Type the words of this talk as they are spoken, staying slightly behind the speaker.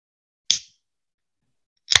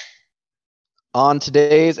On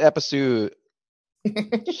today's episode,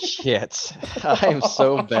 shit, I'm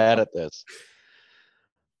so bad at this.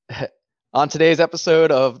 On today's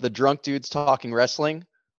episode of the Drunk Dudes Talking Wrestling,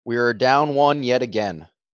 we are down one yet again,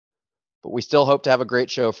 but we still hope to have a great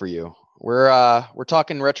show for you. We're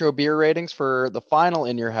talking retro beer ratings for the final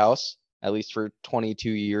In Your House, at least for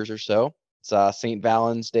 22 years or so. It's St.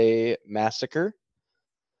 Valentine's Day Massacre.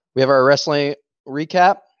 We have our wrestling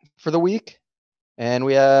recap for the week. And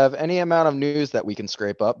we have any amount of news that we can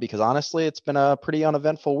scrape up because honestly, it's been a pretty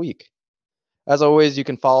uneventful week. As always, you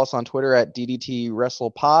can follow us on Twitter at DDT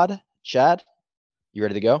WrestlePod. Chad, you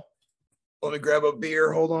ready to go? Let me grab a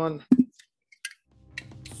beer. Hold on.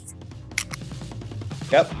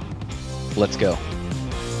 Yep. Let's go.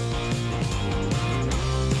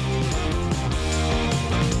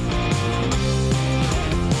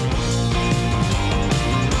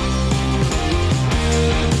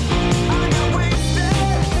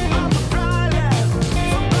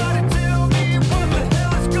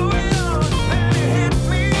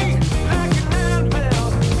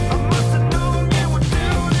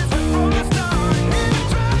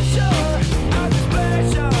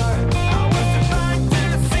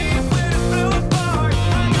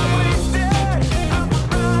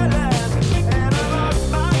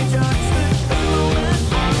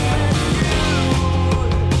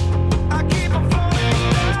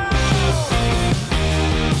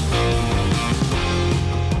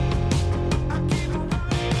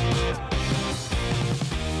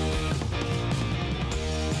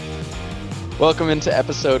 Welcome into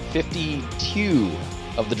episode 52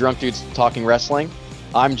 of the Drunk Dudes Talking Wrestling.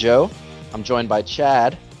 I'm Joe. I'm joined by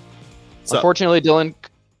Chad. Unfortunately, Dylan.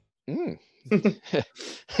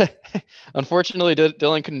 Unfortunately,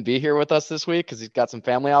 Dylan couldn't be here with us this week because he's got some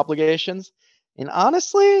family obligations. And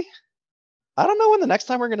honestly, I don't know when the next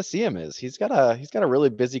time we're going to see him is. He's got a really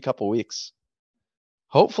busy couple weeks.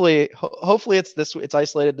 Hopefully, it's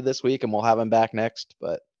isolated to this week, and we'll have him back next.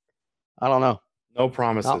 But I don't know. No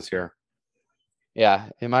promises here. Yeah,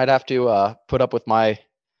 he might have to put up with my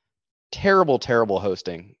terrible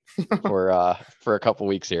hosting for a couple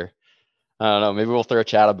weeks here. I don't know. Maybe we'll throw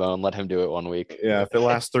Chad a bone, let him do it one week. Yeah, if it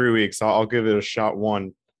lasts 3 weeks, I'll give it a shot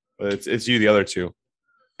one. But it's you the other two.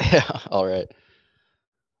 Yeah. All right.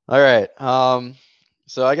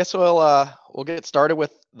 So I guess we'll get started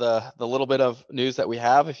with the little bit of news that we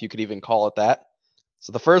have, if you could even call it that.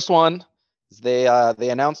 So the first one is they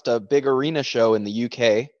announced a big arena show in the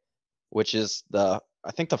UK, which is I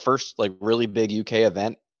think the first like really big UK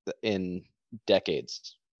event in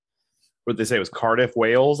decades. What did they say? It was Cardiff,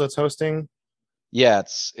 Wales that's hosting? Yeah,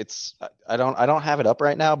 it's I don't have it up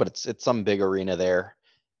right now, but it's some big arena there.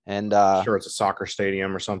 And sure it's a soccer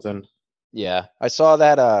stadium or something. Yeah. I saw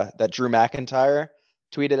that Drew McIntyre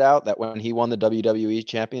tweeted out that when he won the WWE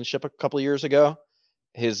championship a couple of years ago,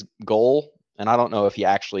 his goal, and I don't know if he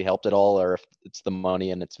actually helped at all or if it's the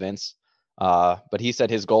money and it's Vince, but he said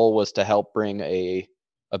his goal was to help bring a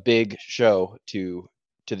big show to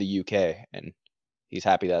the UK, and he's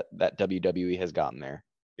happy that WWE has gotten there.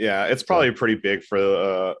 Yeah, it's probably pretty big for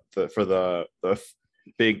the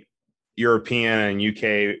big European and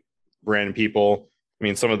UK brand people. I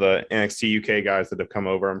mean, some of the NXT UK guys that have come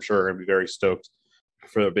over, I'm sure, are going to be very stoked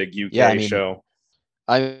for the big UK show.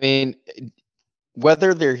 I mean,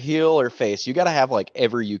 whether they're heel or face, you got to have like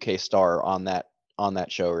every UK star on that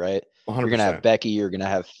show, right? 100%. You're gonna have Becky, you're gonna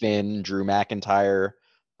have Finn, Drew McIntyre,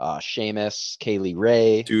 Sheamus, Kaylee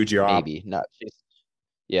Ray, maybe not.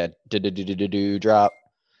 Yeah, drop.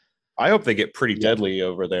 I hope they get pretty deadly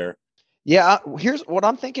over there. Yeah, here's what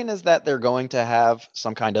I'm thinking is that they're going to have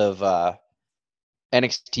some kind of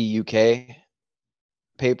NXT UK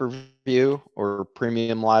pay-per-view or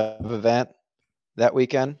premium live event that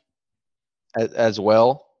weekend as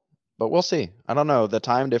well. But we'll see. I don't know. The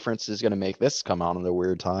time difference is going to make this come out at a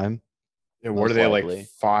weird time. Yeah, what are they likely.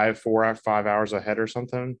 Like 5 hours ahead or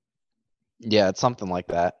something? Yeah, it's something like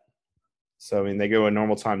that. So, I mean, they go a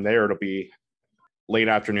normal time there. It'll be late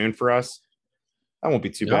afternoon for us. That won't be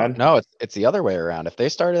too bad. No, it's the other way around. If they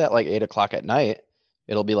started at like 8 o'clock at night,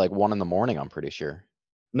 it'll be like 1 a.m, I'm pretty sure.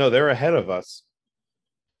 No, they're ahead of us.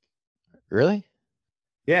 Really?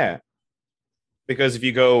 Yeah. Because if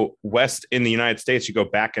you go west in the United States, you go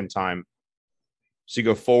back in time. So you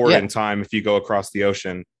go forward in time if you go across the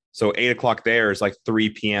ocean. So 8 o'clock there is like 3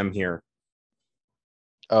 p.m. here.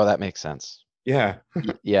 Oh, that makes sense. Yeah.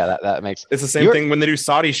 Yeah, that makes. It's the same thing when they do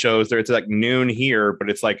Saudi shows. There, it's like noon here, but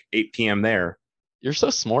it's like 8 p.m. there. You're so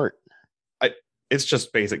smart. It's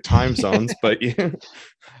just basic time zones, but yeah.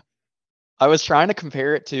 I was trying to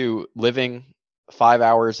compare it to living 5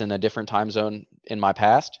 hours in a different time zone in my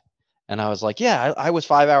past. And I was like, yeah, I was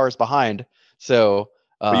 5 hours behind. So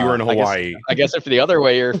But you were in Hawaii. I guess if the other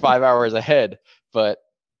way, you're 5 hours ahead, but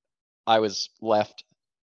I was left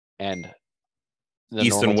and the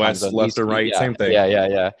East normal and time west, zone. left and right, Yeah, same thing.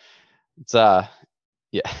 yeah. It's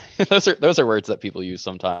yeah. those are words that people use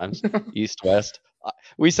sometimes. East, west.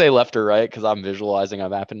 We say left or right because I'm visualizing a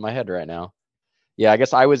map in my head right now. Yeah, I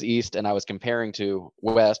guess I was east and I was comparing to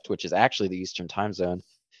west, which is actually the Eastern time zone.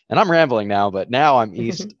 And I'm rambling now, but now I'm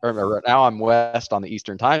east or now I'm west on the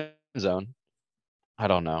Eastern time zone. I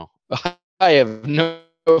don't know. I have no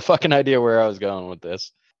fucking idea where I was going with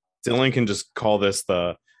this. Dylan can just call this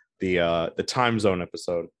the time zone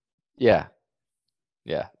episode. Yeah.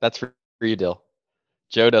 Yeah. That's for you, Dill.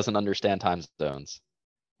 Joe doesn't understand time zones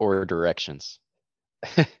or directions.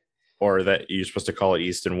 Or that you're supposed to call it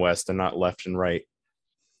east and west and not left and right.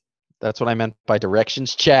 That's what I meant by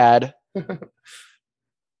directions, Chad.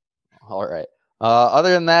 All right. Other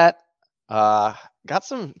than that, got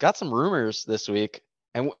some rumors this week,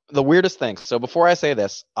 and the weirdest thing. So before I say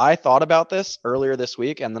this, I thought about this earlier this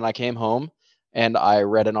week, and then I came home and I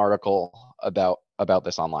read an article about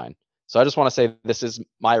this online. So I just want to say this is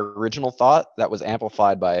my original thought that was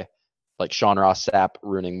amplified by like Sean Ross Sapp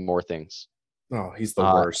ruining more things. Oh, he's the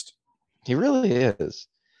worst. He really is.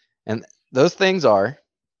 And those things are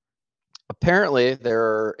apparently there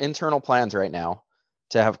are internal plans right now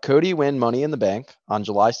to have Cody win Money in the Bank on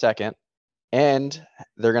July 2nd, and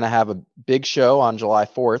they're going to have a big show on July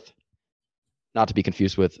 4th, not to be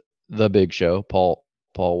confused with The Big Show, Paul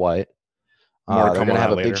White. They're going to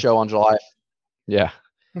have a big show on July. Yeah,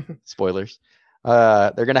 spoilers.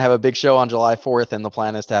 They're going to have a big show on July 4th, and the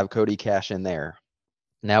plan is to have Cody cash in there.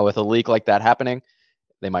 Now, with a leak like that happening,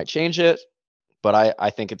 they might change it, but I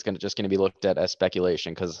think it's just going to be looked at as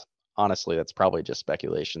speculation because honestly, that's probably just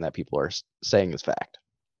speculation that people are saying is fact.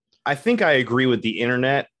 I think I agree with the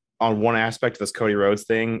internet on one aspect of this Cody Rhodes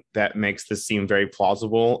thing that makes this seem very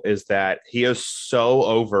plausible is that he is so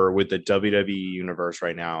over with the WWE universe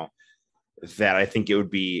right now that I think it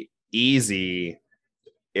would be easy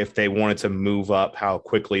if they wanted to move up how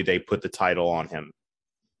quickly they put the title on him.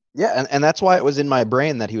 Yeah, and that's why it was in my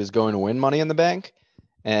brain that he was going to win Money in the Bank.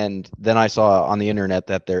 And then I saw on the internet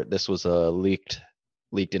that this was a leaked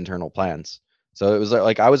internal plans. So it was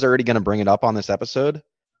like I was already going to bring it up on this episode,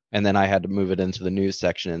 and then I had to move it into the news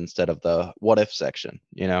section instead of the what if section,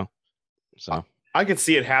 you know? So I could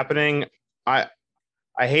see it happening. I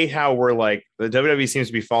hate how we're like the WWE seems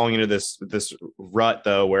to be falling into this rut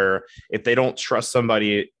though, where if they don't trust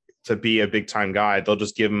somebody to be a big time guy, they'll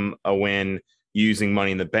just give them a win using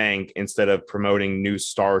Money in the Bank instead of promoting new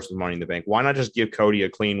stars with Money in the Bank. Why not just give Cody a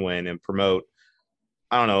clean win and promote,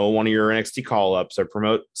 I don't know, one of your NXT call ups or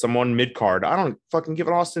promote someone mid card? I don't fucking give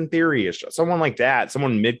it Austin Theory, someone like that,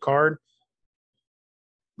 someone mid card.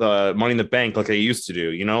 The Money in the Bank like they used to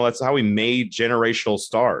do. You know, that's how we made generational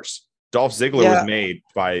stars. Dolph Ziggler was made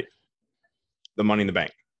by the Money in the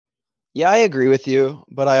Bank. Yeah, I agree with you,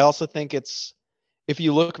 but I also think it's if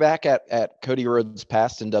you look back at Cody Rhodes'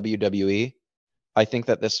 past in WWE, I think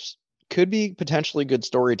that this could be potentially good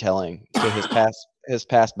storytelling to his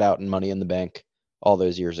past bout in Money in the Bank all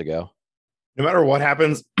those years ago. No matter what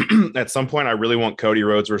happens, at some point, I really want Cody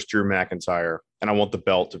Rhodes versus Drew McIntyre, and I want the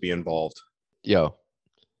belt to be involved. Yo,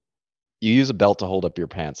 you use a belt to hold up your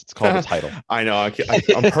pants. It's called a title. I know.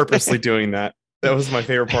 I'm purposely doing that. That was my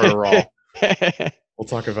favorite part of Raw. We'll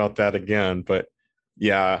talk about that again. But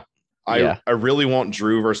yeah, I really want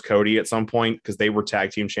Drew versus Cody at some point because they were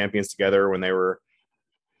tag team champions together when they were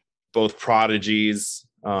both prodigies.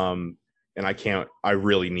 And I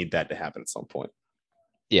really need that to happen at some point.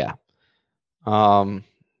 Yeah. Last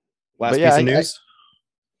piece of news.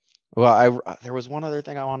 There was one other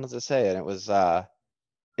thing I wanted to say, and it was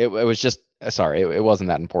it was just sorry, it wasn't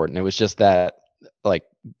that important. It was just that like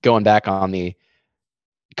going back on the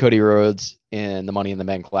Cody Rhodes in the Money in the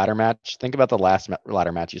Bank ladder match. Think about the last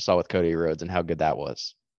ladder match you saw with Cody Rhodes and how good that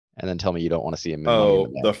was, and then tell me you don't want to see him.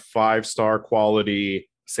 The 5-star quality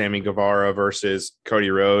Sammy Guevara versus Cody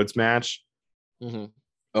Rhodes match. Mm-hmm.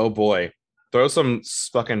 Oh boy, throw some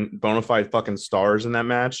fucking bona fide fucking stars in that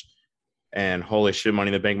match, and holy shit, Money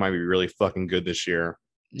in the Bank might be really fucking good this year.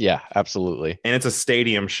 Yeah, absolutely. And it's a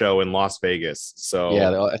stadium show in Las Vegas, so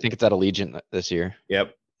yeah, I think it's at Allegiant this year.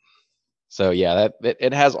 Yep. So yeah,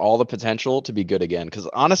 it has all the potential to be good again. Because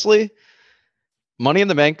honestly, Money in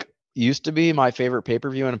the Bank used to be my favorite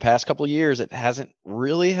pay-per-view in the past couple of years. It hasn't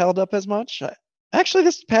really held up as much. Actually,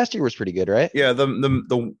 this past year was pretty good, right? Yeah,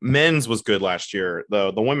 the men's was good last year.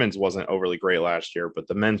 The women's wasn't overly great last year, but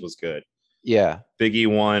the men's was good. Yeah. Big E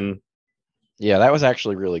won. Yeah, that was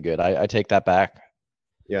actually really good. I take that back.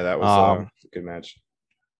 Yeah, that was a good match.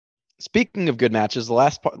 speaking of good matches, the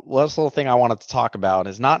last little thing I wanted to talk about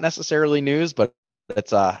is not necessarily news, but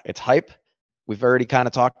it's hype. We've already kind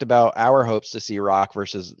of talked about our hopes to see Rock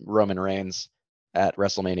versus Roman Reigns at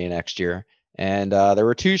WrestleMania next year. And there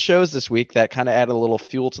were two shows this week that kind of added a little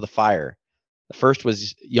fuel to the fire. The first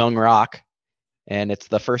was Young Rock, and it's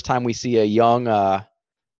the first time we see a young Joe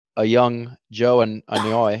and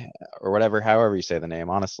Anoy, or whatever, however you say the name.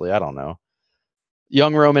 Honestly, I don't know.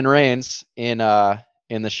 Young Roman Reigns in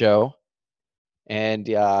the show, and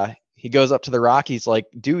he goes up to the Rock. He's like,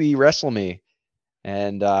 "Dewey, wrestle me,"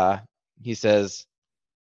 and he says,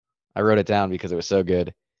 I wrote it down because it was so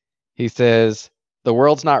good. He says, "The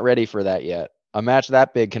world's not ready for that yet. A match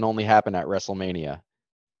that big can only happen at WrestleMania."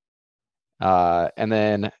 And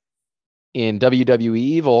then in WWE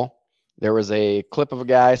Evil, there was a clip of a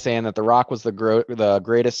guy saying that The Rock was the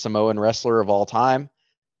greatest Samoan wrestler of all time,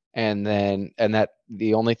 and that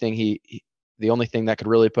the only thing that could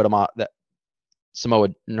really put him on that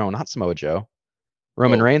not Samoa Joe,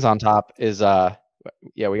 Roman Reigns on top is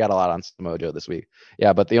yeah, we got a lot on Samoa Joe this week.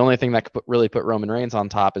 Yeah, but the only thing that could really put Roman Reigns on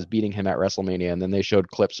top is beating him at WrestleMania, and then they showed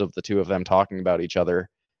clips of the two of them talking about each other,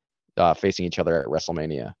 facing each other at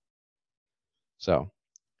WrestleMania. So,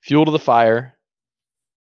 fuel to the fire,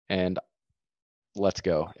 and let's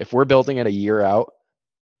go. If we're building it a year out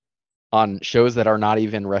on shows that are not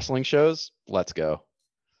even wrestling shows, let's go.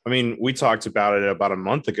 I mean, we talked about it about a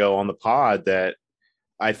month ago on the pod that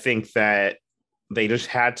I think that they just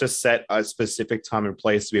had to set a specific time and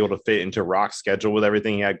place to be able to fit into Rock's schedule with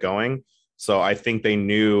everything he had going. So I think they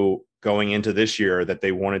knew going into this year that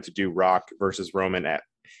they wanted to do Rock versus Roman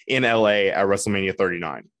in LA at WrestleMania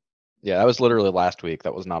 39. Yeah, that was literally last week.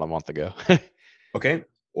 That was not a month ago. Okay,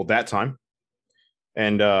 well, that time.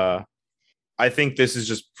 And I think this is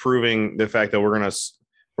just proving the fact that we're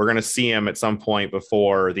gonna see him at some point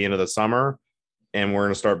before the end of the summer, and we're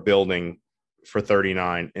gonna start building for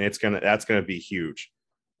 39, and that's gonna be huge.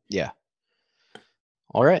 Yeah.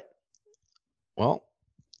 All right. Well,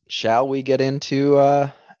 shall we get into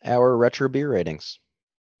our retro beer ratings?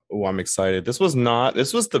 Oh, I'm excited. This was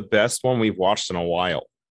the best one we've watched in a while.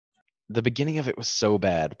 The beginning of it was so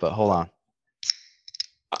bad, but hold on.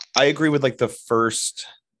 I agree with like the first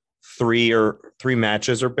three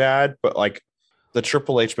matches are bad, but like the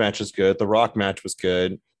Triple H match is good. The Rock match was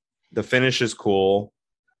good. The finish is cool.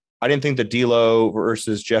 I didn't think the D'Lo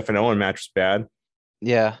versus Jeff and Owen match was bad.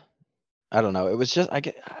 Yeah, I don't know. It was just I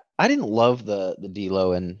didn't love the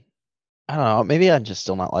D'Lo, and I don't know. Maybe I'm just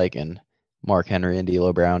still not liking Mark Henry and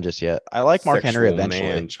D'Lo Brown just yet. I like Mark Henry eventually.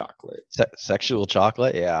 Man chocolate. Sexual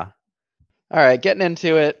chocolate, yeah. All right, getting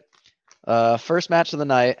into it. First match of the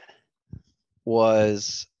night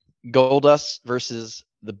was Goldust versus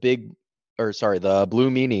the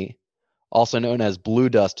Blue Meanie, also known as Blue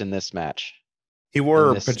Dust in this match. He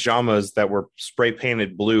wore pajamas that were spray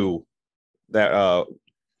painted blue that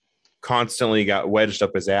constantly got wedged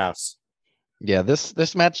up his ass. Yeah,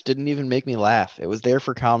 this match didn't even make me laugh. It was there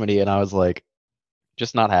for comedy, and I was like,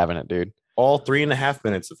 just not having it, dude. All 3.5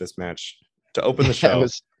 minutes of this match to open the show.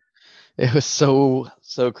 It was so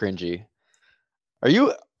cringy. Are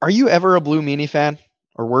you ever a Blue Meanie fan,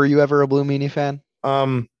 or were you ever a Blue Meanie fan?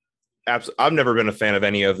 I've never been a fan of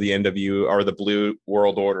any of the NW or the Blue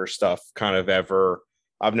World Order stuff kind of ever.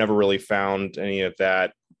 I've never really found any of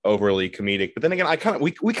that overly comedic. But then again,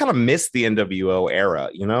 we kind of missed the NWO era,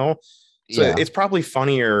 you know? So yeah. It's probably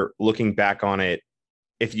funnier looking back on it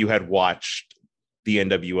if you had watched the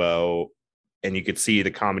NWO and you could see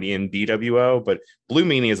the comedy in BWO, but Blue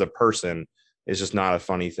Meanie as a person is just not a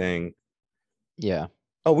funny thing. Yeah.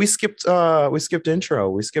 Oh, we skipped intro.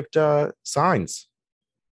 We skipped signs.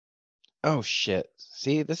 Oh shit.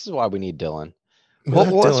 See, this is why we need Dylan.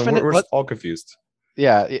 We're all confused.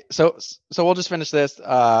 Yeah, so we'll just finish this.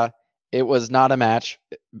 It was not a match.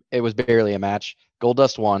 It was barely a match.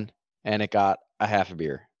 Goldust won, and it got a half a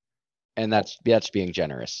beer. And that's being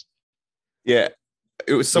generous. Yeah.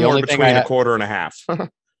 It was somewhere between a quarter and a half.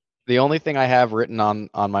 The only thing I have written on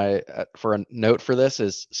my for a note for this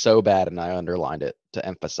is so bad, and I underlined it to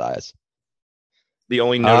emphasize. The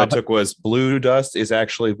only note I took was Blue Dust is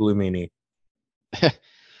actually Blue Meanie.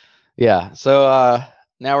 Yeah. So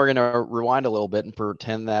now we're gonna rewind a little bit and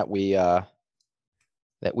pretend that we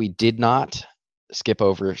did not skip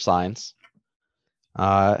over signs.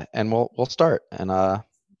 And we'll start. And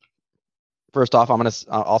first off,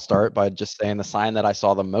 I'll start by just saying the sign that I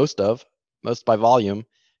saw the most by volume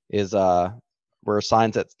is were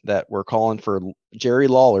signs that were calling for Jerry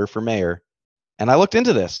Lawler for mayor. And I looked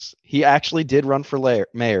into this. He actually did run for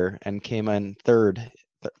mayor and came in third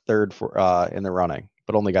for in the running,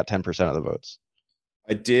 but only got 10% of the votes.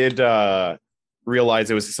 I did realize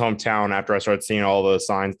it was his hometown after I started seeing all the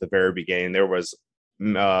signs at the very beginning. There was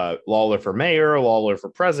Lawler for mayor, Lawler for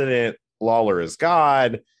president, Lawler is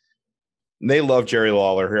God. They love Jerry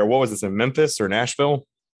Lawler here. What was this, in Memphis or Nashville?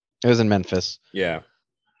 It was in Memphis. Yeah.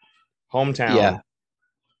 Hometown. Yeah.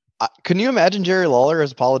 Can you imagine Jerry Lawler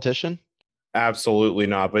as a politician? Absolutely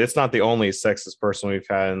not. But it's not the only sexist person we've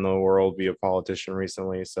had in the world be a politician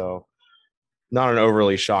recently. So not an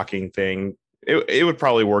overly shocking thing. It would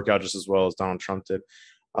probably work out just as well as Donald Trump did.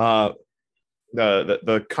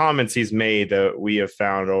 The comments he's made that we have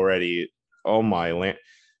found already. Oh my land!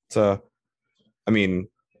 I mean,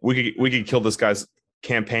 we could kill this guy's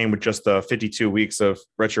campaign with just the 52 weeks of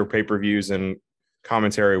retro pay-per-views and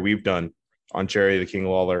commentary we've done on Jerry the King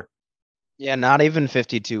Lawler. Yeah, not even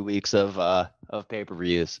 52 weeks of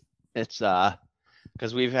pay-per-views. It's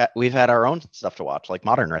because we've had our own stuff to watch, like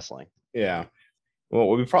Modern Wrestling. Yeah. Well,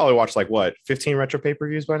 we probably watched 15 retro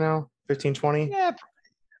pay-per-views by now? 15, 20? Yeah,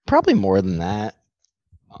 probably more than that.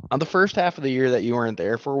 On the first half of the year that you weren't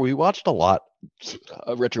there for, we watched a lot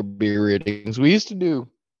of retro beer ratings. We used to do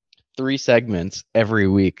 3 segments every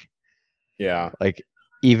week. Yeah. Like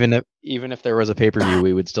even if there was a pay-per-view,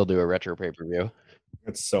 we would still do a retro pay-per-view.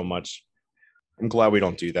 It's so much. I'm glad we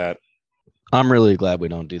don't do that. I'm really glad we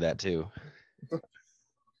don't do that too. All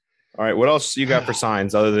right, what else you got for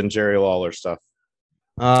signs other than Jerry Lawler stuff?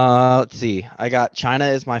 Let's see. I got China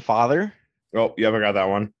is my father. Oh, you haven't got that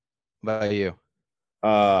one. By you.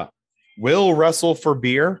 Will wrestle for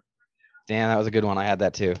beer. Damn, that was a good one. I had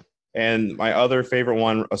that too. And my other favorite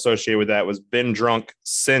one associated with that was been drunk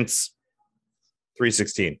since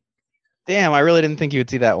 316. Damn, I really didn't think you would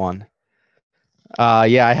see that one.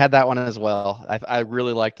 Yeah, I had that one as well. I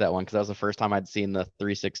really liked that one because that was the first time I'd seen the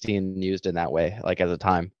 316 used in that way, like as a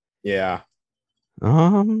time. Yeah.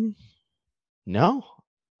 No.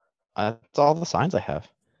 That's all the signs I have.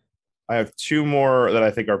 I have 2 more that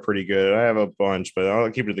I think are pretty good. I have a bunch, but I'll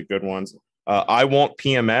keep it to the good ones. I Want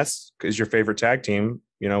PMS because your favorite tag team,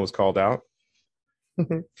 was called out.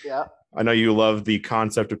 Yeah. I know you love the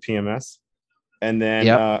concept of PMS. And then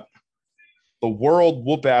the World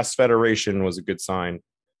Whoop Ass Federation was a good sign.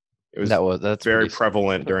 It was that's very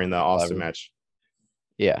prevalent during the Austin match.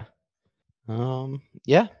 Yeah.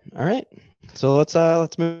 Yeah. All right. So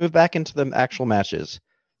let's move back into the actual matches.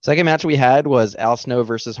 Second match we had was Al Snow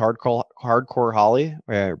versus Hardcore Holly,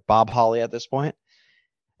 or Bob Holly at this point.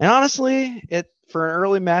 And honestly, for an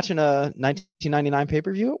early match in a 1999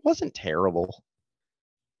 pay-per-view, it wasn't terrible.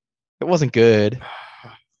 It wasn't good.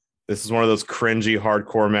 This is one of those cringy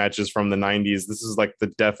hardcore matches from the 90s. This is like the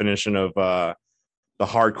definition of the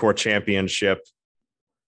hardcore championship.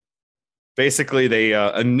 Basically, they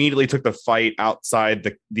immediately took the fight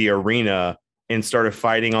outside the arena and started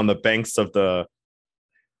fighting on the banks of the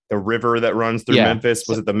river that runs through Memphis.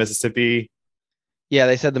 Was it the Mississippi? Yeah,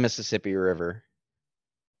 they said the Mississippi River.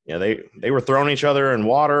 Yeah, they were throwing each other in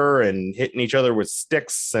water and hitting each other with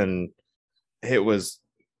sticks, and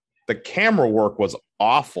the camera work was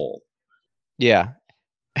awful. Yeah.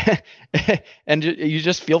 And you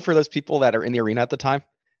just feel for those people that are in the arena at the time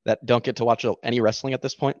that don't get to watch any wrestling at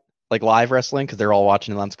this point, like live wrestling, because they're all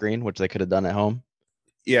watching it on screen, which they could have done at home.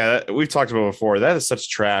 Yeah, we've talked about before. That is such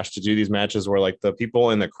trash to do these matches where like the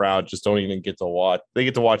people in the crowd just don't even get to watch. They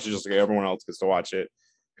get to watch it just like everyone else gets to watch it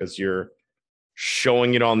because you're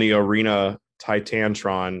showing it on the arena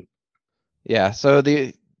Titantron. Yeah, so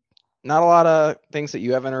not a lot of things that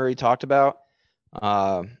you haven't already talked about.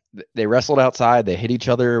 They wrestled outside. They hit each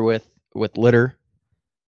other with litter,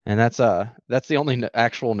 and that's the only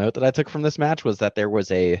actual note that I took from this match was that there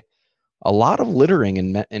was a lot of littering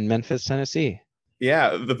in Memphis, Tennessee.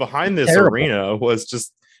 Yeah, the behind this arena was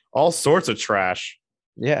just all sorts of trash.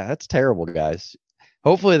 Yeah, that's terrible, guys.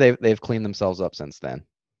 Hopefully they've cleaned themselves up since then,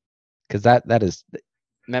 because that is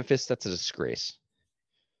Memphis. That's a disgrace.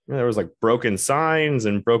 Yeah, there was like broken signs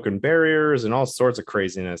and broken barriers and all sorts of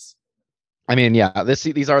craziness. I mean, yeah,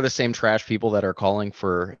 these are the same trash people that are calling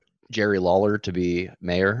for Jerry Lawler to be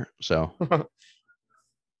mayor. So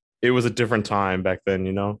it was a different time back then,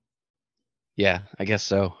 Yeah, I guess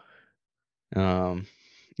so.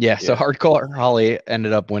 Yeah, so Hardcore Holly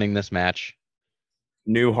ended up winning this match.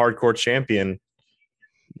 New hardcore champion.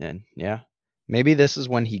 And yeah, maybe this is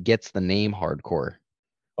when he gets the name Hardcore.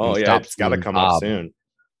 Oh yeah, it's got to come up soon.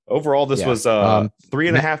 Overall, this was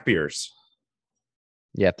 3.5 beers.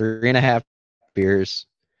 Yeah, 3.5 beers.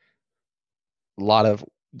 A lot of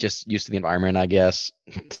just used to the environment, I guess.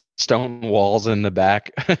 Stone walls in the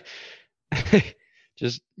back.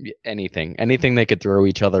 Just anything they could throw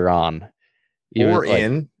each other on. Or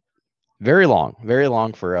in. Very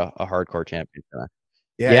long for a hardcore champion.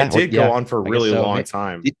 Yeah, it did go on for a really long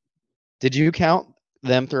time. Did you count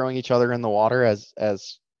them throwing each other in the water as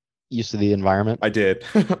use of the environment? I did.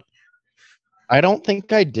 I don't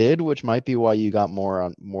think I did, which might be why you got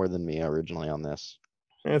more than me originally on this.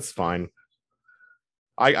 It's fine.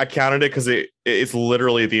 I counted it because it's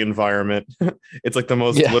literally the environment. It's like the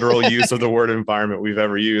most Yeah. literal use of the word environment we've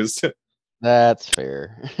ever used. That's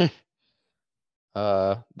fair.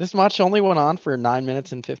 This match only went on for 9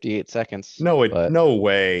 minutes and 58 seconds. But No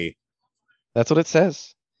way. that's what it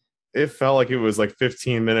says. It felt like it was like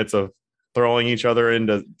 15 minutes of throwing each other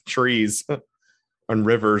into trees and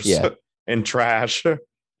rivers Yeah. and trash.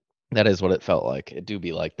 That is what it felt like. It do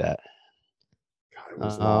be like that. God, it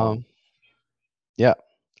was long. Yeah.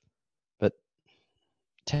 But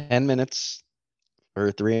 10 minutes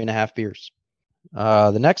or 3.5 beers.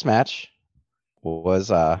 The next match was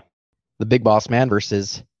the Big Boss Man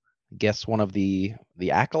versus, I guess, one of the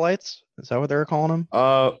acolytes. Is that what they were calling him?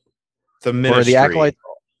 The Or ministry. the acolytes.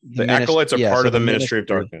 The acolytes are part of the Ministry of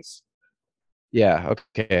Ministry. Darkness. Yeah.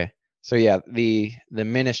 Okay. So yeah, the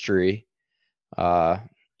ministry,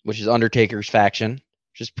 which is Undertaker's faction,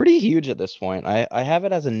 which is pretty huge at this point. I have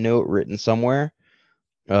it as a note written somewhere,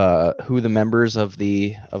 who the members of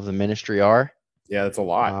the ministry are. Yeah, that's a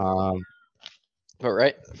lot. But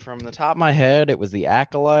right from the top of my head, it was the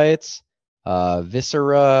acolytes,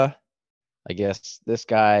 Viscera, I guess this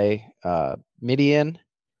guy, Midian,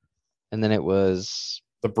 and then it was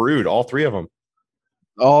The Brood, all three of them.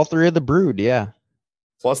 all three of the Brood. Yeah.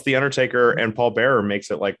 Plus the Undertaker and Paul Bearer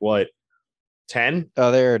makes it like what, 10?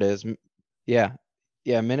 Oh, there it is. Yeah.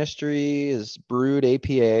 Yeah. Ministry is Brood,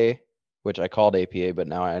 APA, which I called APA, but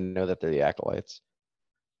now I know that they're the acolytes.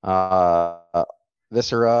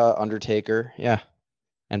 Viscera, Undertaker. Yeah.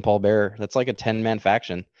 And Paul Bearer. That's like a 10-man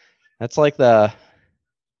faction. That's like the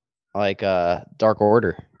Dark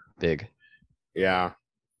Order big. Yeah.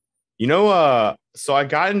 So I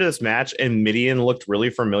got into this match and Midian looked really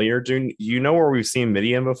familiar. Do you know where we've seen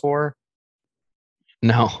Midian before?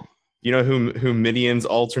 No. You know who Midian's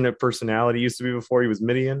alternate personality used to be before he was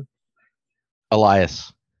Midian?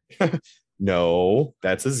 Elias. No,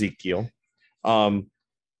 that's Ezekiel.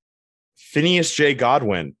 Phineas J.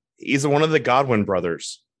 Godwin. He's one of the Godwin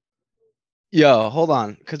brothers. Yo, hold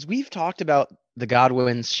on. Because we've talked about the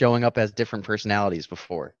Godwins showing up as different personalities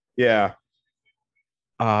before. Yeah.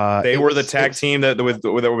 They were the tag team that was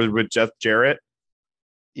with Jeff Jarrett.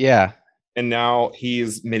 Yeah. And now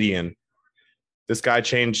he's Midian. This guy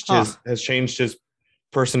has changed his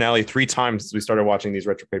personality 3 times since we started watching these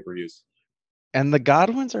retro pay-per-views. And the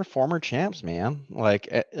Godwins are former champs, man.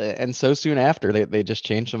 And so soon after, they just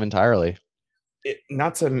changed them entirely.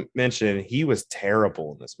 Not to mention, he was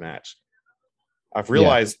terrible in this match. I've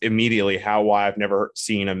realized immediately why I've never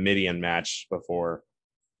seen a Midian match before.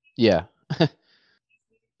 Yeah.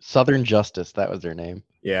 Southern Justice, that was their name.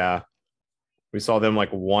 Yeah. We saw them like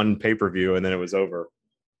one pay-per-view and then it was over.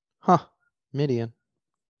 Huh. Midian.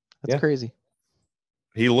 That's crazy.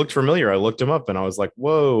 He looked familiar. I looked him up and I was like,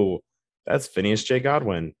 whoa, that's Phineas J.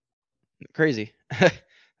 Godwin. Crazy.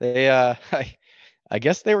 They I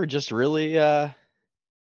guess they were just really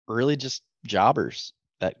just jobbers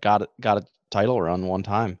that got a title run one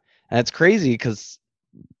time. And it's crazy because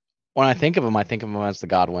when I think of them as the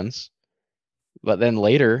Godwins. But then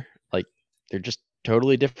later, like, they're just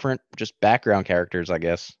totally different, just background characters, I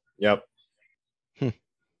guess. Yep.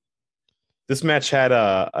 This match had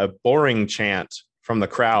a boring chant from the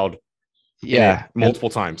crowd. Yeah, multiple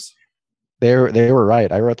times. They were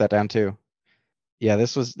right. I wrote that down too. Yeah,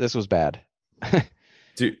 this was bad.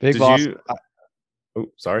 Big Boss.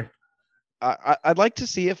 Sorry. I'd like to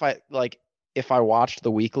see if I watched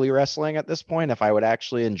the weekly wrestling at this point, if I would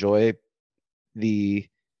actually enjoy the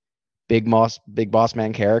Big Boss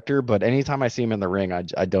Man character. But anytime I see him in the ring,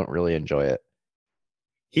 I don't really enjoy it.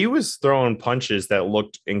 He was throwing punches that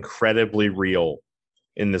looked incredibly real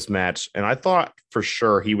in this match, and I thought for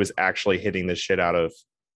sure he was actually hitting the shit out of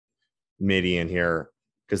Midian here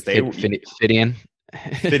because they Fidian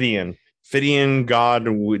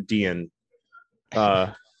Godwinian.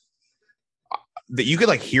 That you could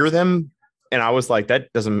like hear them, and I was like,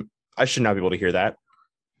 I should not be able to hear that,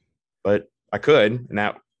 but I could, and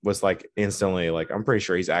that was like instantly like I'm pretty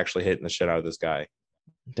sure he's actually hitting the shit out of this guy.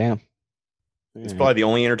 Damn. It's probably the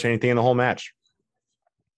only entertaining thing in the whole match.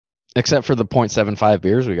 Except for the 0.75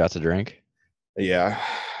 beers we got to drink. Yeah.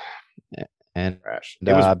 And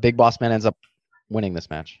Big Boss Man ends up winning this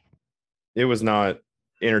match. It was not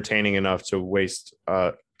entertaining enough to waste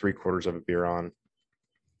 3/4 of a beer on.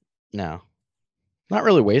 No. Not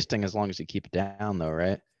really wasting as long as you keep it down, though,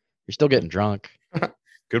 right? You're still getting drunk.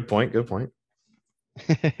 Good point.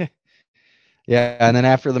 Yeah, and then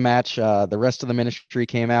after the match, the rest of the ministry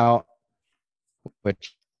came out.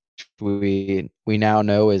 which we now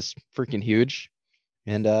know is freaking huge,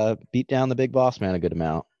 and beat down the Big Boss Man a good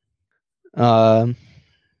amount.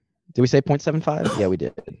 Did we say 0.75? Yeah, we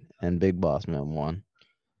did. And Big Boss Man won.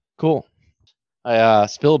 Cool. I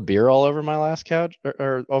spilled beer all over my last couch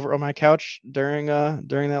or over on my couch during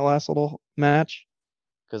that last little match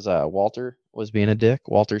because Walter was being a dick.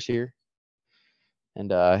 Walter's here,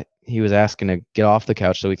 and he was asking to get off the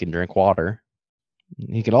couch so he can drink water.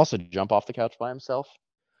 He could also jump off the couch by himself.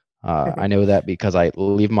 I know that because I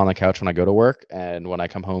leave him on the couch when I go to work, and when I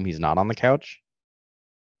come home, he's not on the couch.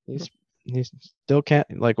 He still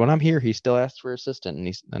can't, like, when I'm here, he still asks for assistant,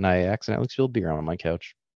 and I accidentally spilled beer on my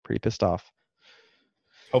couch. Pretty pissed off.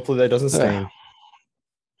 Hopefully that doesn't stain.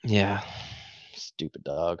 Yeah, stupid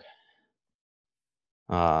dog.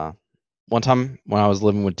 One time when I was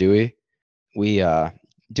living with Dewey,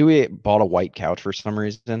 Dewey bought a white couch for some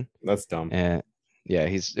reason. That's dumb. And yeah,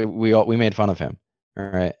 we made fun of him. All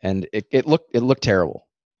right, and it looked terrible.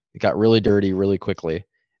 It got really dirty really quickly.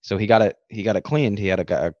 So he got it cleaned. He had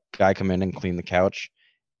a guy come in and clean the couch,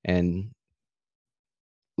 and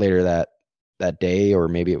later that day, or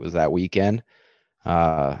maybe it was that weekend,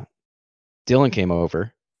 Dylan came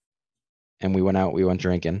over, and we went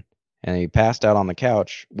drinking, and he passed out on the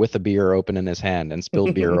couch with a beer open in his hand and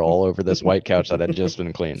spilled beer all over this white couch that had just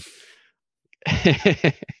been cleaned.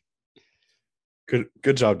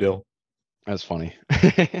 Good job, Dill. That's funny.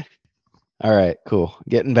 All right, cool.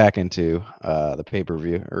 Getting back into the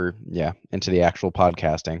pay-per-view, into the actual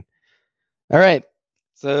podcasting. All right.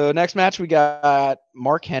 So next match we got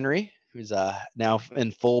Mark Henry, who's now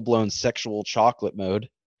in full-blown sexual chocolate mode,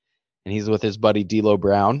 and he's with his buddy D'Lo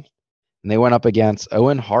Brown, and they went up against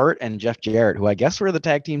Owen Hart and Jeff Jarrett, who I guess were the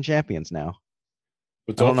tag team champions now.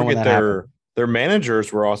 But don't forget their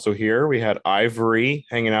managers were also here. We had Ivory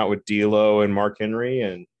hanging out with D'Lo and Mark Henry,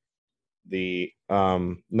 and the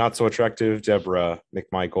not so attractive Deborah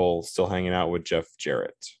McMichael still hanging out with Jeff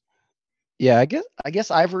Jarrett. Yeah, I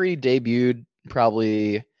guess Ivory debuted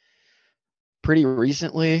probably pretty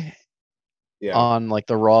recently. Yeah. On like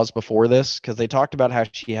the Raws before this, because they talked about how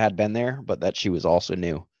she had been there, but that she was also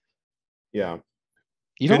new. Yeah.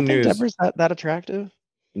 You don't think Deborah's that attractive?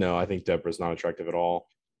 No, I think Deborah's not attractive at all.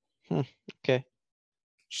 Okay.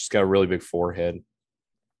 She's got a really big forehead.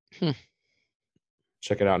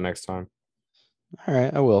 Check it out next time. All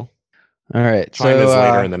right, I will. All right. China's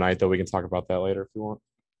later in the night, though. We can talk about that later if you want.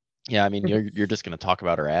 Yeah, I mean, you're just gonna talk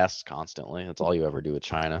about her ass constantly. That's all you ever do with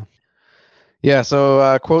China. Yeah.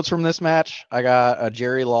 So quotes from this match, I got a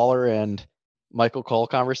Jerry Lawler and Michael Cole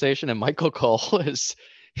conversation, and Michael Cole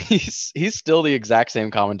he's still the exact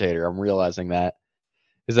same commentator. I'm realizing that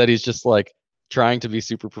he's just like trying to be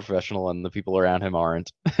super professional, and the people around him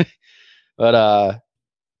aren't. But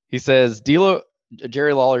he says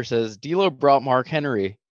Jerry Lawler says D'Lo brought Mark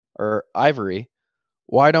Henry or Ivory.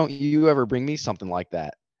 Why don't you ever bring me something like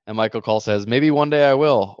that? And Michael Cole says, maybe one day I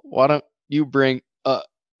will. Why don't you bring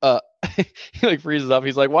he like freezes up.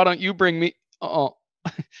 He's like, why don't you bring me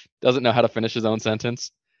doesn't know how to finish his own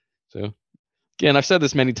sentence. So again, I've said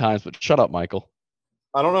this many times, but shut up, Michael.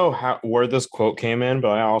 I don't know where this quote came in, but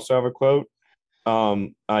I also have a quote.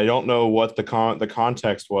 I don't know what the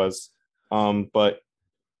context was, but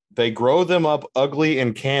they grow them up ugly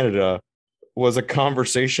in Canada was a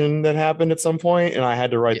conversation that happened at some point, and I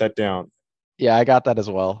had to write that down. Yeah, I got that as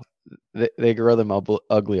well. They grow them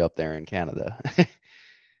ugly up there in Canada.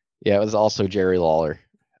 Yeah, it was also Jerry Lawler.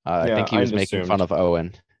 I think he was making fun of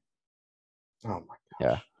Owen. Oh my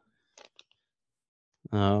god.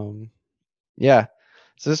 Yeah. Yeah.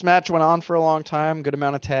 So this match went on for a long time, good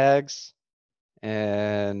amount of tags,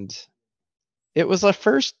 and it was a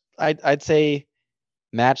first, I'd say,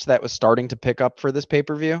 match that was starting to pick up for this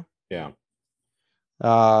pay-per-view. Yeah.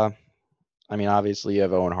 I mean, obviously you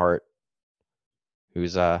have Owen Hart,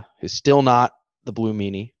 who's still not the Blue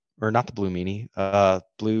Meanie, or not the Blue Meanie,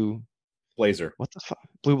 Blue Blazer. What the fuck?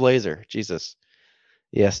 Blue Blazer. Jesus.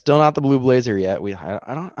 Yeah, still not the Blue Blazer yet.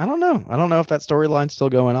 I don't know. I don't know if that storyline's still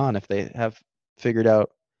going on, if they have figured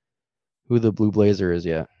out who the Blue Blazer is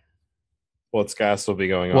yet. Well, it's got to still be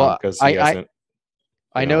going on because he hasn't.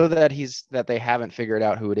 I know that they haven't figured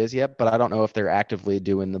out who it is yet, but I don't know if they're actively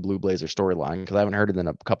doing the Blue Blazer storyline because I haven't heard it in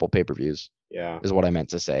a couple pay-per-views. Yeah, is what I meant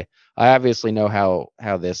to say. I obviously know how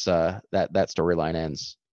this that storyline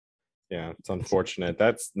ends. Yeah, it's unfortunate.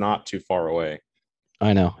 That's not too far away.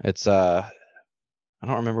 I know. It's I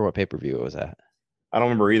don't remember what pay-per-view it was at. I don't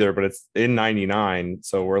remember either, but it's in '99,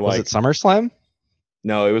 so we're was like. Was it SummerSlam?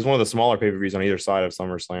 No, it was one of the smaller pay-per-views on either side of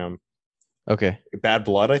SummerSlam. Okay. Bad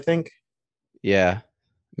Blood, I think. Yeah,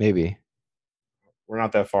 maybe. We're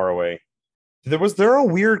not that far away. Was there a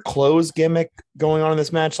weird clothes gimmick going on in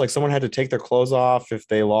this match? Like someone had to take their clothes off if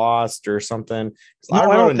they lost or something. 'Cause No, I I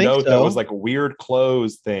wrote don't a think note that was so. like a weird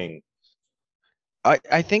clothes thing.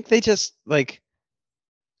 I think they just like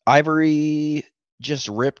Ivory just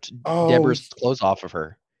ripped Oh, Deborah's clothes off of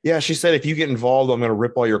her. yeah. She said, if you get involved, I'm going to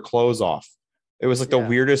rip all your clothes off. It was like the Yeah.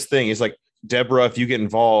 weirdest thing. It's like, Deborah, if you get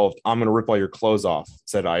involved, I'm going to rip all your clothes off,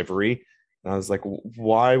 said Ivory. And I was like,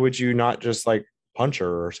 why would you not just like punch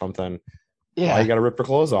her or something? Why you Yeah. got to rip her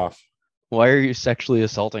clothes off? Why are you sexually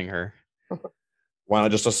assaulting her? Why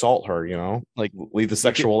not just assault her? Like Leave the you could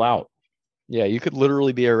sexual out. yeah, you could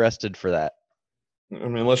literally be arrested for that. I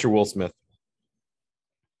mean, unless you're Will Smith.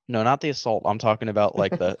 No, not the assault. I'm talking about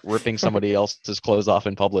like the ripping somebody else's clothes off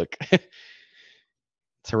in public. It's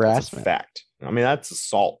That's a harassment. fact. I mean, that's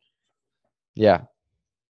assault. Yeah.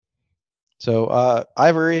 So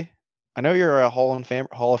Ivory, I know you're a Hall of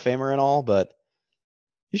Famer and all, but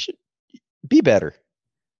you should be better.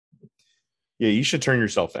 Yeah, you should turn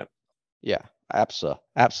yourself in. Yeah,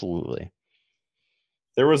 absolutely.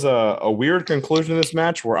 There was a weird conclusion to this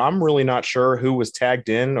match where I'm really not sure who was tagged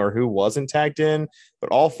in or who wasn't tagged in,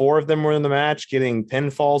 but all four of them were in the match getting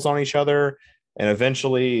pinfalls on each other, and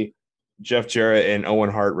eventually Jeff Jarrett and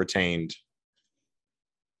Owen Hart retained.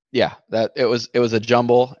 Yeah, that it was a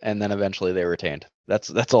jumble, and then eventually they retained.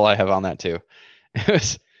 That's all I have on that too. It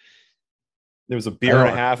was There was a I beer and a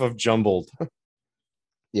don't half of jumbled.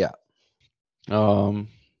 yeah.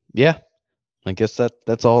 Yeah, I guess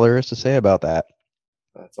that's all there is to say about that.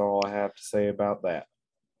 That's all I have to say about that.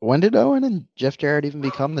 When did Owen and Jeff Jarrett even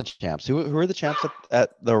become the champs? Who are the champs at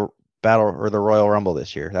the battle or the Royal Rumble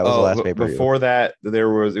this year? That was the last pay-per-view. Before that,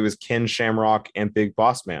 it was Ken Shamrock and Big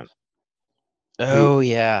Boss Man who Oh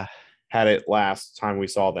yeah. had it last time we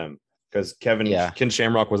saw them because Yeah. Ken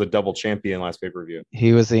Shamrock was a double champion last pay-per-view.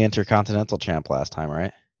 He was the Intercontinental champ last time,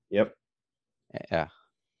 right? Yep. Yeah.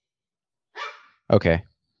 Okay.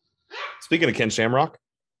 Speaking of Ken Shamrock,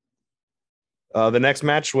 the next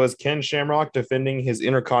match was Ken Shamrock defending his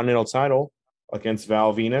Intercontinental title against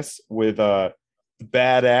Val Venus with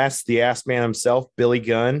badass, the ass man himself, Billy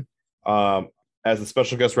Gunn, as a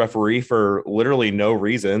special guest referee for literally no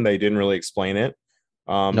reason. They didn't really explain it.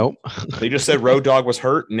 Nope. They just said Road Dogg was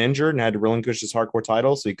hurt and injured and had to relinquish his hardcore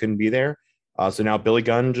title, so he couldn't be there. So now Billy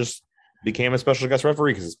Gunn just became a special guest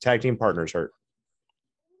referee because his tag team partner's hurt.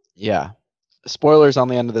 Yeah. Spoilers on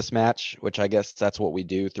the end of this match, which I guess that's what we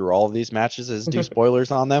do through all of these matches is do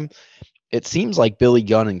spoilers on them. It seems like Billy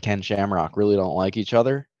Gunn and Ken Shamrock really don't like each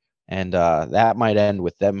other, and that might end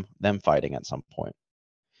with them fighting at some point.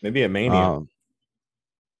 Maybe a Mania.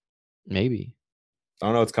 Maybe. I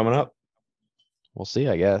don't know. It's coming up. We'll see,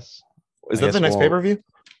 I guess. Is that the next pay-per-view?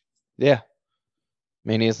 Yeah.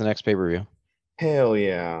 Mania is the next pay-per-view. Hell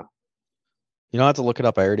yeah. You don't have to look it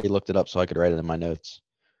up. I already looked it up so I could write it in my notes.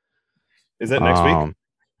 Is that next week?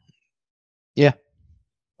 Yeah.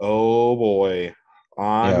 Oh boy.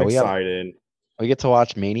 I'm excited. We get to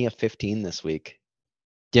watch Mania 15 this week.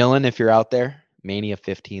 Dylan, if you're out there, Mania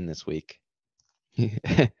 15 this week.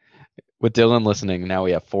 With Dylan listening, now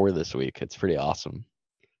we have 4 this week. It's pretty awesome.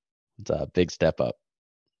 It's a big step up.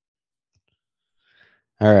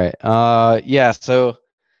 All right. Yeah, so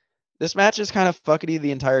this match is kind of fuckety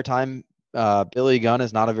the entire time. Billy Gunn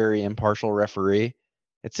is not a very impartial referee.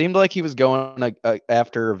 It seemed like he was going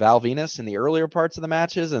after Val Venus in the earlier parts of the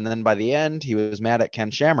matches, and then by the end, he was mad at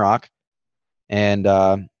Ken Shamrock and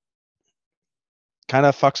kind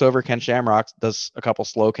of fucks over Ken Shamrock, does a couple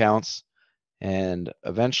slow counts, and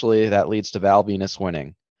eventually that leads to Val Venus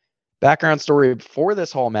winning. Background story before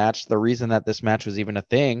this whole match, the reason that this match was even a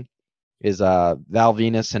thing is Val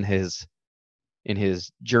Venus in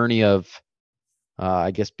his journey of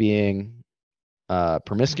I guess being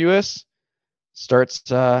promiscuous starts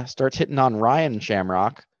hitting on Ryan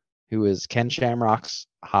Shamrock, who is Ken Shamrock's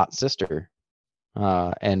hot sister.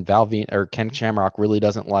 And Ken Shamrock really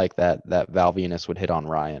doesn't like that Val Venus would hit on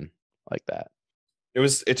Ryan like that.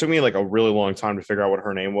 It took me like a really long time to figure out what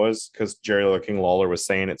her name was because Jerry King Lawler was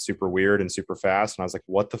saying it super weird and super fast. And I was like,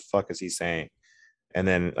 what the fuck is he saying? And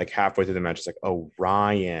then like halfway through the match, it's like, oh,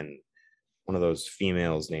 Ryan. One of those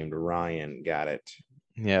females named Ryan. Got it.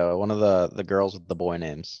 Yeah, one of the girls with the boy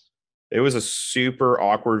names. It was a super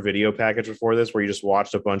awkward video package before this where you just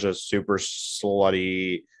watched a bunch of super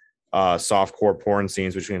slutty softcore porn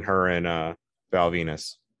scenes between her and Val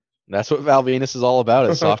Venus. That's what Val Venus is all about,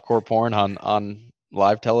 is softcore porn on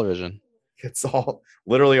live television. It's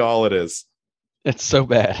literally all it is. It's so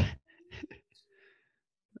bad.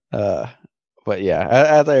 But yeah,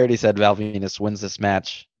 as I already said, Val Venus wins this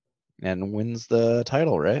match and wins the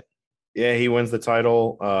title, right? Yeah, he wins the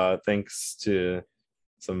title thanks to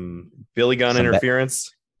some Billy Gunn Some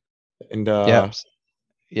interference, and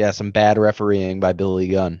yeah, some bad refereeing by Billy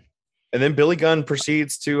Gunn. and then Billy Gunn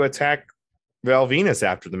proceeds to attack Val Venus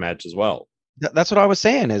after the match as well. That's what I was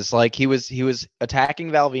saying. Is like he was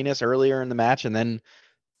attacking Val Venus earlier in the match, and then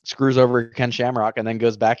screws over Ken Shamrock, and then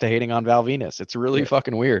goes back to hating on Val Venus. It's really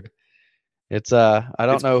fucking weird. It's I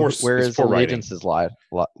don't It's know poor, where it's his poor writing. allegiances lie.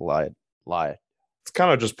 It's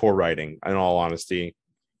kind of just poor writing, in all honesty.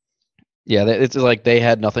 Yeah, it's like they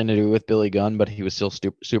had nothing to do with Billy Gunn, but he was still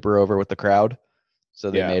super over with the crowd,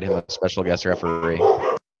 so they made him a special guest referee.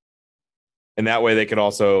 And that way they could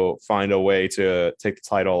also find a way to take the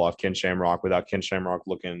title off Ken Shamrock without Ken Shamrock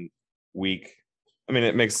looking weak. I mean,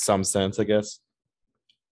 it makes some sense, I guess.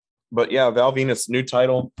 But yeah, Val Venus, new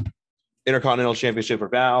title, Intercontinental Championship for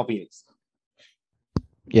Val Venus.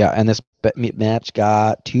 Yeah, and this match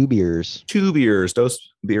got 2 beers. 2 beers, dos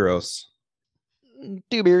beeros.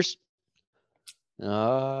 2 beers.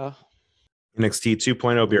 NXT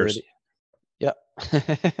 2.0 beers. Yep.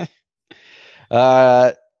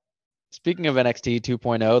 Speaking of NXT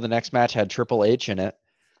 2.0, the next match had Triple H in it.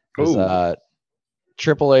 It was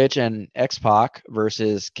Triple H and X-Pac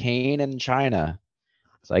versus Kane and China.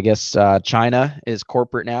 So I guess China is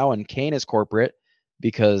corporate now and Kane is corporate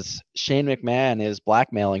because Shane McMahon is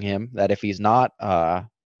blackmailing him that if he's not part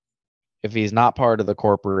of the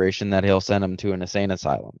corporation, that he'll send him to an insane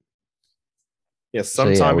asylum. Yes,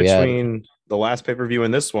 sometime between the last pay-per-view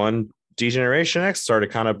and this one, D-Generation X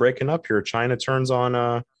started kind of breaking up here. China turns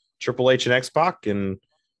on Triple H and X-Pac, and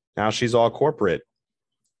now she's all corporate.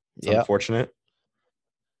 It's unfortunate.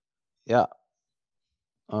 Yeah.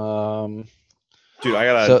 Dude, I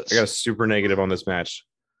got a super negative on this match.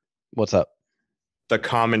 What's up? The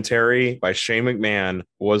commentary by Shane McMahon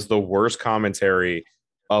was the worst commentary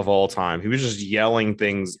of all time. He was just yelling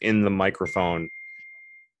things in the microphone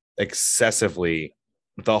excessively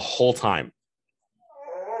the whole time.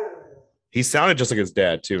 He sounded just like his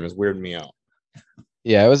dad too, and it's weirding me out.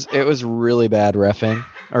 Yeah, it was really bad reffing,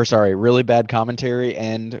 or sorry, really bad commentary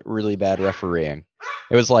and really bad refereeing.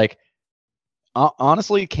 It was like,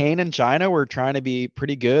 honestly, Kane and China were trying to be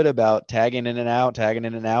pretty good about tagging in and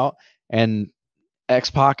out, and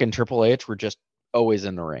X-Pac and Triple H were just always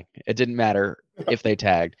in the ring. It didn't matter if they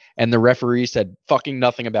tagged, and the referee said fucking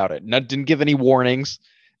nothing about it. Didn't give any warnings.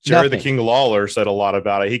 Jerry the King Lawler said a lot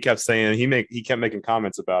about it. He kept saying he kept making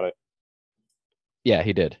comments about it. Yeah,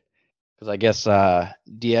 he did. Because I guess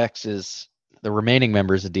DX is the remaining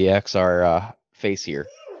members of DX are face here.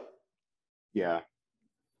 Yeah.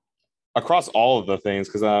 Across all of the things,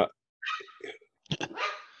 because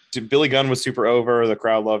Billy Gunn was super over. The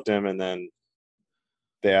crowd loved him, and then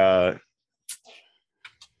the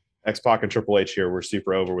X-Pac and Triple H here were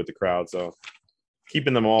super over with the crowd. So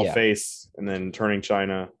keeping them all face and then turning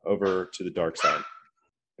China over to the dark side.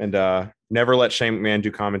 And never let Shane McMahon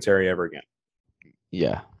do commentary ever again.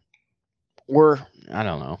 Yeah. Or, I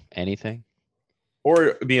don't know, anything.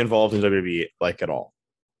 Or be involved in WWE, like, at all.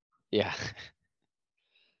 Yeah.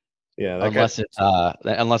 Yeah. Unless it's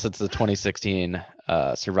the 2016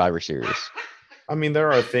 Survivor Series. I mean,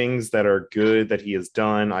 there are things that are good that he has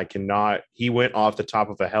done. He went off the top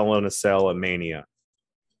of a Hell in a Cell at Mania.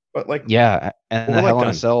 But like, yeah, and the Hell in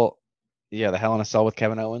a Cell, the Hell in a Cell with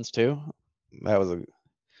Kevin Owens too. That was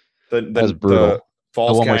that was brutal. The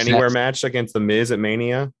Falls Count Anywhere match against the Miz at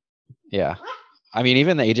Mania. Yeah, I mean,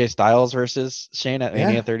 even the AJ Styles versus Shane at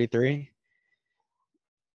Mania 33.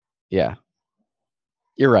 Yeah,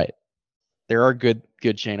 you're right. There are good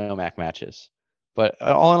Shane O'Mac matches, but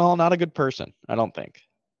all in all, not a good person. I don't think.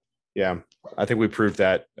 Yeah, I think we proved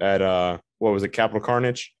that at what was it, Capital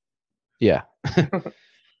Carnage? Yeah.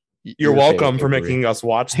 You're welcome for making us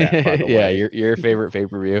watch that. By the way. Your favorite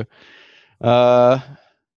pay-per-view. Yeah,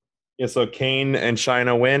 so Kane and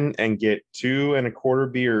China win and get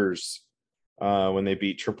 2.25 beers when they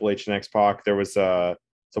beat Triple H and X-Pac. There was some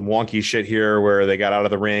wonky shit here where they got out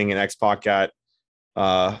of the ring and X-Pac got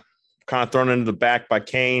kind of thrown into the back by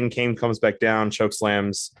Kane. Kane comes back down, choke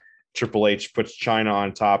slams. Triple H puts China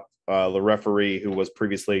on top. The referee, who was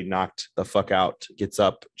previously knocked the fuck out, gets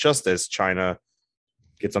up just as China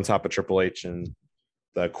gets on top of Triple H, and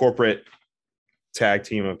the corporate tag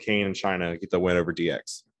team of Kane and China get the win over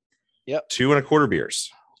DX. Yep. 2.25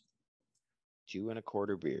 beers.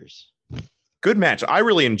 2.25 beers. Good match. I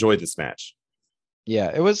really enjoyed this match.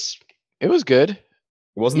 Yeah, it was good. It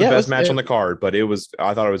wasn't the best match on the card, but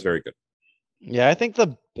I thought it was very good. Yeah, I think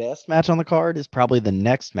the best match on the card is probably the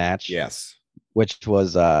next match. Yes. Which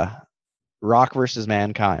was Rock versus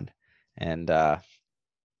Mankind. And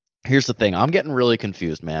here's the thing. I'm getting really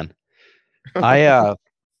confused, man. I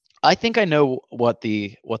I think I know what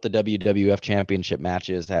the WWF Championship match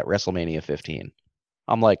is at WrestleMania 15.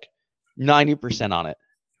 I'm like 90% on it.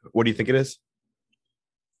 What do you think it is?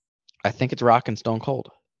 I think it's Rock and Stone Cold.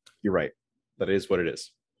 You're right. That is what it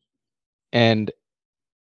is. And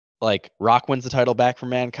like Rock wins the title back from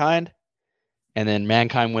Mankind, and then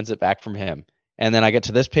Mankind wins it back from him. And then I get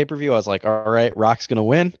to this pay-per-view, I was like, all right, Rock's gonna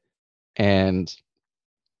win, and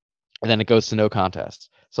then it goes to no contest.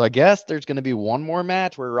 So I guess there's gonna be one more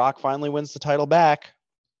match where Rock finally wins the title back.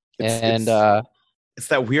 It's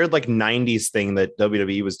that weird like 90s thing that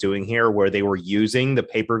WWE was doing here where they were using the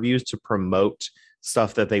pay-per-views to promote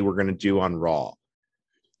stuff that they were going to do on Raw.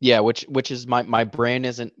 Yeah, which is my brain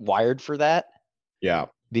isn't wired for that. Yeah.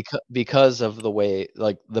 Because of the way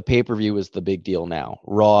like the pay-per-view is the big deal now.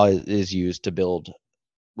 Raw is used to build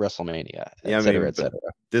WrestleMania, et cetera, et cetera.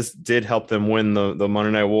 This did help them win the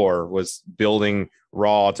Monday Night War, was building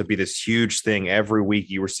Raw to be this huge thing. Every week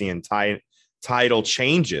you were seeing title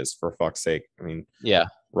changes, for fuck's sake. I mean, yeah,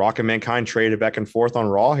 Rock and Mankind traded back and forth on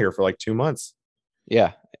Raw here for like 2 months.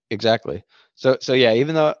 Yeah, exactly. So yeah,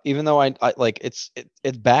 even though I like it's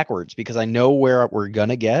backwards because I know where we're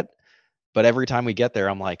gonna get, but every time we get there,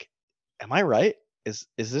 I'm like, am I right? Is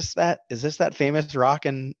this that famous Rock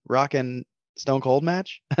and Stone Cold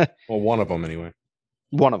match? Well, one of them anyway.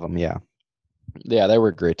 One of them, yeah. Yeah, they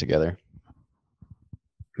were great together.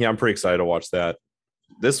 Yeah, I'm pretty excited to watch that.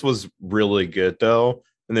 This was really good though,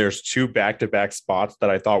 and there's 2 back-to-back spots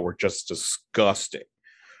that I thought were just disgusting.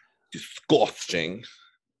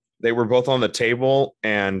 They were both on the table,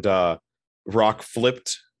 and Rock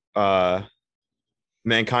flipped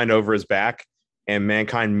Mankind over his back, and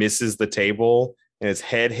Mankind misses the table, and his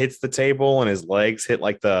head hits the table, and his legs hit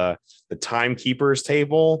like the timekeeper's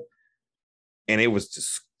table, and it was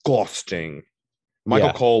disgusting.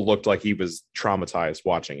 Michael Cole looked like he was traumatized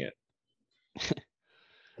watching it.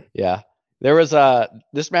 Yeah, there was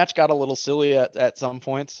this match got a little silly at some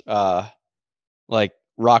points. Like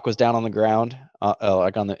Rock was down on the ground,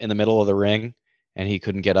 like in the middle of the ring, and he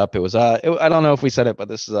couldn't get up. It was I don't know if we said it, but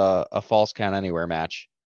this is a false count anywhere match.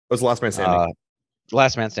 It was Last Man Standing.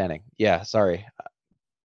 Last Man Standing. Yeah, sorry,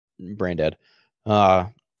 brain dead.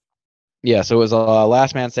 Yeah, so it was a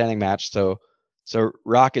Last Man Standing match. So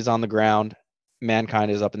Rock is on the ground,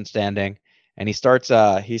 Mankind is up and standing, and he starts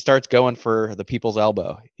going for the People's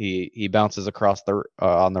Elbow. He bounces across the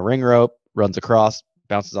on the ring rope, runs across,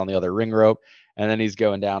 bounces on the other ring rope, and then he's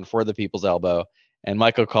going down for the People's Elbow. And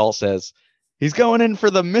Michael Cole says he's going in for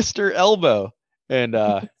the Mr. Elbow,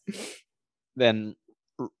 and then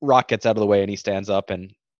Rock gets out of the way and he stands up,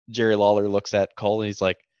 and Jerry Lawler looks at Cole and he's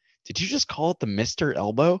like, "Did you just call it the Mr.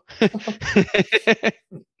 Elbow?"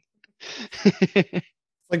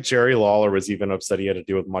 Like Jerry Lawler was even upset he had to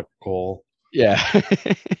do with Michael Cole. Yeah.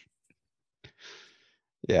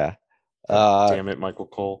 Yeah. Damn it, Michael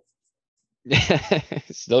Cole.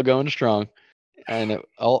 Still going strong. And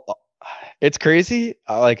it's crazy.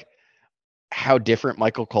 Like how different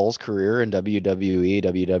Michael Cole's career in WWE,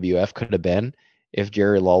 WWF could have been if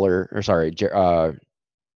Jerry Lawler, or sorry, JR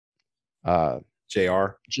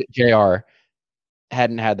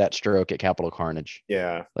hadn't had that stroke at Capital Carnage.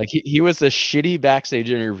 Yeah. Like he was a shitty backstage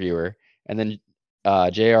interviewer, and then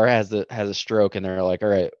JR has a stroke, and they're like, all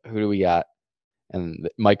right, who do we got? And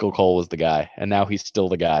Michael Cole was the guy, and now he's still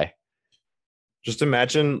the guy. Just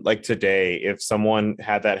imagine like today, if someone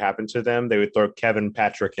had that happen to them, they would throw Kevin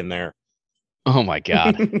Patrick in there. Oh my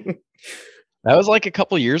God. That was like a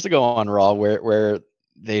couple years ago on Raw where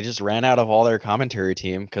they just ran out of all their commentary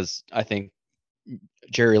team because I think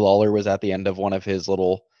Jerry Lawler was at the end of one of his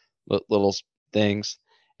little things,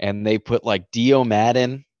 and they put like Dio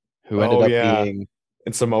Madden, who ended up being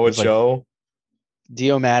and Samoa Joe. Like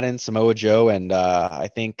Dio Madden, Samoa Joe, and I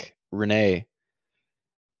think Renee.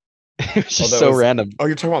 It was just so random. Oh,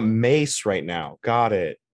 you're talking about Mace right now. Got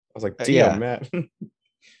it. I was like, Dio Madden.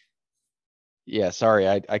 Yeah, sorry.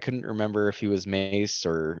 I couldn't remember if he was Mace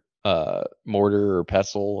or Mortar or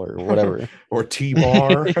Pestle or whatever. Or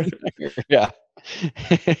T-Bar. Yeah.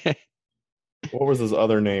 What was his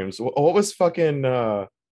other names? What was fucking what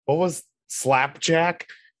was Slapjack?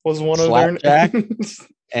 Was one of their names?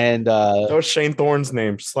 And that was Shane Thorne's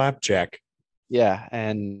name, Slapjack. Yeah,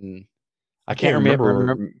 and I can't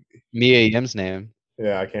remember Mia Yim's name.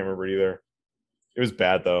 Yeah, I can't remember either. It was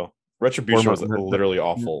bad though. Retribution was literally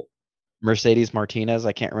awful. Mercedes Martinez,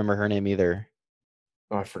 I can't remember her name either.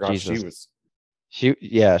 Oh, I forgot Jesus.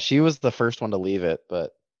 She was the first one to leave it,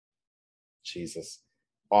 but Jesus.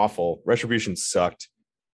 Awful. Retribution sucked.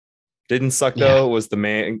 Didn't suck though. Was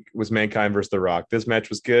Mankind versus The Rock. This match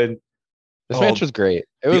was good. This match was great.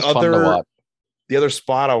 It was fun to watch. the other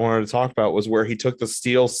spot I wanted to talk about was where he took the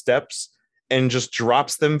steel steps and just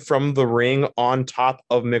drops them from the ring on top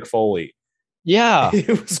of Mick Foley. Yeah.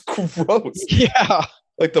 It was gross. Yeah.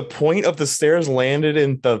 Like the point of the stairs landed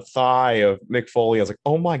in the thigh of Mick Foley. I was like,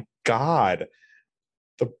 oh my God.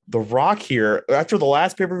 The Rock here, after the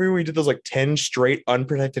last pay-per-view, he did those like 10 straight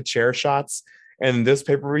unprotected chair shots. And this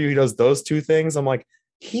pay-per-view, he does those two things. I'm like,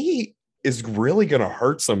 he is really going to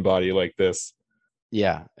hurt somebody like this.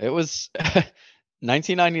 Yeah. It was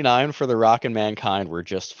 1999 for The Rock and Mankind were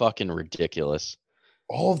just fucking ridiculous.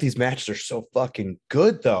 All of these matches are so fucking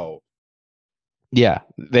good, though. Yeah,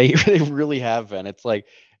 they really have been. It's like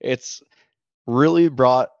it's really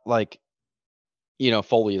brought like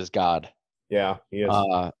Foley is God. Yeah, he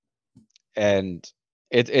is. And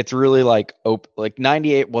it's really like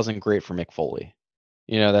 98 wasn't great for Mick Foley.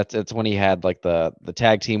 That's when he had like the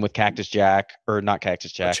tag team with Cactus Jack, or not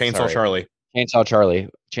Cactus Jack, Chainsaw Charlie.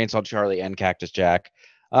 Chainsaw Charlie and Cactus Jack.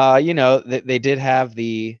 They did have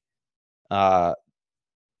the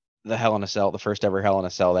Hell in a Cell, the first ever Hell in a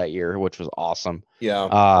Cell that year, which was awesome.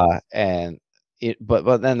 Yeah.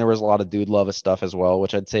 But then there was a lot of Dude Love stuff as well,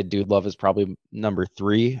 which I'd say Dude Love is probably number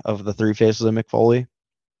 3 of the 3 faces of Mick Foley.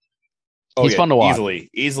 He's fun to watch.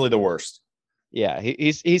 Easily the worst. Yeah,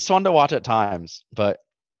 he's fun to watch at times, but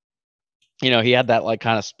he had that like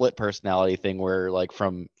kind of split personality thing where like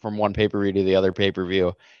from one pay-per-view to the other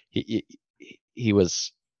pay-per-view, he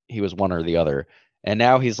was one or the other. And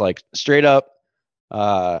now he's like straight up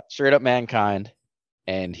Mankind,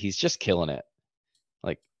 and he's just killing it.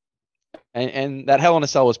 Like and that Hell in a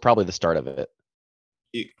Cell was probably the start of it.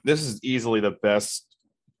 This is easily the best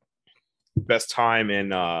time in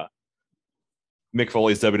Mick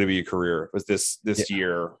Foley's WWE career was this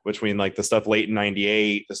year, between like the stuff late in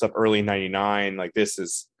 98, the stuff early in 99. Like this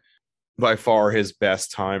is by far his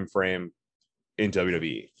best time frame in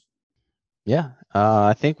WWE. Yeah.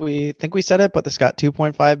 I think we said it, but this got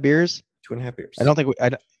 2.5 beers. 2.5 beers. I don't think I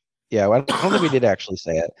don't think we did actually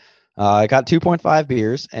say it. I got 2.5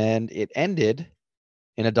 beers, and it ended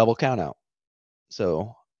in a double countout.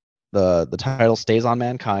 So the title stays on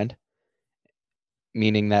Mankind,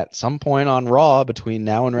 meaning that some point on Raw between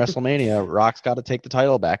now and WrestleMania, Rock's got to take the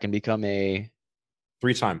title back and become a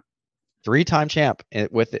three-time champ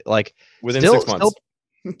with it, like within 6 months.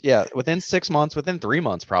 Within 6 months, within 3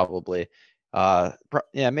 months probably.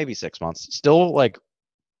 Maybe 6 months. Still like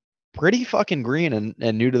pretty fucking green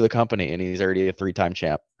and new to the company, and he's already a 3-time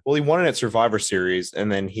champ. Well, he won it at Survivor Series,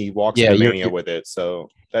 and then he walks into Mania with it. So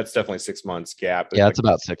that's definitely 6 months gap. Yeah, it's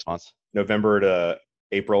about 6 months. November to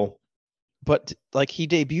April. But like he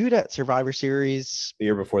debuted at Survivor Series the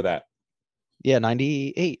year before that. Yeah,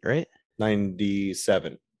 98, right?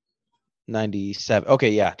 97. 97. Okay,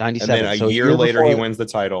 yeah, 97. And then a year later, he wins the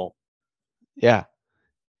title. Yeah.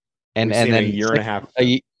 And then a year and a half.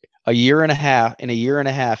 A year and a half. In a year and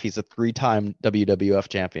a half, he's a 3-time WWF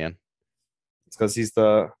champion. It's because he's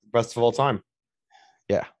the best of all time.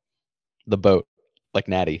 Yeah. The boat, like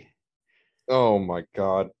Natty. Oh my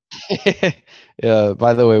God.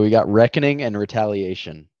 By the way, we got Reckoning and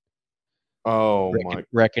Retaliation. Oh my.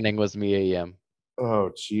 Reckoning was Mia Yim.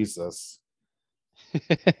 Oh Jesus.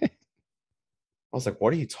 I was like,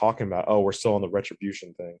 what are you talking about? Oh, we're still on the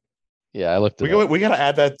Retribution thing. Yeah, I looked. We got to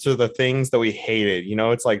add that to the things that we hated.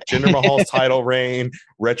 It's like Jinder Mahal's title reign,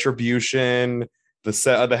 Retribution,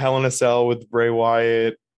 the Hell in a Cell with Bray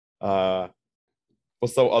Wyatt.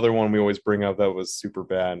 What's the other one we always bring up that was super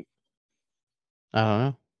bad?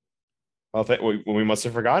 I don't know. We must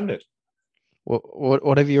have forgotten it.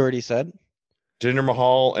 What have you already said? Jinder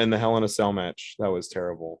Mahal and the Hell in a Cell match. That was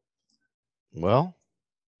terrible. Well,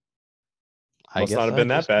 I must guess not have been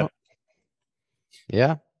that bad.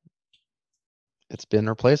 Yeah. It's been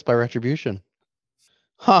replaced by Retribution.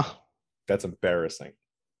 Huh. That's embarrassing.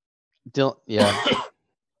 Yeah.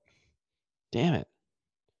 Damn it.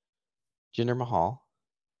 Jinder Mahal.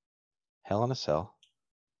 Hell in a Cell.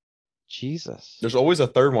 Jesus. There's always a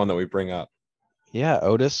third one that we bring up. Yeah,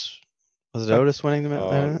 Otis. Was it Otis winning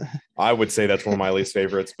the I would say that's one of my least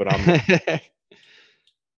favorites, but I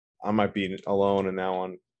might be alone in that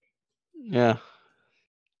one. Yeah.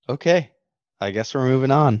 Okay. I guess we're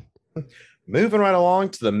moving on. Moving right along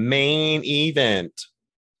to the main event.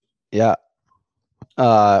 Yeah.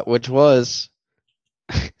 Which was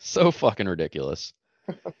so fucking ridiculous.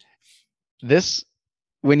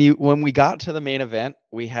 When we got to the main event,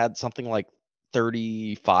 we had something like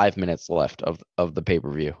 35 minutes left of the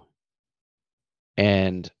pay-per-view.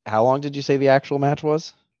 And how long did you say the actual match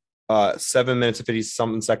was? 7 minutes and 50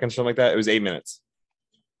 something seconds, something like that. It was 8 minutes.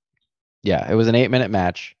 Yeah, it was an 8-minute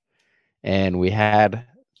match. And we had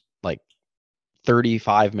like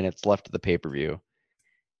 35 minutes left of the pay-per-view.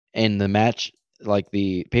 And the match, like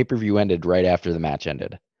the pay-per-view ended right after the match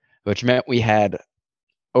ended, which meant we had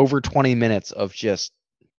over 20 minutes of just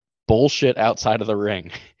bullshit outside of the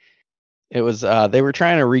ring. It was they were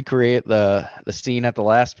trying to recreate the scene at the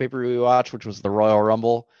last pay-per-view we watched, which was the Royal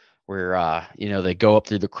Rumble, where they go up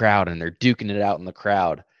through the crowd and they're duking it out in the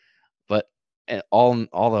crowd. But all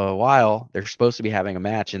the while they're supposed to be having a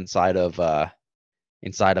match inside of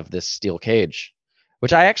this steel cage,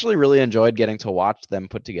 which I actually really enjoyed getting to watch them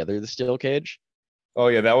put together the steel cage. Oh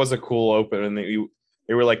yeah, that was a cool open, and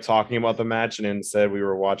they were like talking about the match, and instead we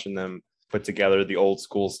were watching them put together the old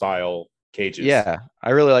school style cages. Yeah,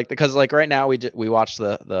 I really like because like right now we watch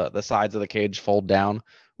the sides of the cage fold down,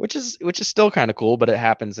 which is still kind of cool, but it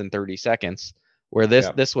happens in 30 seconds. Where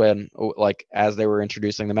this one, like as they were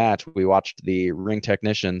introducing the match, we watched the ring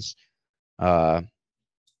technicians, I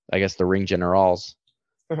guess the ring generals.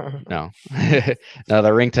 No, no,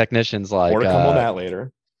 the ring technicians like. More to come on that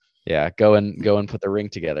later. Yeah, go and put the ring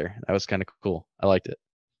together. That was kind of cool. I liked it.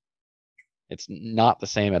 It's not the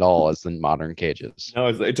same at all as the modern cages. No,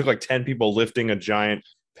 it took like 10 people lifting a giant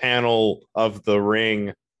panel of the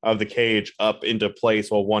ring of the cage up into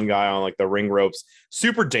place while one guy on like the ring ropes.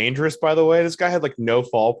 Super dangerous, by the way. This guy had like no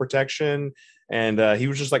fall protection, and he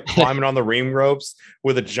was just like climbing on the ring ropes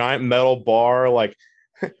with a giant metal bar, like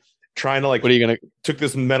trying to like. What are you gonna took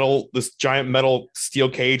this giant metal steel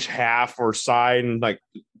cage half or side and like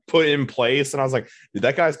put it in place, and I was like, dude,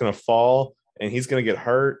 that guy's gonna fall and he's gonna get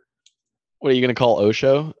hurt. What are you gonna call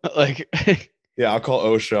Osho? Like, yeah, I'll call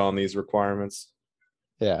OSHA on these requirements.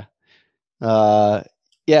 Yeah,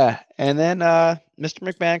 yeah, and then Mr.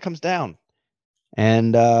 McMahon comes down,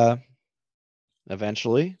 and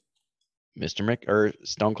eventually,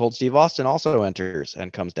 Stone Cold Steve Austin also enters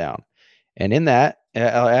and comes down, and in that,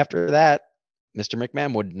 after that, Mr.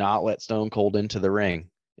 McMahon would not let Stone Cold into the ring,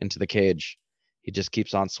 into the cage. He just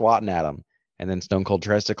keeps on swatting at him, and then Stone Cold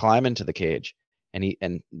tries to climb into the cage.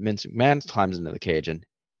 And Vince McMahon climbs into the cage and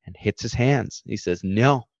hits his hands. He says,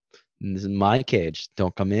 "No, this is my cage.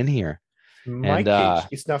 Don't come in here." My cage.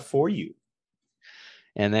 It's not for you.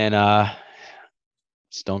 And then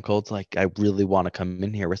Stone Cold's like, "I really want to come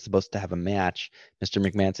in here. We're supposed to have a match." Mr.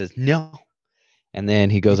 McMahon says, "No." And then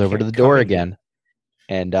he goes over to the door again.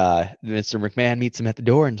 And Mr. McMahon meets him at the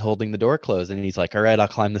door and holding the door closed. And he's like, "All right, I'll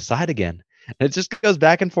climb the side again." And it just goes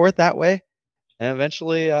back and forth that way. And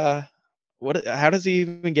eventually, how does he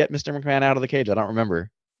even get Mr. McMahon out of the cage? I don't remember.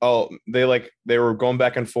 Oh, they were going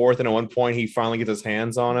back and forth, and at one point he finally gets his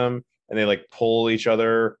hands on him, and they like pull each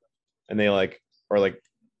other, and they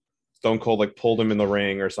Stone Cold like pulled him in the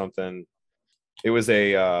ring or something. It was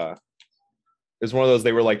one of those,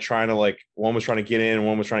 they were like trying to like, one was trying to get in and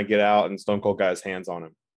one was trying to get out, and Stone Cold got his hands on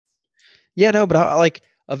him. Yeah, no, but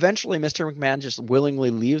eventually Mr. McMahon just willingly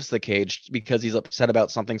leaves the cage because he's upset about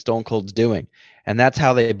something Stone Cold's doing. And that's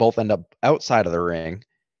how they both end up outside of the ring.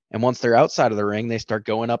 And once they're outside of the ring, they start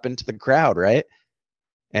going up into the crowd, right?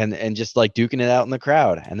 And just like duking it out in the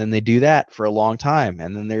crowd. And then they do that for a long time.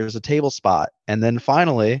 And then there's a table spot. And then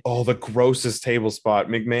finally... Oh, the grossest table spot.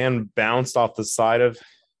 McMahon bounced off the side of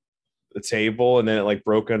the table and then it like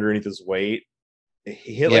broke underneath his weight.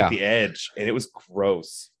 He hit like the edge and it was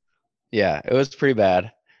gross. Yeah, it was pretty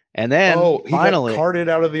bad. And then he got carted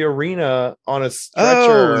out of the arena on a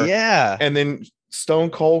stretcher. Oh, yeah. And then Stone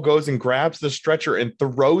Cold goes and grabs the stretcher and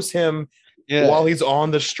throws him while he's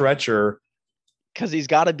on the stretcher. Because he's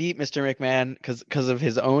got to beat Mr. McMahon because of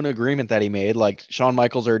his own agreement that he made. Like Shawn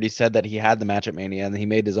Michaels already said that he had the match at Mania, and he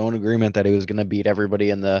made his own agreement that he was going to beat everybody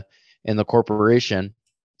in the corporation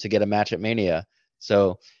to get a match at Mania.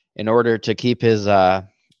 So in order to keep his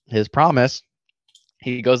promise,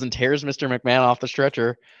 he goes and tears Mr. McMahon off the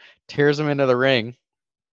stretcher, tears him into the ring,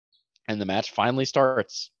 and the match finally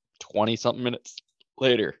starts 20-something minutes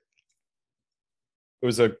later. It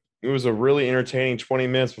was a really entertaining 20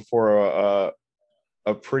 minutes before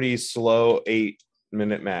a pretty slow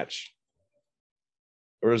 8-minute match.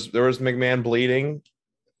 There was McMahon bleeding.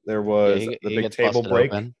 There was the big table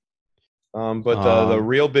break. But the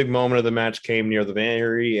real big moment of the match came near the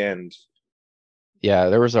very end. Yeah,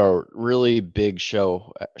 there was a really big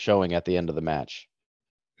showing at the end of the match.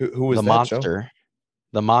 Who was the that, monster? Joe?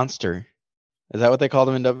 The monster. Is that what they called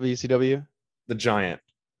him in WCW? The Giant.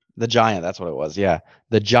 The Giant. That's what it was. Yeah,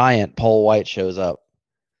 the Giant. Paul White shows up.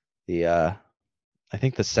 I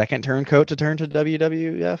think the second turncoat to turn to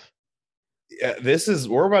WWF. Yeah,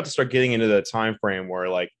 we're about to start getting into the time frame where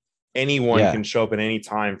like anyone can show up at any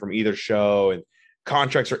time from either show, and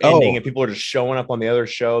contracts are ending, and people are just showing up on the other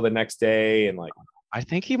show the next day, and like. I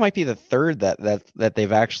think he might be the third that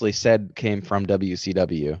they've actually said came from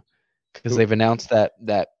WCW. because they've announced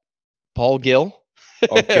that Paul Gill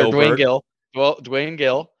Oh, or Dwayne Gilbert. Gill, well, Dwayne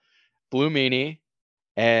Gill, Blue Meanie,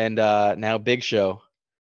 and now Big Show.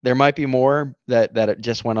 There might be more that it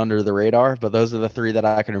just went under the radar, but those are the three that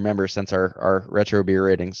I can remember since our retro beer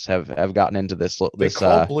ratings have gotten into this. They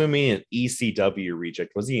called Blue Meanie an ECW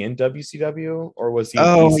reject. Was he in WCW or was he in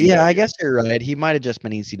Oh ECW? yeah, I guess you're right. He might have just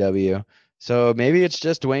been ECW. So maybe it's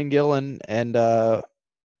just Dwayne Gill and Paul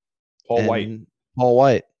White, Paul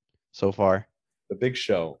White so far. the Big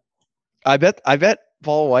Show. I bet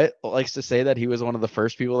Paul White likes to say that he was one of the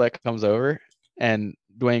first people that comes over, and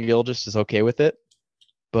Dwayne Gill just is okay with it.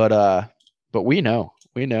 But we know.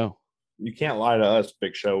 You can't lie to us,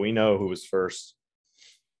 Big Show. We know who was first.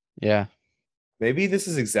 Yeah. Maybe this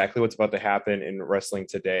is exactly what's about to happen in wrestling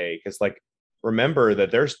today. Because, like, remember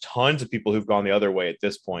that there's tons of people who've gone the other way at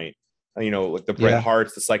this point. You know, like the Bret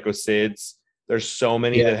Harts, the Psycho Sids. There's so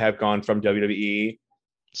many that have gone from WWE.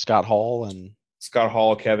 Scott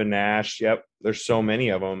Hall, Kevin Nash. Yep. There's so many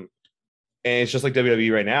of them. And it's just like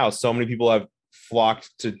WWE right now. So many people have flocked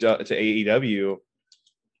to AEW.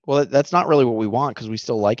 Well, that's not really what we want because we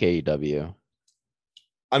still like AEW.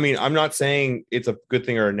 I mean, I'm not saying it's a good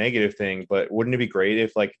thing or a negative thing, but wouldn't it be great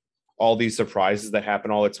if like all these surprises that happen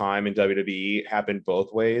all the time in WWE happened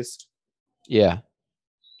both ways? Yeah.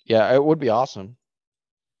 Yeah, it would be awesome.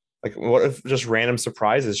 Like, what if just random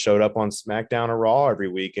surprises showed up on SmackDown or Raw every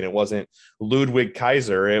week and it wasn't Ludwig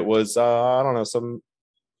Kaiser? It was, I don't know, some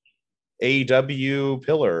AEW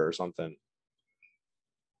pillar or something.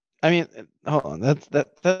 I mean, hold on.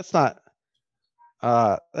 That's not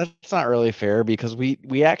really fair because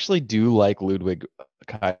we actually do like Ludwig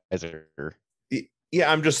Kaiser.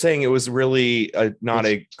 Yeah, I'm just saying it was really not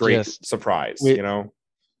a great surprise, you know?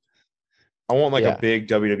 I want like a big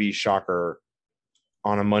WWE shocker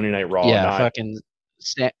on a Monday Night Raw. Yeah, fucking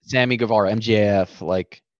Sammy Guevara, MJF,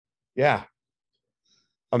 like. Yeah.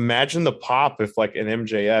 Imagine the pop if like an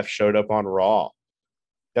MJF showed up on Raw.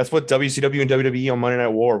 That's what WCW and WWE on Monday Night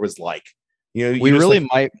War was like. You know, we really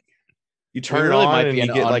might. You turn it on and you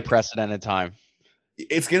get like unprecedented time.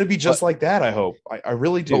 It's gonna be just like that. I hope. I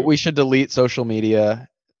really do. But we should delete social media.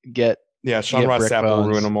 Sean Ross Sapp will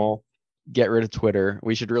ruin them all. Get rid of Twitter.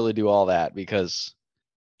 We should really do all that because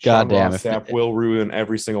goddamn, Ross Sapp will ruin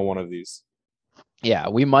every single one of these. Yeah,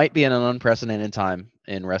 we might be in an unprecedented time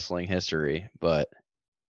in wrestling history, but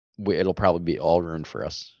it'll probably be all ruined for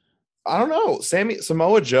us. I don't know.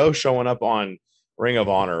 Samoa Joe showing up on Ring of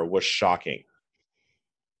Honor was shocking.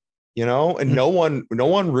 You know, and no one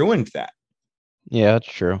ruined that. Yeah, that's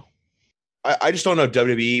true. I just don't know if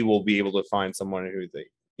WWE will be able to find someone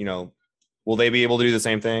who will they be able to do the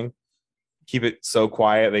same thing? Keep it so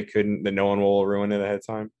quiet that no one will ruin it ahead of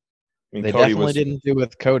time. I mean, they definitely didn't do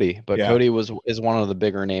with Cody, but Cody is one of the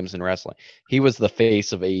bigger names in wrestling. He was the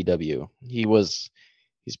face of AEW.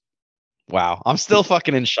 Wow. I'm still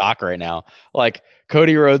fucking in shock right now. Like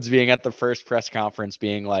Cody Rhodes being at the first press conference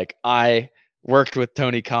being like, I worked with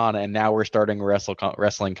Tony Khan and now we're starting a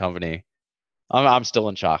wrestling company. I'm still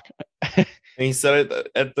in shock. And he said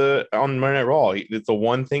it on Monday Night Raw. It's the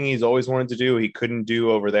one thing he's always wanted to do. He couldn't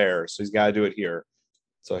do over there. So he's got to do it here.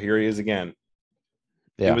 So here he is again.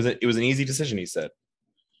 Yeah. It was an easy decision, he said.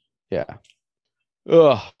 Yeah.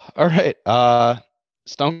 Ugh. All right.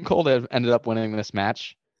 Stone Cold ended up winning this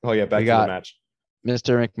match. Oh yeah, back to the match.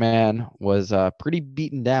 Mr. McMahon was pretty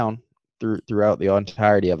beaten down throughout the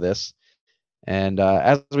entirety of this. And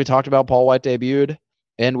as we talked about, Paul White debuted,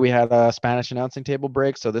 and we had a Spanish announcing table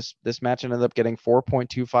break. So this match ended up getting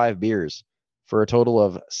 4.25 beers for a total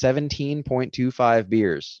of 17.25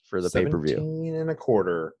 beers for the pay-per-view. 17 and a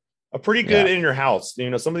quarter. A pretty good in your house. You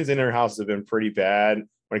know, some of these in your house have been pretty bad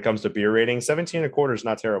when it comes to beer rating. 17 and a quarter is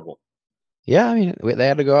not terrible. Yeah, I mean, they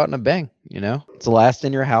had to go out in a bang, you know? It's the last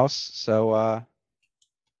in your house, so,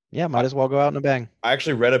 might as well go out in a bang. I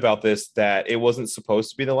actually read about this, that it wasn't supposed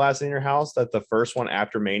to be the last in your house, that the first one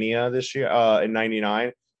after Mania this year, in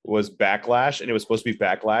 99, was Backlash, and it was supposed to be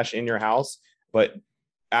Backlash in your house, but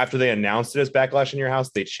after they announced it as Backlash in your house,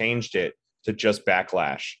 they changed it to just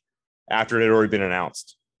Backlash after it had already been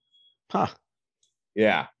announced. Huh.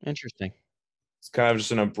 Yeah. Interesting. It's kind of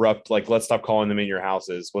just an abrupt, like, let's stop calling them in your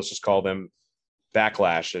houses. Let's just call them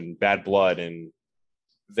Backlash and Bad Blood and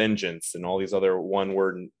Vengeance and all these other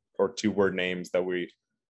 1-word or 2-word names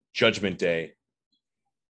Judgment Day.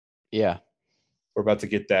 Yeah. We're about to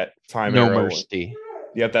get that time. No Mercy.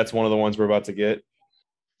 Yep, that's one of the ones we're about to get.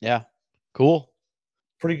 Yeah. Cool.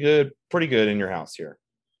 Pretty good in your house here.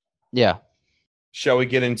 Yeah. Shall we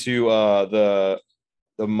get into the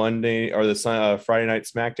Monday or the Friday night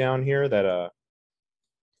SmackDown here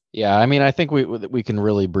Yeah, I mean, I think we can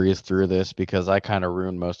really breeze through this because I kind of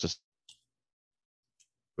ruined most of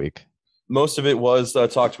week. Most of it was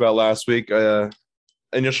talked about last week.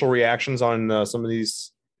 Initial reactions on some of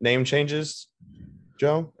these name changes.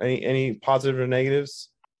 Joe, any positive or negatives?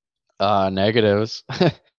 Negatives.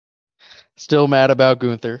 Still mad about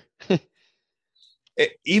Gunther.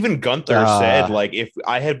 Even Gunther said, like, if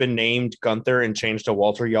I had been named Gunther and changed to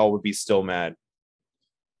Walter, y'all would be still mad.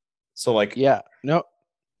 So, like, yeah, no,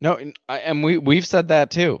 and we've said that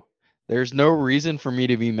too. There's no reason for me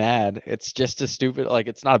to be mad. It's just a stupid, like,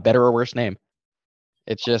 it's not a better or worse name.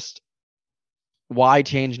 It's just, why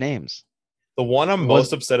change names? the one I'm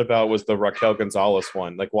most upset about was the Raquel Gonzalez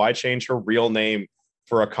one. Like, why change her real name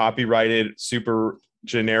for a copyrighted, super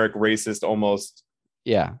generic, racist, almost?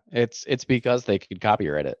 Yeah, it's because they could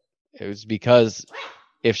copyright it. It was because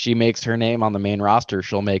if she makes her name on the main roster,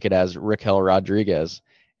 she'll make it as Raquel Rodriguez,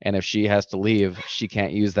 and if she has to leave, she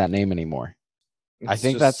can't use that name anymore. I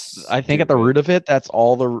think at the root of it, that's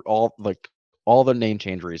all the name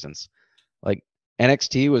change reasons. Like,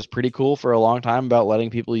 NXT was pretty cool for a long time about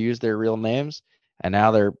letting people use their real names, and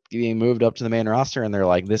now they're being moved up to the main roster, and they're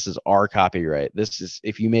like, this is our copyright. This is,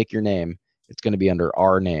 if you make your name, it's going to be under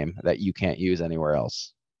our name that you can't use anywhere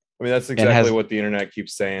else. I mean, that's exactly what the internet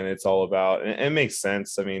keeps saying it's all about. And it makes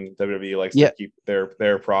sense. I mean, WWE likes to keep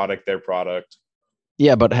their product.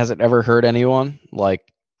 Yeah, but has it ever hurt anyone? Like,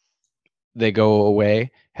 they go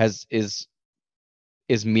away. Is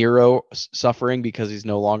Miro suffering because he's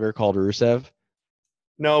no longer called Rusev?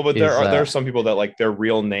 No, but there are some people that like their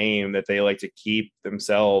real name that they like to keep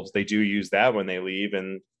themselves. They do use that when they leave,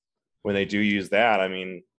 and when they do use that, I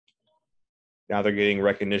mean, now they're getting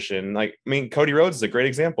recognition. Like, I mean, Cody Rhodes is a great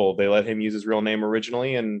example. They let him use his real name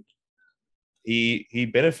originally, and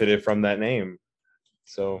he benefited from that name.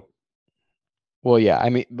 So, well, yeah,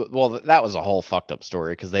 I mean, that was a whole fucked up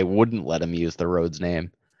story because they wouldn't let him use the Rhodes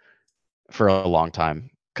name for a long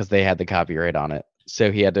time because they had the copyright on it.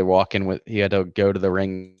 So he had to go to the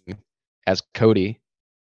ring as Cody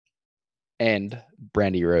and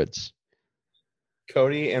Brandy Rhodes.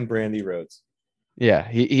 Cody and Brandy Rhodes. Yeah,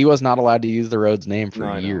 he was not allowed to use the Rhodes name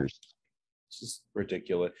for years. It's just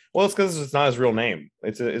ridiculous. Well, it's because it's not his real name.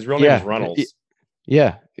 His real name is Runnels.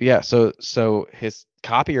 Yeah. So his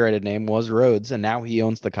copyrighted name was Rhodes, and now he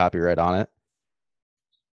owns the copyright on it.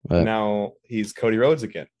 But now he's Cody Rhodes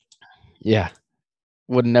again. Yeah.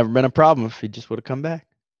 Would have never been a problem if he just would have come back.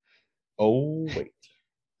 Oh, wait.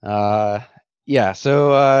 Yeah.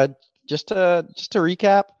 So just to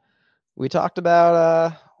recap, we talked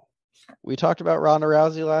about Ronda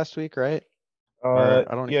Rousey last week, right?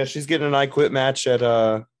 Yeah, she's getting an I Quit match at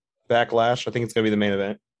Backlash. I think it's gonna be the main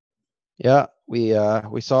event. Yeah, we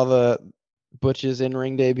saw the Butch's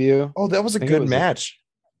in-ring debut. Oh, that was a good match.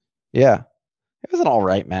 Yeah. It was an all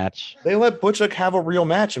right match. They let Butch have a real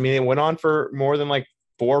match. I mean, it went on for more than like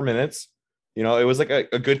 4 minutes. You know, it was like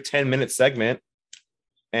a good 10-minute segment,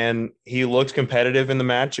 and he looked competitive in the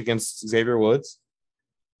match against Xavier Woods.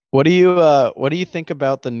 What do you think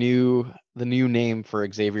about the new name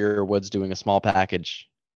for Xavier Woods doing a small package?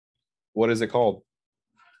 What is it called?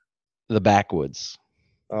 The Backwoods.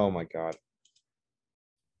 Oh my God.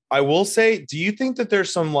 I will say, do you think that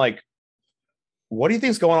there's some like, what do you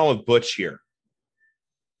think is going on with Butch here?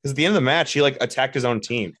 Because at the end of the match, he like attacked his own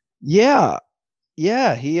team. Yeah.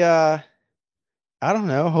 He I don't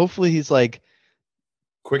know. Hopefully he's like,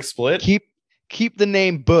 quick split. Keep the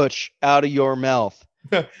name Butch out of your mouth.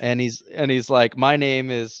 and he's like, my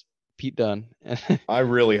name is Pete Dunne. I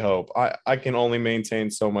really hope. I can only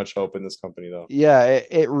maintain so much hope in this company, though. Yeah,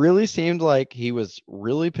 it really seemed like he was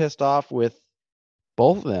really pissed off with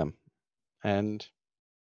both of them, and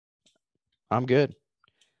I'm good.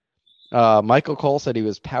 Michael Cole said he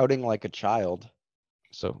was pouting like a child.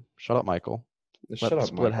 So shut up, Michael. Let the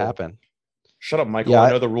split happen. Shut up, Michael. Yeah, I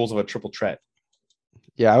know the rules of a triple threat.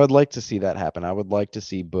 Yeah, I would like to see that happen. I would like to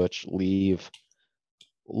see Butch leave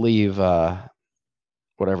whatever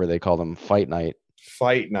they call them, Fight Night,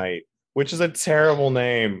 which is a terrible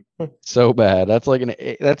name. So bad. That's like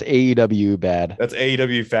that's AEW bad. That's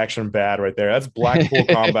AEW faction bad right there. That's Blackpool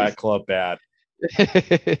Combat Club bad.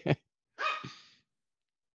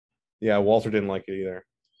 Yeah, Walter didn't like it either.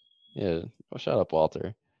 Yeah, well, shut up,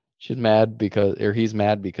 Walter. He's mad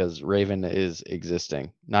because Raven is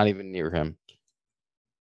existing, not even near him.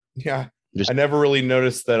 Yeah, I never really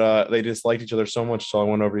noticed that they disliked each other so much, so I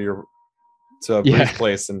went over to Bree's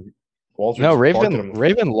place, and Walter. No,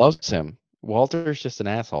 Raven loves him. Walter's just an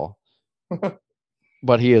asshole.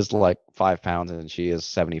 But he is like 5 pounds, and she is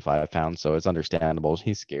 75 pounds, so it's understandable.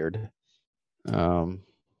 He's scared.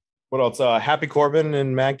 What else? Happy Corbin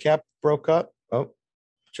and Madcap broke up. Oh,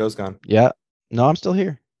 Joe's gone. Yeah. No, I'm still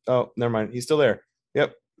here. Oh, never mind. He's still there.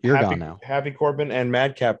 Yep. You're gone now. Happy Corbin and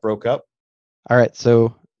Madcap broke up. All right.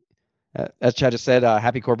 So as Chad just said,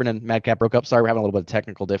 Happy Corbin and Madcap broke up. Sorry, we're having a little bit of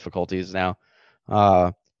technical difficulties now.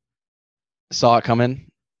 Saw it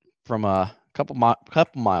coming from a couple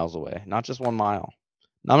miles away, not just 1 mile.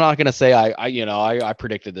 I'm not gonna say I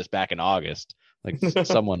predicted this back in August, like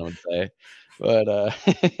someone would say, but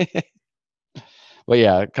but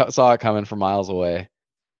yeah, saw it coming from miles away.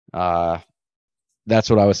 That's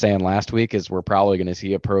what I was saying last week. Is we're probably going to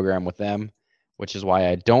see a program with them, which is why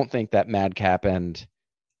I don't think that Madcap and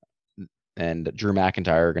Drew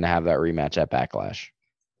McIntyre are going to have that rematch at Backlash.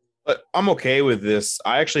 But I'm okay with this.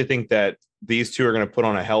 I actually think that these two are going to put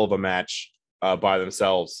on a hell of a match by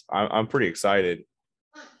themselves. I'm pretty excited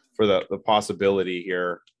for the possibility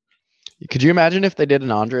here. Could you imagine if they did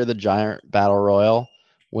an Andre the Giant Battle Royal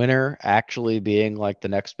winner actually being like the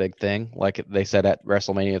next big thing, like they said at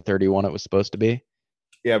WrestleMania 31 it was supposed to be?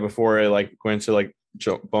 Yeah, before it like went to like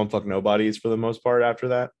bumfuck nobodies for the most part after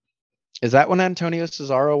that. Is that when Antonio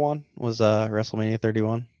Cesaro won? Was WrestleMania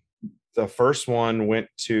 31? The first one went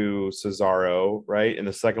to Cesaro, right? And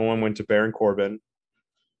the second one went to Baron Corbin.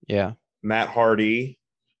 Yeah. Matt Hardy.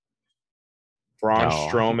 Braun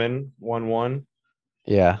Strowman won one.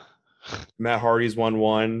 Yeah. Matt Hardy's won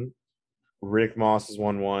one. Rick Moss has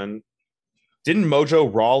won one. Didn't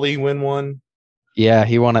Mojo Rawley win one? Yeah,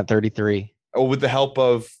 he won at 33. Oh, with the help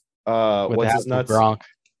of what's his nuts? Gronk.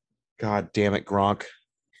 God damn it, Gronk.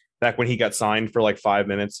 Back when he got signed for like 5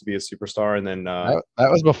 minutes to be a superstar, and then that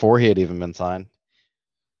was before he had even been signed.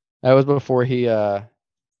 That was before he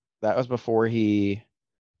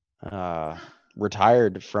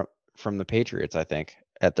retired from the Patriots, I think,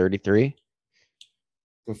 at 33.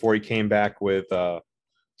 Before he came back with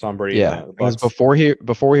Tom Brady. Yeah, it was before he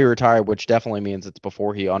retired, which definitely means it's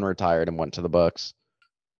before he unretired and went to the Bucks.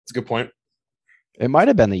 That's a good point. It might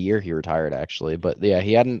have been the year he retired, actually, but yeah,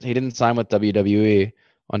 he didn't sign with WWE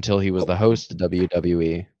until he was the host of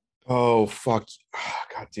WWE. Oh fuck!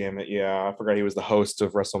 God damn it! Yeah, I forgot he was the host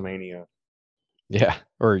of WrestleMania. Yeah,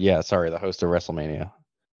 sorry, the host of WrestleMania.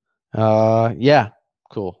 Yeah,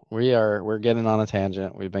 cool. We're getting on a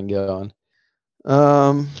tangent. We've been going.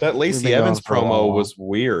 That Lacey Evans promo was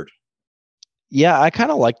weird. Yeah, I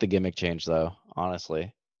kind of like the gimmick change though,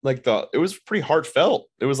 honestly. Like it was pretty heartfelt.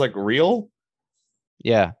 It was like real.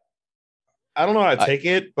 Yeah. I don't know how to take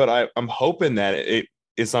it, but I'm hoping that it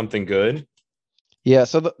is something good. Yeah,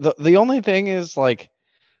 so the only thing is like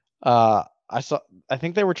I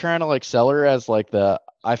think they were trying to like sell her as like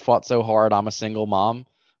I fought so hard, I'm a single mom,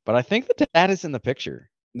 but I think the dad is in the picture.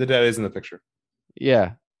 The dad is in the picture.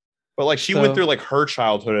 Yeah. But like she went through like her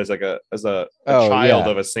childhood as a child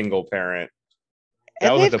of a single parent.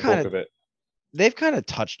 That was like the bulk of it. They've kind of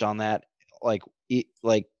touched on that like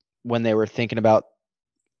when they were thinking about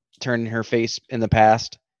turning her face in the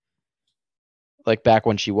past, like back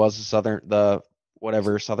when she was Southern Belle,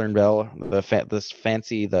 this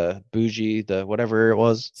fancy, the bougie, the whatever it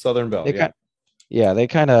was. Southern Belle, they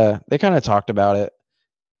kind of talked about it.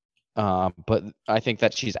 But I think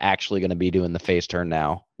that she's actually going to be doing the face turn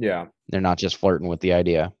now. Yeah. They're not just flirting with the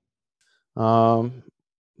idea. But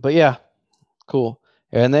yeah, cool.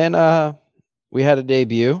 And then we had a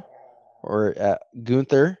debut, or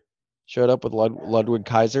Gunther showed up with Ludwig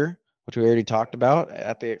Kaiser, which we already talked about,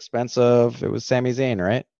 at the expense of, it was Sami Zayn,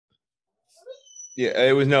 right? Yeah,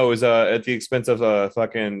 it was at the expense of a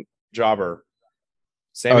fucking jobber.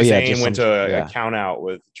 Sami Zayn went to a count out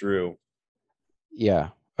with Drew. Yeah.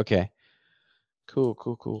 Okay.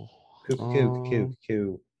 Cool.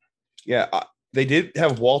 Yeah, they did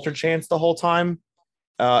have Walter chants the whole time,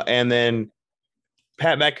 and then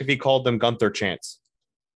Pat McAfee called them Gunther chants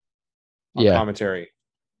on commentary.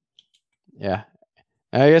 Yeah.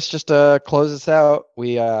 I guess just to close this out,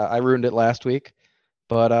 I ruined it last week,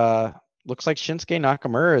 but looks like Shinsuke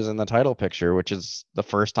Nakamura is in the title picture, which is the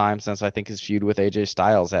first time since I think his feud with AJ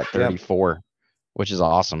Styles at 34, which is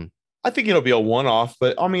awesome. I think it'll be a one-off,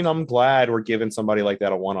 but I mean, I'm glad we're giving somebody like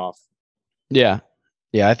that a one-off. Yeah.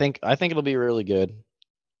 I think it'll be really good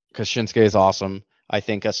because Shinsuke is awesome. I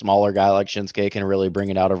think a smaller guy like Shinsuke can really bring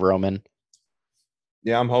it out of Roman.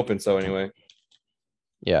 Yeah, I'm hoping so anyway.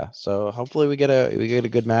 Yeah, so hopefully we get a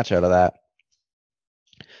good match out of that.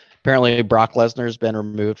 Apparently Brock Lesnar's been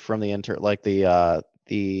removed from the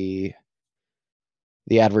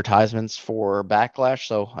advertisements for Backlash,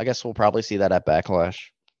 so I guess we'll probably see that at Backlash.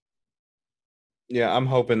 Yeah, I'm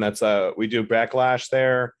hoping that's we do Backlash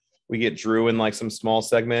there. We get Drew in like some small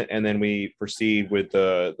segment, and then we proceed with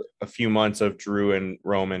a few months of Drew and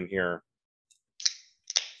Roman here.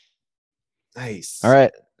 Nice. All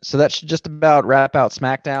right, so that should just about wrap out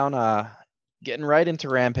SmackDown. Getting right into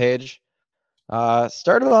Rampage.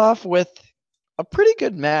 Started off with a pretty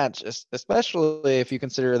good match, especially if you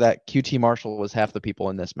consider that QT Marshall was half the people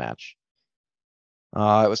in this match. It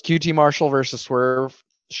was QT Marshall versus Swerve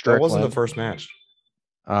That wasn't the Strickland. first match.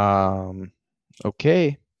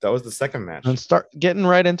 Okay. That was the second match. And start getting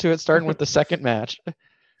right into it, starting with the second match.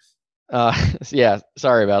 Yeah,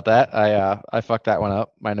 sorry about that. I fucked that one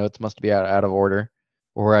up. My notes must be out of order,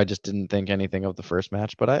 or I just didn't think anything of the first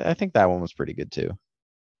match. But I think that one was pretty good too.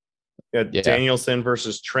 Yeah, Yeah. Danielson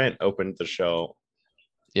versus Trent opened the show.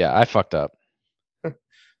 Yeah, I fucked up. That's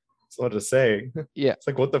what to say. Yeah. It's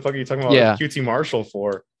like, what the fuck are you talking about QT Marshall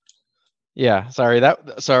for? Yeah, sorry.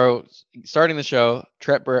 So starting the show,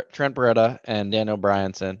 Trent Beretta and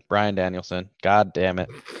Brian Danielson. God damn it.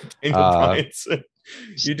 Daniel Bryanson.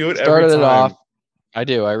 You do it every started time. It off. I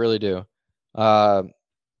do. I really do. And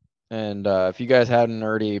if you guys hadn't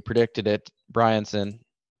already predicted it, Bryanson's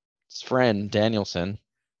friend Danielson,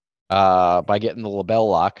 by getting the LeBell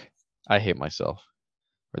lock. I hate myself,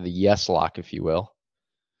 or the yes lock, if you will.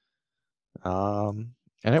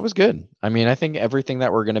 And it was good. I mean, I think everything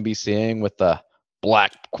that we're going to be seeing with the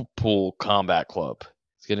Blackpool Combat Club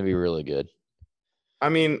is going to be really good. I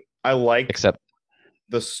mean, I like except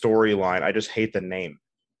the storyline. I just hate the name.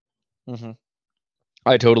 Mm-hmm.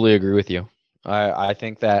 I totally agree with you. I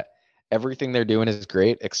think that everything they're doing is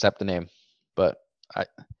great except the name. But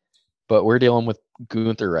we're dealing with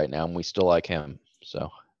Gunther right now, and we still like him.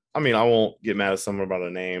 So I mean, I won't get mad at someone about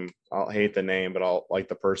a name. I'll hate the name, but I'll like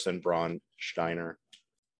the person, Braun Steiner.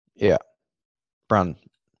 Yeah. Braun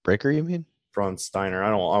Breaker, you mean? Braun Steiner.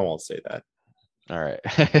 I won't say that. All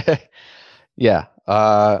right. Yeah.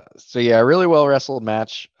 So yeah, really well wrestled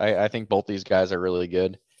match. I think both these guys are really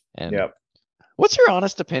good. And yep. What's your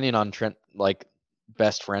honest opinion on Trent, like,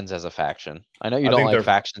 best friends as a faction? I know you don't like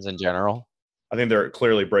factions in general. I think they're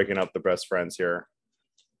clearly breaking up the best friends here.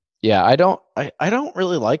 Yeah, I don't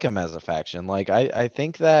really like them as a faction. Like, I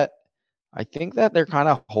think that they're kind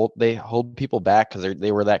of hold people back because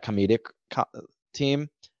they were that comedic team,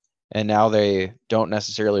 and now they don't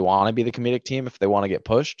necessarily want to be the comedic team if they want to get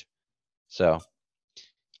pushed. So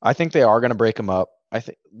I think they are going to break them up. I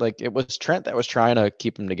think, like, it was Trent that was trying to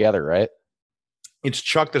keep them together, right? It's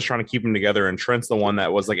Chuck that's trying to keep them together, and Trent's the one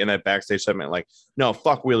that was like in that backstage segment, like, no,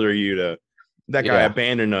 fuck Wheeler Yuta. That guy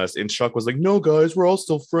abandoned us. And Chuck was like, no, guys, we're all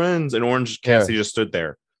still friends. And Orange Cassidy just stood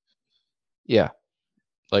there. Yeah.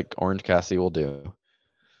 Like Orange Cassidy will do.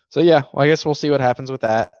 So, yeah, well, I guess we'll see what happens with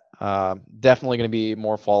that. Definitely going to be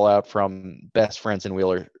more fallout from best friends and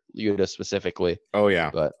Wheeler Yuta specifically. Oh,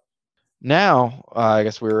 yeah. But now, I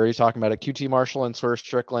guess we were already talking about it. QT Marshall and Swerve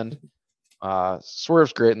Strickland.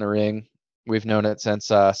 Swerve's great in the ring. We've known it since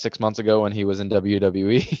 6 months ago when he was in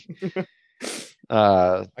WWE.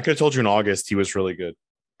 I could have told you in August he was really good.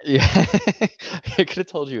 Yeah, I could have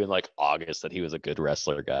told you in like August that he was a good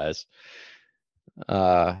wrestler, guys.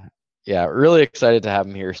 Yeah, really excited to have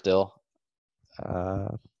him here still.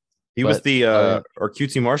 He was the or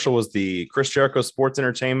QT Marshall was the Chris Jericho Sports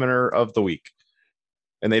Entertainer of the Week,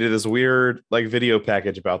 and they did this weird like video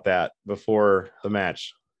package about that before the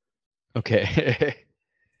match. Okay.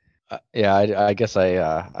 Yeah, I guess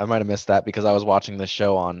I might have missed that because I was watching the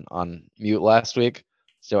show on mute last week.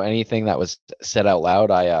 So anything that was said out loud,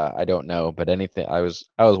 I don't know. But anything, I was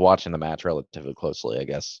watching the match relatively closely, I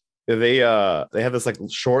guess. They have this like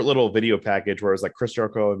short little video package where it's like Chris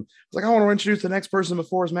Jericho and it's like, I want to introduce the next person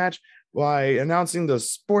before his match by announcing the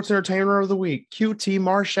Sports Entertainer of the Week, QT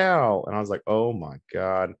Marshall. And I was like, oh my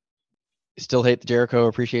god. You still hate the Jericho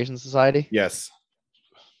Appreciation Society? Yes.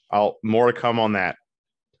 More to come on that.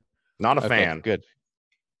 Not a fan.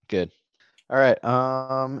 Good. All right.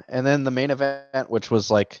 And then the main event, which was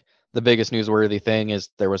like the biggest newsworthy thing, is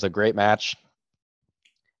there was a great match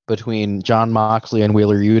between Jon Moxley and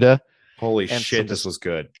Wheeler Yuta. Holy shit, this was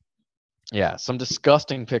good. Yeah, some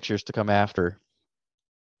disgusting pictures to come after.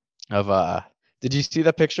 Did you see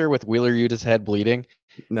that picture with Wheeler Yuta's head bleeding?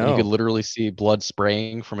 No. You could literally see blood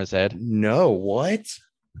spraying from his head. No, what?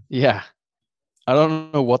 Yeah. I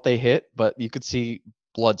don't know what they hit, but you could see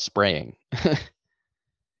blood spraying.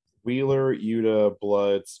 Wheeler Yuta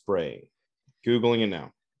blood spraying. Googling it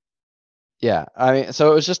now. Yeah, I mean,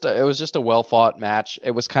 so it was just a well fought match.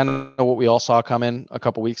 It was kind of what we all saw coming a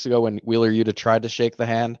couple weeks ago when Wheeler Yuta tried to shake the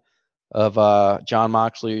hand of Jon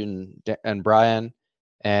Moxley and Brian,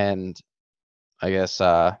 and I guess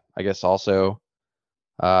also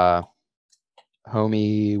homie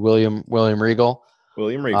William Regal.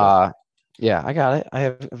 William Regal. Yeah, I got it. I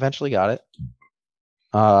have eventually got it.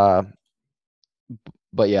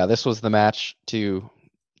 But yeah, this was the match to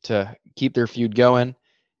keep their feud going.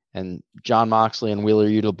 And John Moxley and Wheeler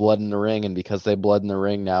Yuta bled in the ring, and because they bled in the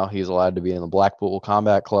ring, now he's allowed to be in the Blackpool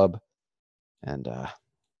Combat Club. And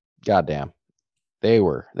goddamn, they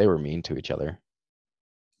were mean to each other.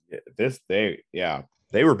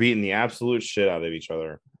 They were beating the absolute shit out of each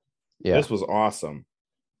other. Yeah, This was awesome.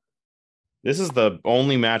 This is the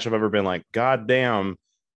only match I've ever been like, God damn,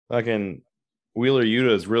 fucking Wheeler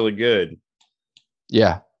Yuta is really good.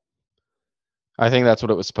 yeah. I think that's what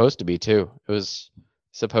it was supposed to be too. It was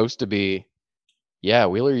supposed to be, yeah,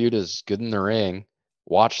 Wheeler Yuta's good in the ring.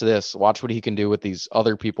 Watch this. Watch what he can do with these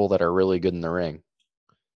other people that are really good in the ring.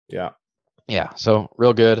 Yeah. Yeah, so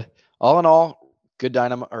real good. All in all, good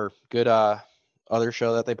dynamo or good other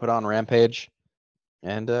show that they put on Rampage.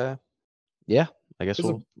 And yeah, I guess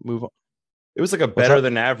we'll move on. It was like a better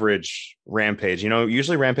than average Rampage. You know,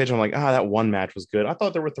 usually Rampage, I'm like, that one match was good. I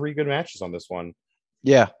thought there were 3 good matches on this one.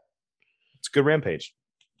 Yeah. It's a good Rampage.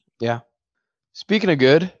 Yeah. Speaking of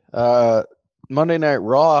good, Monday Night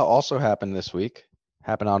Raw also happened this week.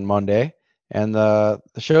 Happened on Monday. And the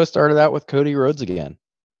show started out with Cody Rhodes again.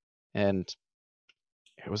 And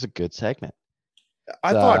it was a good segment.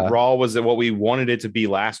 I thought Raw was what we wanted it to be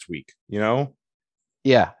last week, you know?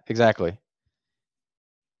 Yeah, exactly.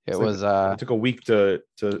 It took a week to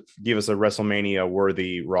give us a WrestleMania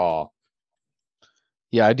worthy Raw.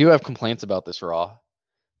 Yeah, I do have complaints about this Raw,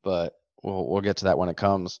 but we'll get to that when it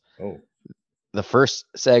comes. Oh. The first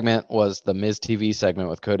segment was the Miz TV segment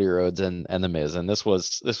with Cody Rhodes and the Miz, and this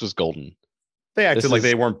was golden. They acted like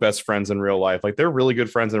they weren't best friends in real life. Like they're really good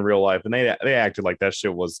friends in real life, and they acted like that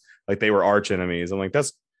shit was like they were arch enemies. I'm like,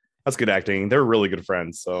 that's good acting. They're really good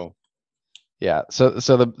friends. So yeah. So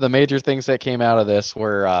the major things that came out of this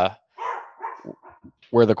were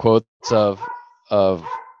the quotes of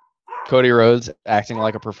Cody Rhodes acting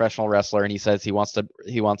like a professional wrestler, and he says he wants to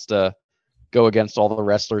go against all the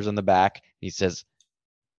wrestlers in the back. He says,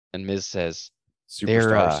 and Miz says,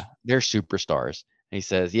 superstars. They're superstars. And he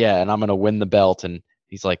says, yeah, and I'm going to win the belt. And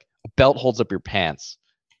he's like, a belt holds up your pants.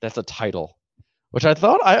 That's a title, which I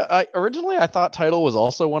thought I originally thought title was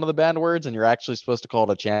also one of the banned words, and you're actually supposed to call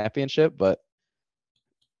it a championship, but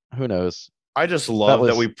who knows? I just love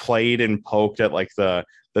that we played and poked at like the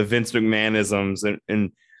Vince McMahonisms,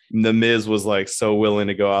 and the Miz was like so willing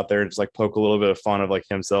to go out there and just like poke a little bit of fun of like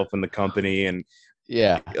himself and the company. And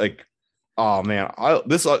yeah, like, oh man,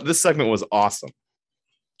 this segment was awesome.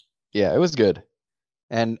 Yeah, it was good.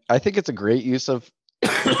 And I think it's a great use of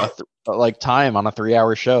like time on a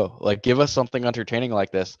 3-hour show. Like, give us something entertaining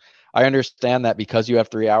like this. I understand that because you have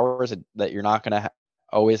 3 hours that you're not going to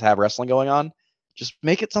always have wrestling going on. Just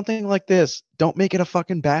make it something like this. Don't make it a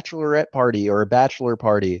fucking bachelorette party or a bachelor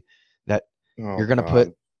party that you're going to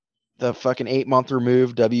put the fucking 8-month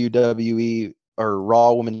removed WWE or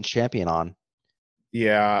Raw Women's Champion on.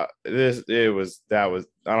 Yeah, I don't even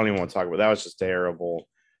want to talk about that. Was just terrible.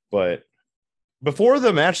 But before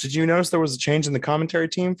the match, did you notice there was a change in the commentary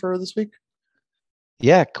team for this week?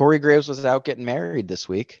 Yeah, Corey Graves was out getting married this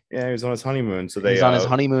week. Yeah, he was on his honeymoon. So he's on his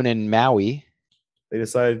honeymoon in Maui. They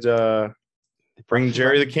decided to bring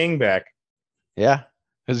Jerry the King back. Yeah.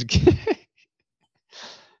 I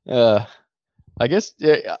guess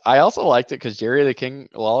I also liked it because Jerry the King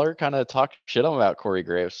Lawler kind of talked shit about Corey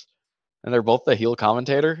Graves, and they're both the heel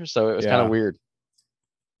commentator, so it was kind of weird.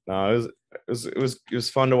 No, it was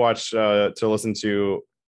fun to watch, to listen to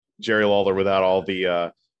Jerry Lawler without all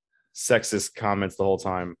the sexist comments the whole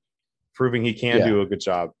time, proving he can do a good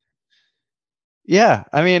job. Yeah,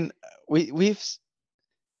 I mean, we've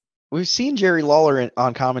seen Jerry Lawler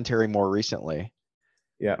on commentary more recently.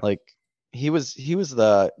 Yeah, like he was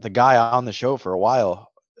the guy on the show for a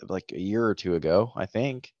while, like a year or two ago, I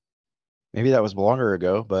think. Maybe that was longer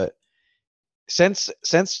ago, but since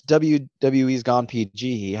WWE's gone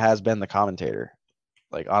PG, he has been the commentator,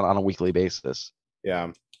 like on a weekly basis.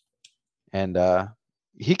 Yeah, and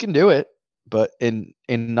he can do it, but in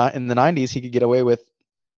the 90s, he could get away with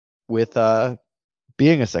being a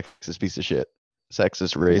sexist piece of shit,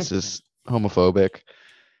 sexist, racist, homophobic,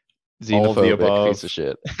 xenophobic piece of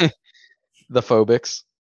shit. The phobics.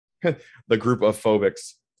 The group of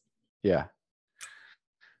phobics. Yeah.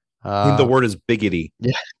 I think the word is biggity.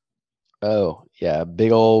 Yeah. Oh, yeah.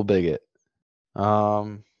 Big old bigot.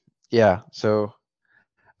 Yeah. So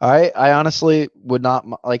I honestly would not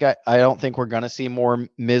like, I don't think we're going to see more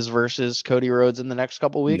Miz versus Cody Rhodes in the next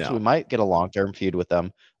couple of weeks. No. We might get a long-term feud with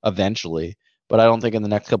them eventually, but I don't think in the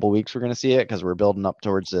next couple of weeks we're going to see it because we're building up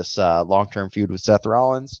towards this long-term feud with Seth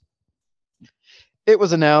Rollins. It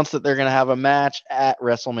was announced that they're going to have a match at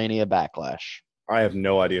WrestleMania Backlash. I have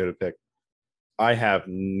no idea who to pick. I have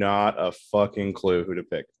not a fucking clue who to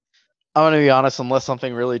pick. I'm gonna be honest. Unless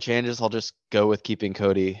something really changes, I'll just go with keeping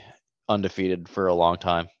Cody undefeated for a long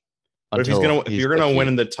time But until if he's you're gonna 50.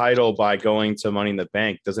 win the title by going to Money in the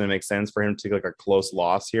Bank, doesn't it make sense for him to take like a close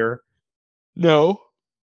loss here? No,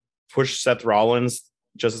 Push Seth Rollins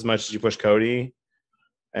just as much as you push Cody,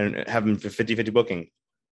 and have him 50-50 booking.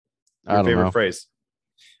 Your I don't favorite know. phrase.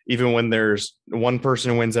 Even when there's one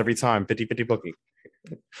person who wins every time, 50-50 booking.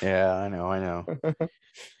 Yeah, I know.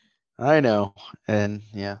 I know. And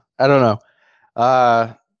yeah, I don't know.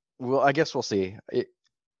 Well, I guess we'll see.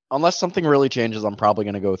 Unless something really changes, I'm probably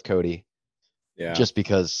gonna go with Cody, Yeah, just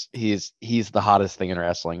because he's the hottest thing in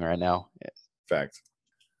wrestling right now. fact.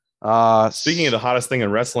 Uh, Speaking of the hottest thing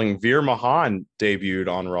in wrestling, Veer Mahan debuted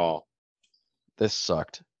on Raw. this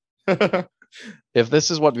sucked. If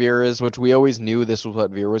this is what Veer is, which we always knew this was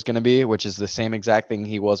what Veer was going to be, which is the same exact thing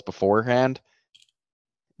he was beforehand,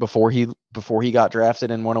 before he got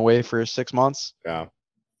drafted and went away for 6 months, Yeah.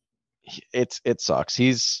 it sucks.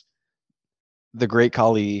 He's the Great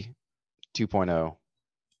Khali 2.0.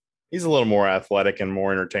 He's a little more athletic and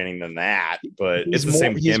more entertaining than that, but it's the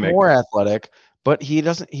same He's gimmick. more athletic, but he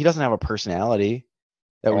doesn't have a personality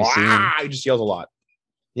that we've seen. He just yells a lot.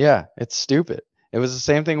 Yeah, it's stupid. It was the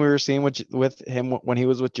same thing we were seeing with him when he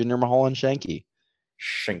was with Jinder Mahal and Shanky.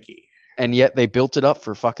 Shanky. And yet they built it up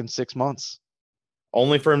for fucking 6 months.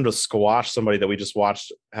 Only for him to squash somebody that we just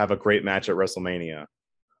watched have a great match at WrestleMania.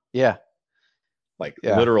 Yeah. Like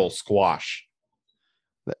Yeah. literal squash.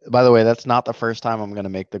 By the way, that's not the first time I'm going to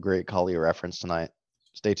make the Great Khali reference tonight.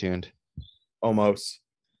 Stay tuned. Almost.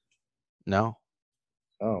 No.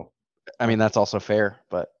 Oh. I mean, that's also fair,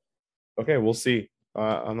 but Okay, we'll see.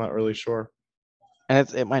 I'm not really sure. and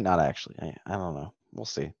it might not actually. I don't know. We'll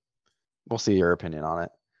see. We'll see your opinion on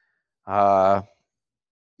it.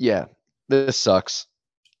 Yeah, this sucks.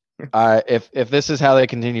 If this is how they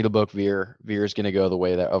continue to book Veer, Veer's going to go the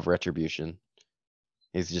way of Retribution.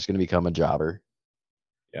 He's just going to become a jobber.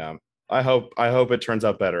 Yeah. I hope it turns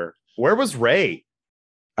out better. Where was Ray?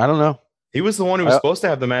 I don't know. He was the one who was supposed to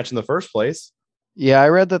have the match in the first place. Yeah, I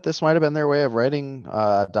read that this might have been their way of writing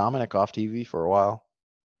Dominic off TV for a while.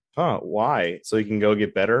 Huh? Why? So he can go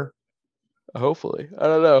get better? Hopefully. I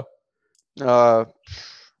don't know.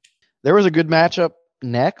 There was a good matchup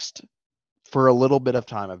next for a little bit of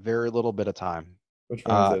time, a very little bit of time. Which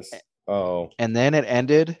one is this? Oh. And then it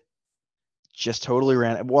ended just totally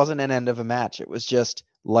ran. It wasn't an end of a match. It was just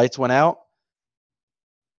lights went out.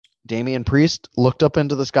 Damian Priest looked up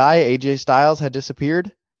into the sky. AJ Styles had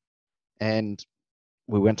disappeared. And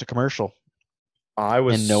we went to commercial. I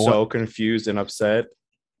was so confused and upset.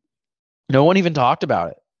 No one even talked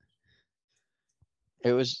about it.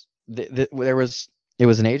 It was it was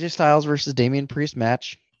an AJ Styles versus Damian Priest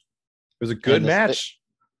match. It was a good match.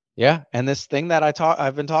 Yeah, and this thing that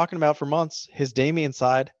I've been talking about for months, his Damian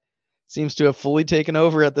side seems to have fully taken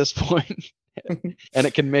over at this point. And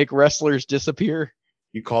it can make wrestlers disappear.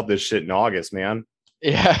 You called this shit in August, man.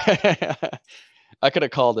 Yeah. I could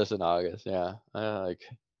have called this in August. Yeah.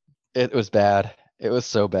 It was bad. It was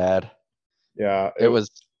so bad. Yeah. It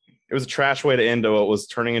was a trash way to end what was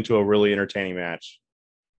turning into a really entertaining match.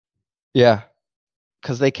 Yeah.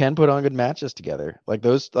 Because they can put on good matches together.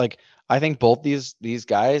 I think both these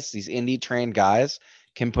guys, these indie trained guys,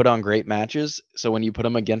 can put on great matches. So when you put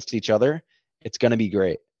them against each other, it's gonna be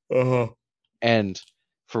great. Uh-huh. And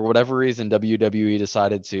for whatever reason, WWE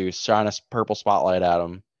decided to shine a purple spotlight at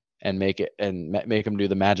them and make them do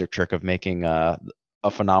the magic trick of making a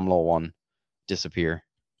phenomenal one disappear.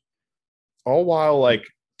 All while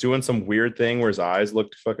doing some weird thing where his eyes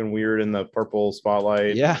looked fucking weird in the purple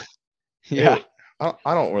spotlight. Yeah. Yeah.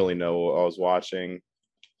 I don't really know what I was watching.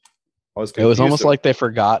 I was confused. It was almost like they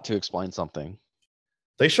forgot to explain something.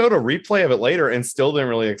 They showed a replay of it later and still didn't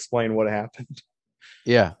really explain what happened.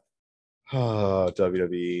 Yeah. Oh,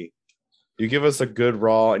 WWE. You give us a good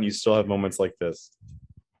Raw and you still have moments like this.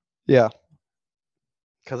 Yeah.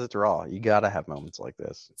 Because it's Raw. You got to have moments like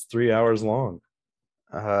this. It's 3 hours long.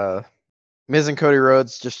 Miz and Cody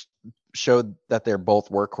Rhodes just showed that they're both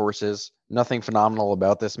workhorses. Nothing phenomenal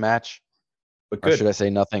about this match. But good. Or should I say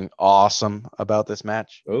nothing awesome about this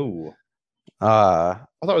match? Oh. I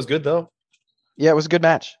thought it was good, though. Yeah, it was a good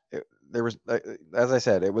match. There was, as I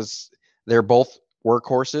said, they're both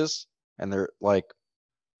workhorses, and they're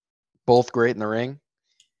both great in the ring,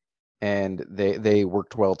 and they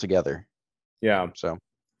worked well together. Yeah. So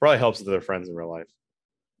probably helps that they're friends in real life.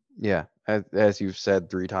 Yeah, as you've said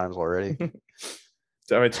 3 times already.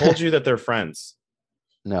 I told you that they're friends.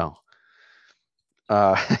 No.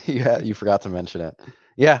 Yeah, you forgot to mention it.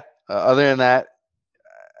 Yeah. Other than that,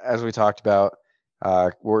 as we talked about,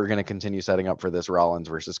 we're going to continue setting up for this Rollins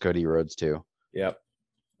versus Cody Rhodes too. Yep.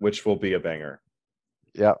 which will be a banger.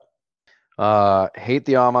 Yep. Hate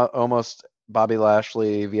the almost Bobby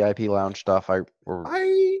Lashley VIP lounge stuff. I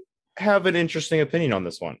have an interesting opinion on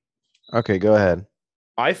this one. Okay, go ahead.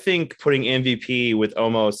 I think putting MVP with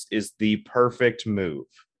Omos is the perfect move.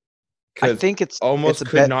 I think Omos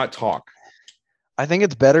could not talk. I think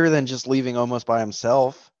it's better than just leaving Omos by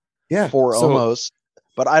himself. Yeah, for Omos,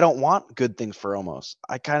 but I don't want good things for Omos.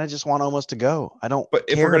 I kind of just want Omos to go. I don't. But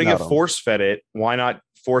if we're gonna get force fed it, why not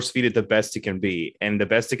force feed it the best it can be? And the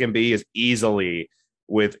best it can be is easily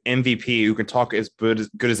with MVP, who can talk as good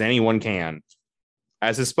as anyone can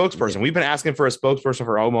as his spokesperson. Yeah. We've been asking for a spokesperson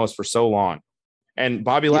for Omos for so long, and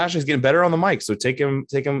Bobby Lashley's getting better on the mic. So take him,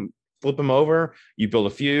 flip him over. You build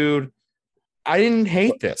a feud. I didn't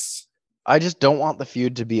hate this. I just don't want the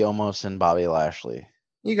feud to be Omos and Bobby Lashley.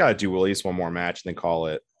 You got to do at least one more match and then call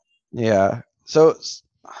it. Yeah. So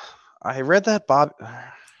I read that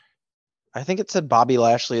I think it said Bobby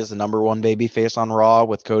Lashley is the number 1 baby face on Raw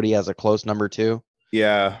with Cody as a close number 2.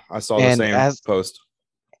 Yeah, I saw the same post.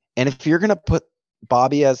 And if you're going to put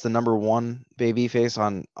Bobby as the number 1 baby face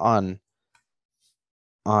on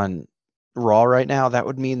Raw right now, that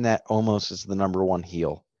would mean that Omos is the number 1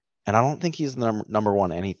 heel. And I don't think he's the number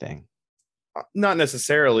 1 anything. Not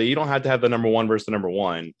necessarily. You don't have to have the number 1 versus the number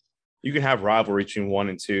 1. You can have rivalry between 1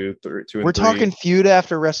 and 2, 2 and 3. We're talking feud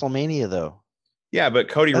after WrestleMania, though. Yeah, but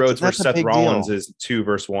Cody Rhodes versus Seth Rollins is 2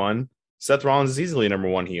 versus 1. Seth Rollins is easily number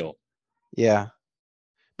 1 heel. Yeah.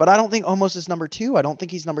 But I don't think Omos is number 2. I don't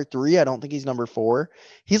think he's number 3. I don't think he's number 4.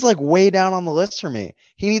 He's like way down on the list for me.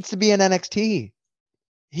 He needs to be in NXT.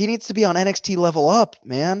 He needs to be on NXT Level Up,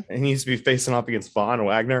 man. And he needs to be facing off against Von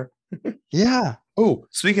Wagner. Yeah. Oh,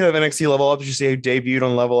 speaking of NXT Level Up, did you see who debuted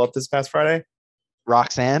on Level Up this past Friday?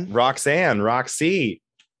 Roxy,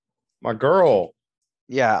 my girl.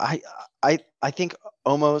 Yeah, I think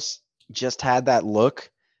Omos just had that look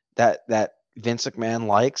that Vince McMahon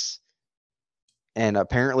likes, and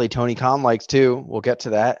apparently Tony Khan likes too. We'll get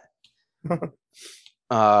to that.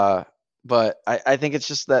 But I think it's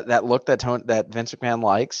just that look that Vince McMahon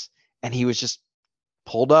likes, and he was just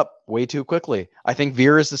pulled up way too quickly. I think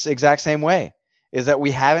Veer is this exact same way. Is that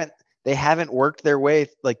they haven't worked their way,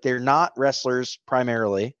 like they're not wrestlers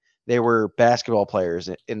primarily. They were basketball players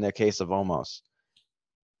in the case of Omos.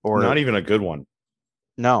 Or not even a good one.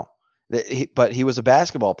 No, but he was a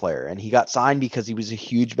basketball player, and he got signed because he was a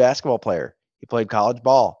huge basketball player. He played college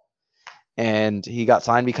ball, and he got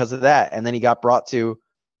signed because of that. And then he got brought to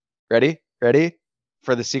ready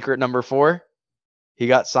for the secret number 4. He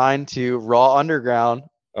got signed to Raw Underground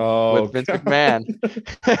with Vince McMahon.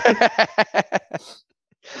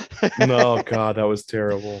 No, God, that was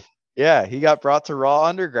terrible. Yeah, he got brought to Raw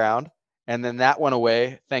Underground, and then that went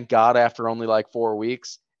away, thank God, after only like 4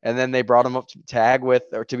 weeks. And then they brought him up to tag with,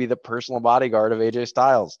 or to be the personal bodyguard of AJ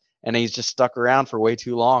Styles, and he's just stuck around for way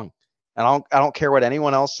too long. And I don't care what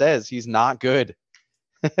anyone else says, he's not good.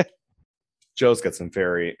 Joe's got some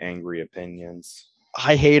very angry opinions.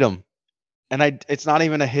 I hate him, and it's not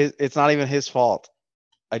even his fault.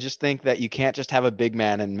 I just think that you can't just have a big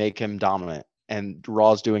man and make him dominant. And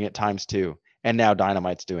Raw's doing it ×2, and now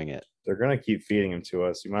Dynamite's doing it. They're gonna keep feeding him to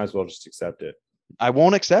us. You might as well just accept it. I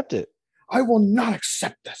won't accept it. I will not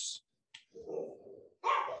accept this.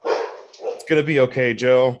 It's gonna be okay,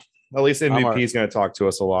 Joe. At least MVP is gonna talk to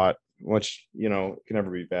us a lot, which can never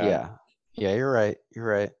be bad. Yeah, you're right.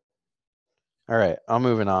 All right, I'm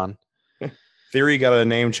moving on. Theory got a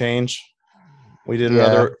name change. We did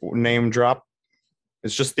another name drop.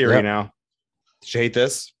 It's just Theory now. Did you hate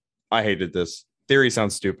this? I hated this. Theory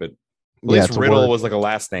sounds stupid. At least Riddle was like a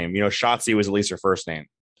last name. Shotzi was at least her first name.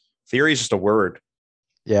 Theory is just a word.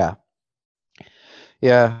 Yeah.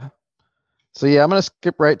 Yeah. So, I'm going to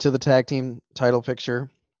skip right to the tag team title picture.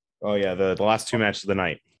 Oh, yeah. The last 2 matches of the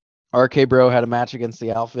night. RK Bro had a match against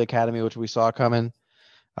the Alpha Academy, which we saw coming.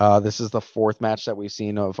 This is the 4th match that we've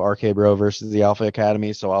seen of RK Bro versus the Alpha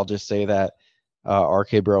Academy. So I'll just say that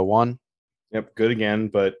RK Bro won. Yep. Good again,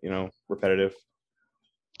 but, repetitive.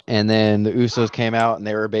 And then the Usos came out, and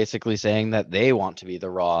they were basically saying that they want to be the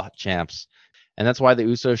Raw champs. And that's why the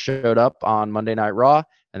Usos showed up on Monday Night Raw,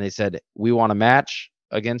 and they said, we want a match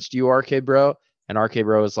against you, RK Bro. And RK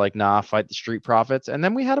Bro was like, nah, fight the Street Profits. And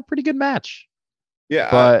then we had a pretty good match. Yeah,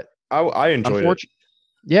 but I enjoyed it.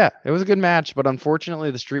 Yeah, it was a good match, but unfortunately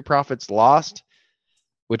the Street Profits lost,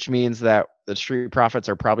 which means that the Street Profits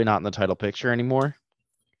are probably not in the title picture anymore.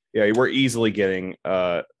 Yeah, we're easily getting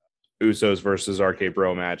Usos versus RK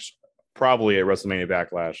Bro match, probably at WrestleMania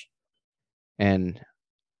Backlash. And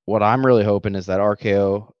what I'm really hoping is that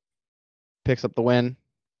RKO picks up the win,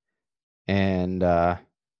 and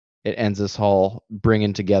it ends this whole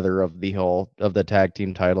bringing together of the tag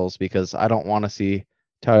team titles, because I don't want to see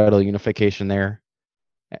title unification there,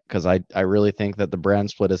 because I really think that the brand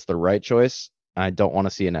split is the right choice. I don't want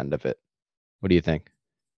to see an end of it. What do you think?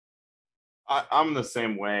 I'm the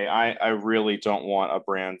same way. I really don't want a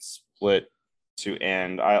brand split to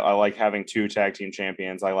end. I like having two tag team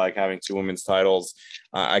champions. I like having two women's titles.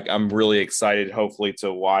 I'm really excited, hopefully,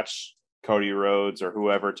 to watch Cody Rhodes or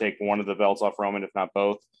whoever take one of the belts off Roman, if not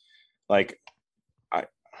both. Like, I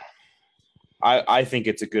I think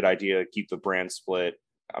it's a good idea to keep the brand split.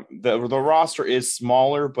 The roster is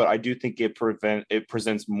smaller, but I do think it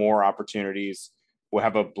presents more opportunities. We'll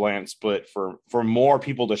have a brand split for more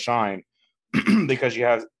people to shine because you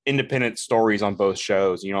have independent stories on both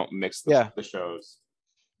shows. You don't mix the shows.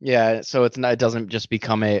 Yeah, so it doesn't just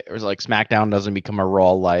become or like SmackDown doesn't become a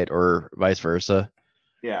Raw light or vice versa.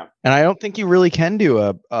 Yeah. And I don't think you really can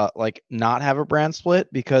do like not have a brand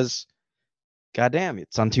split, because goddamn,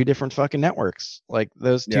 it's on two different fucking networks. Like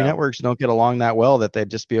those two networks don't get along that well that they'd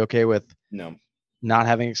just be okay with not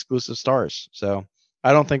having exclusive stars. So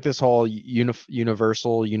I don't think this whole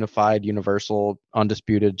universal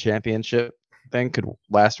undisputed championship thing could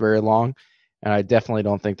last very long. And I definitely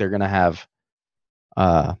don't think they're going to have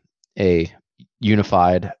a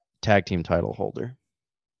unified tag team title holder.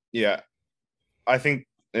 Yeah. I think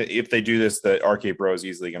if they do this, the RK Bro is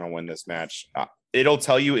easily going to win this match. It'll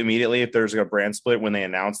tell you immediately if there's a brand split when they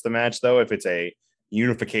announce the match, though, if it's a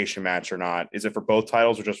unification match or not. Is it for both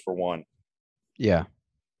titles or just for one? Yeah.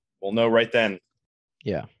 We'll know right then.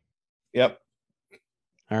 Yeah. Yep.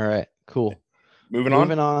 All right. Cool. Moving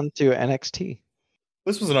on to NXT.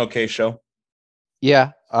 This was an okay show.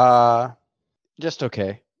 Yeah. Just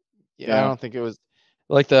okay. Yeah. I don't think it was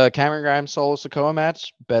like the Cameron Grimes Solo Sikoa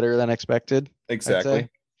match, better than expected. Exactly.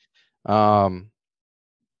 Glad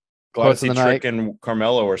to see Trick and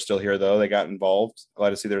Carmelo are still here, though. They got involved.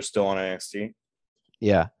 Glad to see they're still on NXT.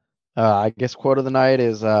 Yeah. I guess quote of the night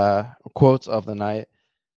is quotes of the night.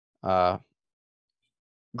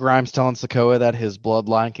 Grimes telling Sikoa that his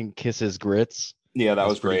bloodline can kiss his grits. Yeah, that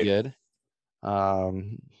was pretty great. Good.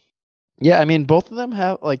 Yeah, I mean, both of them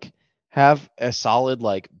have a solid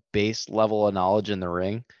like base level of knowledge in the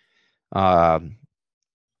ring.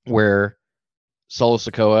 Where Solo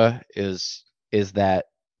Sikoa is that,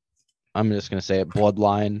 I'm just gonna say it,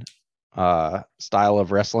 bloodline style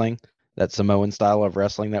of wrestling, that Samoan style of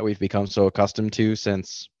wrestling that we've become so accustomed to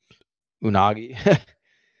since Unagi.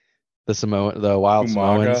 the wild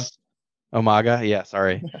Samoans. Umaga, yeah,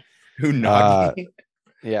 sorry. Unagi.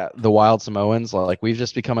 Yeah, the wild Samoans, like we've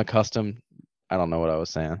just become accustomed. I don't know what I was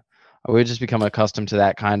saying. We've just become accustomed to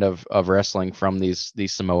that kind of wrestling from these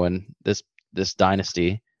Samoan, this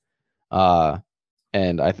dynasty.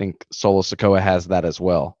 And I think Solo Sikoa has that as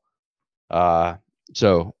well.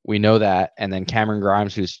 So we know that. And then Cameron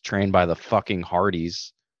Grimes, who's trained by the fucking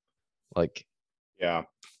Hardys, like, yeah,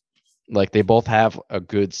 like they both have a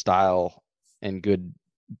good style and good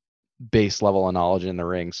base level of knowledge in the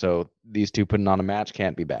ring. So these two putting on a match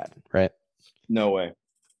can't be bad, right? No way.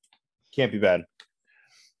 Can't be bad.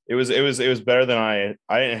 It was better than I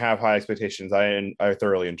didn't have high expectations. I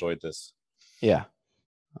thoroughly enjoyed this. Yeah.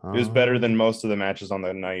 It was better than most of the matches on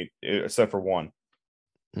the night, except for one.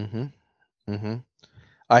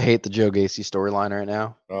 I hate the Joe Gacy storyline right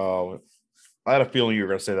now. Oh, I had a feeling you were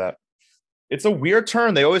going to say that. It's a weird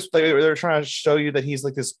turn. They're trying to show you that he's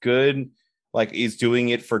like this good, like he's doing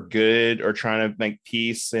it for good or trying to make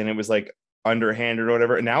peace, and it was like underhanded or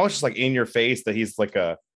whatever. And now it's just like in your face that he's like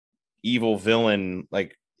a evil villain,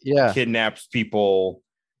 like kidnaps people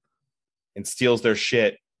and steals their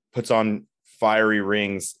shit, puts on fiery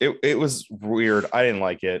rings. It was weird. I didn't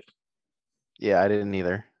like it. Yeah, I didn't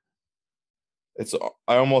either.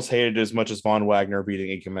 I almost hated it as much as Von Wagner beating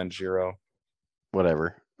Ikemen Jiro.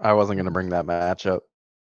 Whatever. I wasn't going to bring that match up.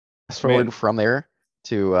 Fast forward from there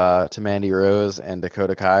to Mandy Rose and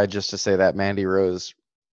Dakota Kai, just to say that Mandy Rose,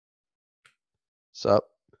 sup?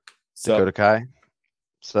 Dakota Kai,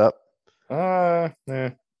 sup? I'm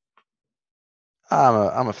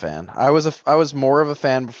a fan. I was more of a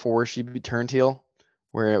fan before she turned heel,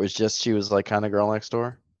 where it was just she was like kind of girl next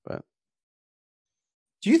door. But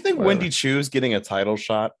do you think Wendy Chu's getting a title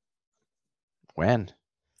shot? When?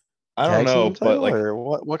 I don't know, but like, or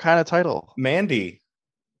what kind of title? Mandy,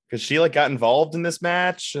 because she like got involved in this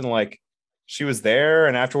match and like she was there,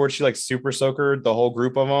 and afterwards she like super soakered the whole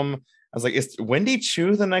group of them. I was like, is Wendy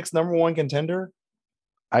Chu the next number one contender?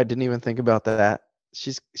 I didn't even think about that.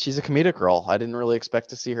 She's a comedic role. I didn't really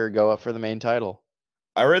expect to see her go up for the main title.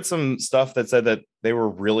 I read some stuff that said that they were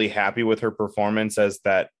really happy with her performance as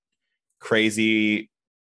that crazy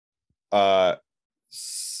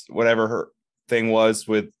whatever her thing was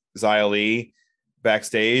with Xia Li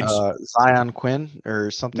backstage. Zion Quinn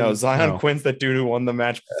or something. No, Zion Quinn's that dude who won the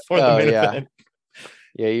match before the main event.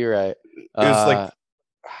 Yeah, you're right. It was like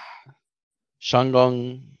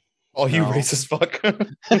Shanggong. Oh, you racist fuck.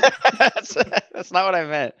 That's not what I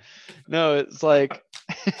meant. No, it's like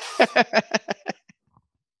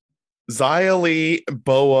Xia Li,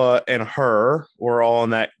 Boa, and her were all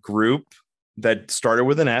in that group that started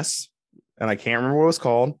with an S, and I can't remember what it was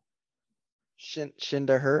called.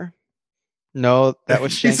 Shinda her. No, that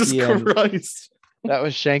was Jesus Shanky Christ. That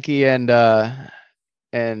was Shanky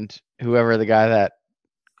and whoever the guy that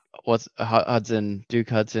was Duke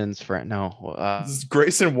Hudson's friend. No, this is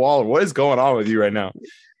Grayson Waller. What is going on with you right now?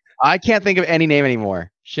 I can't think of any name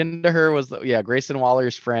anymore. Shindaher was Grayson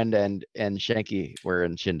Waller's friend and Shanky were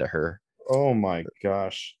in Shindaher. Oh my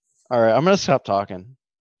gosh. All right, I'm gonna stop talking.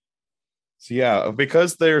 So yeah,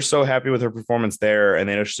 because they're so happy with her performance there and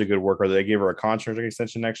they know she's a good worker, they gave her a contract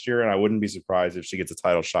extension next year, and I wouldn't be surprised if she gets a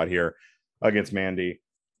title shot here against Mandy.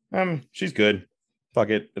 She's good. Fuck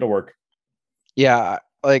it, it'll work. Yeah,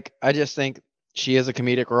 like I just think she is a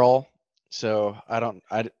comedic role. So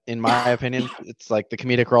in my opinion, it's like the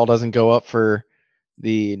comedic role doesn't go up for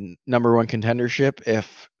the number one contendership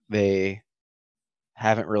if they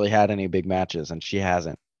haven't really had any big matches, and she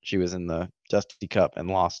hasn't. She was in the Dusty Cup and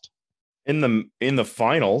lost. In the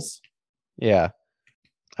finals. Yeah.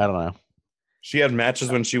 I don't know. She had matches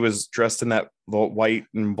when she was dressed in that white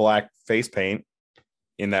and black face paint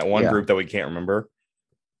in that one group that we can't remember.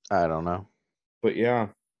 I don't know. But yeah.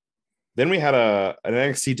 Then we had an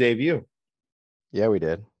NXT debut. Yeah, we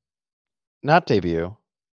did. Not debut.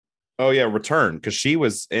 Oh yeah, return, because she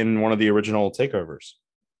was in one of the original takeovers.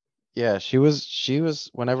 Yeah, she was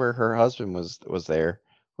whenever her husband was there,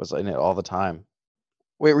 was in it all the time.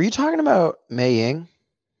 Wait, were you talking about Mei Ying?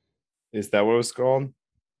 Is that what it was called?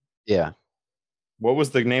 Yeah. What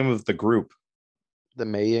was the name of the group? The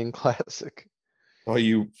Mei Ying Classic. Oh,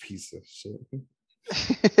 you piece of shit.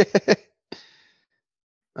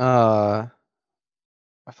 I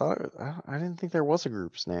didn't think there was a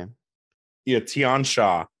group's name. Yeah, Tian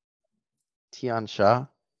Sha. Tian Sha?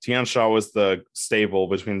 Tian Sha was the stable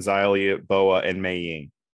between Xia Li, Boa, and Mei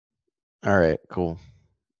Ying. All right, cool.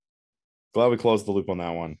 Glad we closed the loop on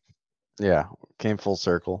that one. Yeah, came full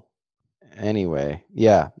circle. Anyway,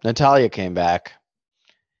 yeah, Natalya came back.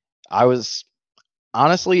 I was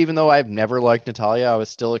honestly, even though I've never liked Natalya, I was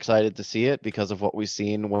still excited to see it because of what we've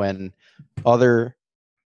seen when other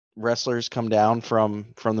wrestlers come down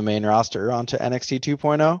from the main roster onto NXT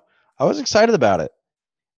 2.0. I was excited about it,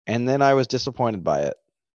 and then I was disappointed by it.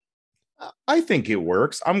 I think it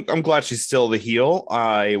works. I'm glad she's still the heel.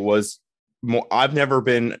 I've never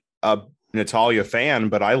been a Natalya fan,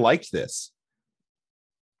 but I liked this.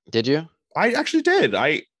 Did you? I actually did.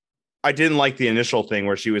 I didn't like the initial thing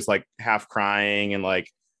where she was like half crying and like,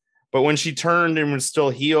 but when she turned and was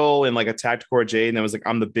still heel and like attacked Cora Jade and it was like,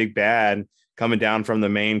 I'm the big bad coming down from the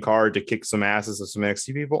main card to kick some asses of some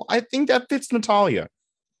NXT people. I think that fits Natalya.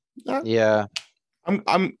 Yeah.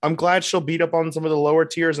 I'm glad she'll beat up on some of the lower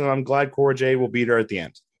tiers, and I'm glad Cora Jade will beat her at the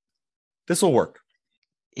end. This will work.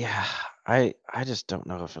 Yeah, I just don't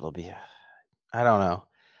know if it'll be. I don't know.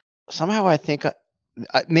 Somehow I think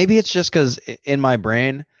maybe it's just because in my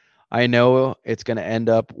brain I know it's going to end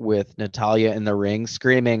up with Natalya in the ring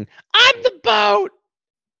screaming, "I'm the boat!"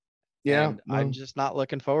 Yeah, I'm just not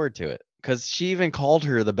looking forward to it because she even called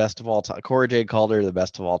her the best of all time. Cora Jade called her the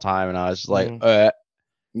best of all time, and I was just like,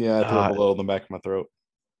 yeah, I threw up a little in the back of my throat.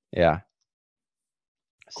 Yeah.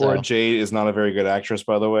 Cora Jade is not a very good actress,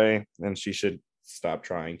 by the way, and she should stop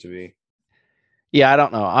trying to be. Yeah, I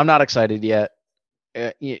don't know. I'm not excited yet.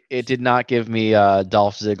 It did not give me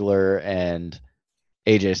Dolph Ziggler and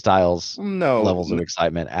AJ Styles levels of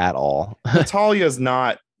excitement at all. Natalya's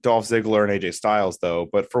not Dolph Ziggler and AJ Styles, though,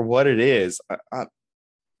 but for what it is,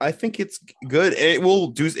 I think it's good. It will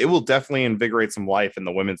definitely invigorate some life in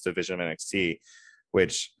the women's division of NXT,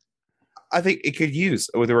 which I think it could use.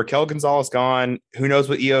 With Raquel Gonzalez gone, who knows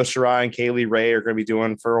what Io Shirai and Kaylee Ray are going to be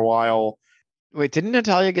doing for a while. Wait, didn't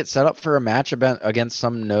Natalya get set up for a match against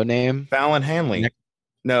some no-name? Fallon Henley.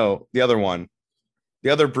 No, the other one.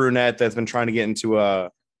 The other brunette that's been trying to get into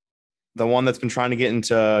the one that's been trying to get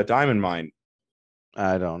into Diamond Mine.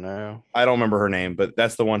 I don't know. I don't remember her name, but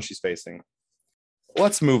that's the one she's facing.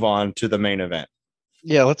 Let's move on to the main event.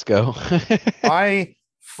 Yeah, let's go. I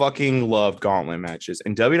fucking love gauntlet matches,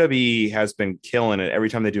 and WWE has been killing it every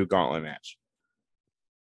time they do a gauntlet match.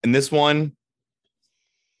 And this one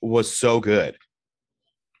was so good.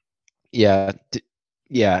 Yeah.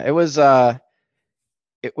 Yeah, it was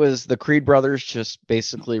It was the Creed brothers just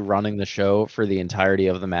basically running the show for the entirety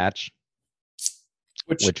of the match,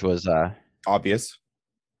 which which was obvious.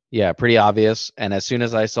 yeah, pretty obvious. And as soon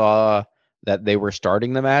as I saw that they were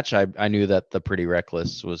starting the match, I knew that the Pretty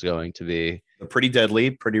Reckless was going to be Pretty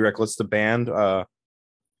Deadly, Pretty Reckless, the band.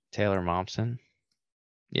 Taylor Momsen.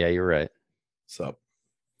 Yeah, you're right. So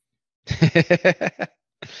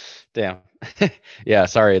Damn. Yeah,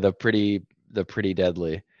 sorry, the Pretty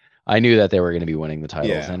Deadly. I knew that they were going to be winning the titles,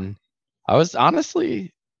 yeah, and I was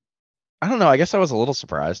honestly, I don't know, I guess I was a little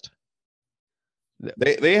surprised.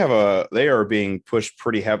 they are being pushed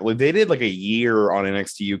pretty heavily. They did like a year on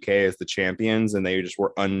NXT UK as the champions, and they just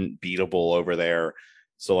were unbeatable over there.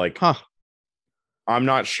 So like, Huh. I'm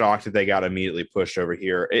not shocked that they got immediately pushed over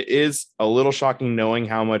here. It is a little shocking knowing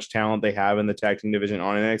how much talent they have in the tag team division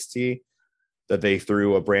on NXT that they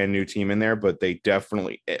threw a brand new team in there, but they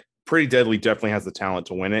definitely, Pretty Deadly definitely has the talent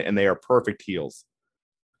to win it, and they are perfect heels.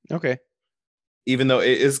 Okay. Even though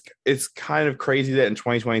it's kind of crazy that in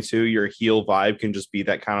 2022 your heel vibe can just be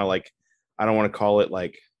that kind of like, I don't want to call it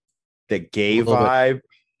like the gay A little bit, vibe,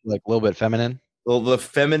 like a little bit feminine. well, the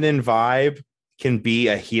feminine vibe can be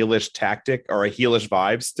a heelish tactic or a heelish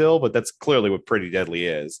vibe still, but that's clearly what Pretty Deadly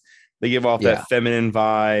is. They give off Yeah. that feminine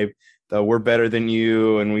vibe, the we're better than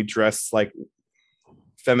you and we dress like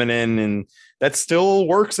feminine, and that still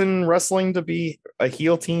works in wrestling to be a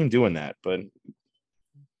heel team doing that. But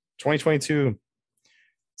 2022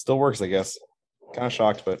 still works, I guess. Kind of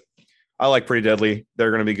shocked, but I like Pretty Deadly. They're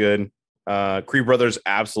going to be good. Creed Brothers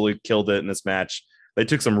absolutely killed it in this match. They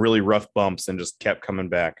took some really rough bumps and just kept coming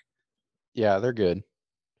back. Yeah, they're good.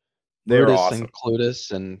 They're Brutus awesome. and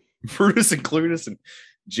Clutus and Brutus and Clutus and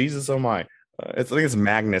Jesus, oh my. I think it's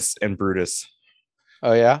Magnus and Brutus.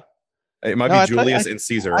 oh yeah. It might No, be Julius and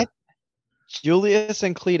Caesar. Julius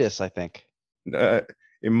and Cletus, I think.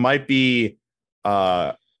 It might be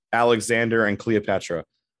Alexander and Cleopatra.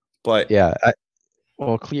 But Yeah.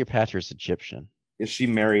 Well, Cleopatra's Egyptian. is she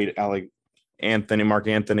married Mark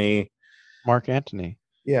Anthony? Mark Antony.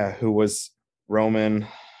 Yeah, who was Roman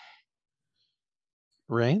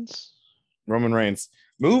Reigns? Reigns.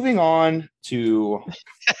 Moving on to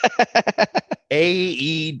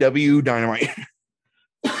AEW Dynamite.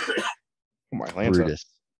 Oh my Lanta.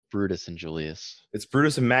 Brutus and Julius. It's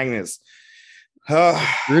Brutus and Magnus.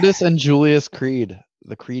 Brutus and Julius Creed,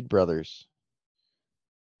 the Creed brothers.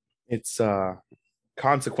 It's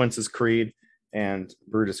Consequences Creed and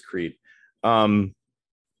Brutus Creed. AEW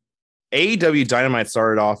Dynamite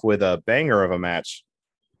started off with a banger of a match.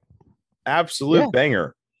 Absolute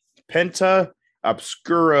banger. Penta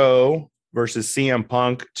Obscuro versus CM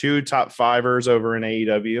Punk, two top fivers over in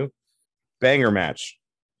AEW. Banger match.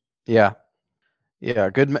 Yeah. Yeah,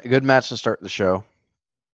 good match to start the show.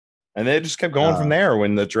 And they just kept going from there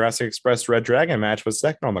when the Jurassic Express Red Dragon match was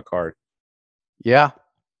second on the card. Yeah.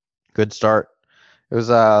 Good start. It was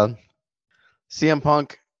CM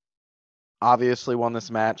Punk obviously won this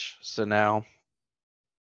match, so now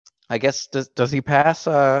I guess does he pass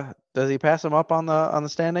him up on the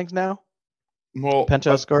standings now? Well,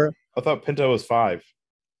 Penta Oscuro? I thought Penta was 5.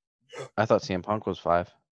 I thought CM Punk was 5.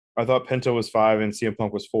 I thought Penta was 5 and CM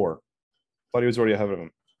Punk was 4. I thought he was already ahead of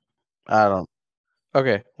him. I don't.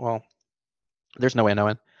 Okay, well, there's no way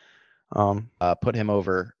knowing. Put him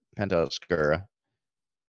over Penta Oscuro.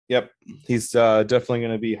 Yep, he's definitely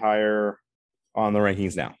going to be higher on the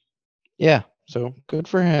rankings now. Yeah, so good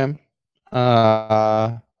for him.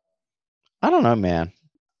 I don't know, man.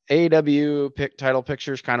 AEW title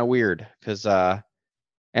picture is kind of weird because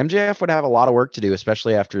MJF would have a lot of work to do,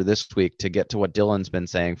 especially after this week, to get to what Dylan's been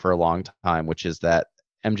saying for a long time, which is that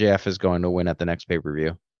MJF is going to win at the next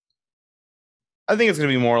pay-per-view. I think it's going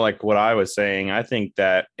to be more like what I was saying. I think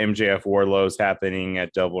that MJF Wardlow's happening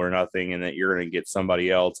at Double or Nothing, and that you're going to get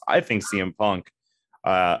somebody else. I think CM Punk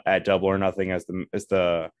at Double or Nothing as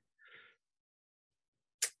the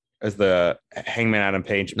Hangman Adam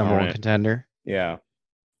Page number one contender. Yeah,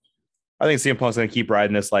 I think CM Punk's going to keep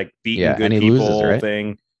riding this like beating good and he people loses, right?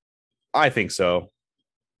 thing. I think so.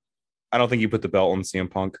 I don't think you put the belt on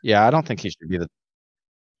CM Punk. Yeah, I don't think he should be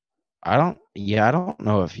I don't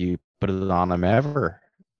know if you put it on him ever.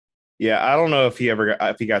 Yeah, I don't know if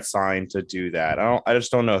he got signed to do that. I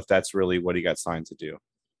just don't know if that's really what he got signed to do.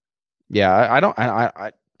 Yeah,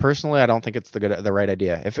 I personally I don't think it's the right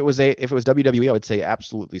idea. If it was WWE, I would say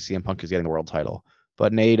absolutely CM Punk is getting the world title.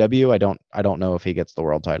 But in AEW, I don't know if he gets the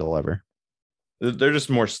world title ever. They're just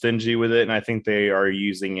more stingy with it, and I think they are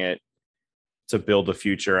using it to build the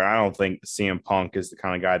future. I don't think CM Punk is the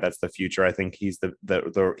kind of guy that's the future. I think he's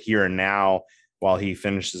the here and now while he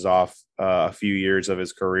finishes off a few years of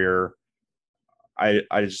his career. I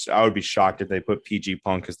would be shocked if they put PG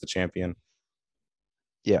Punk as the champion.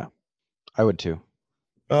 Yeah, I would too.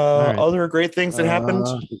 right. Other great things that happened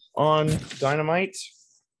on Dynamite.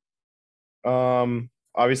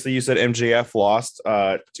 Obviously you said MJF lost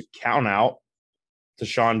to count out to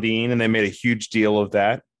Sean Dean, and they made a huge deal of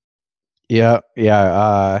that. Yeah.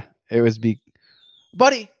 It was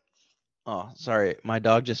buddy. Oh, sorry. My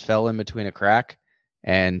dog just fell in between a crack,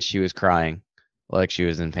 and she was crying like she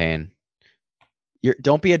was in pain.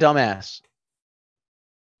 Don't be a dumbass.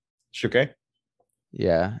 She okay?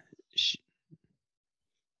 Yeah.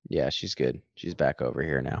 Yeah, she's good. She's back over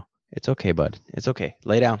here now. It's okay, bud. It's okay.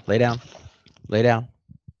 Lay down. Lay down. Lay down.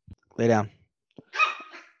 Lay down.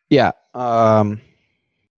 Yeah.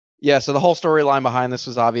 Yeah, so the whole storyline behind this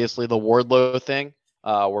was obviously the Wardlow thing,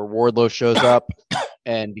 where Wardlow shows up,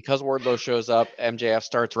 and because Wardlow shows up, MJF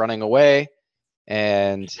starts running away,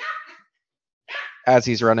 and as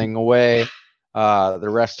he's running away, the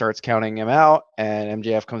ref starts counting him out, and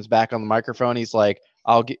MJF comes back on the microphone. He's like,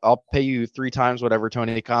 I'll pay you 3 times whatever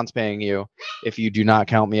Tony Khan's paying you if you do not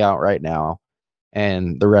count me out right now.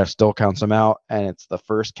 And the ref still counts him out, and it's the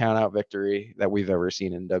first count out victory that we've ever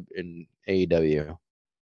seen in AEW.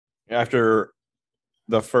 After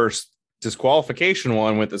the first disqualification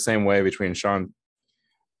one went the same way between Sean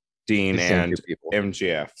Dean and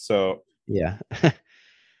MJF. So yeah.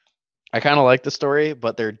 I kind of like the story,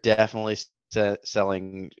 but they're definitely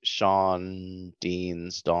selling Sean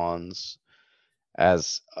Dean's Dons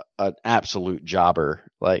as an absolute jobber.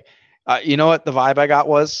 Like, you know what the vibe I got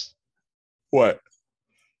was? What?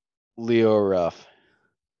 Leo Ruff.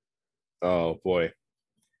 Oh boy.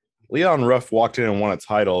 Leon Ruff walked in and won a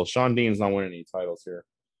title. Sean Dean's not winning any titles here.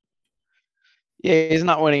 Yeah, he's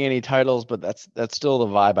not winning any titles, but that's still the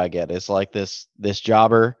vibe I get. It's like this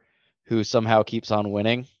jobber who somehow keeps on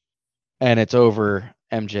winning, and it's over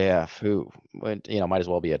MJF, who might as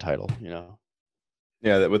well be a title.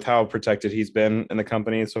 Yeah, that with how protected he's been in the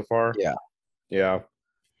company so far. Yeah,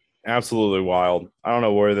 absolutely wild. I don't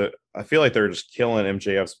know I feel like they're just killing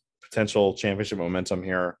MJF's potential championship momentum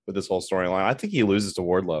here with this whole storyline. I think he loses to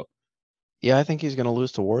Wardlow. Yeah, I think he's going to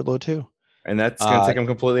lose to Wardlow too. And that's going to take him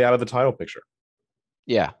completely out of the title picture.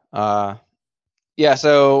 Yeah.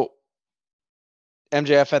 So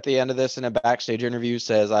MJF at the end of this in a backstage interview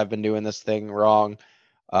says, I've been doing this thing wrong.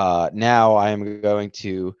 Now I am going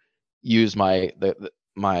to use the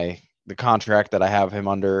contract that I have him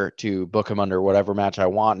under to book him under whatever match I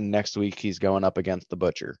want. And next week he's going up against the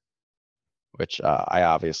Butcher, which I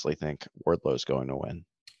obviously think Wardlow's going to win.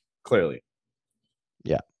 Clearly.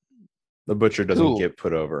 Yeah. The Butcher doesn't get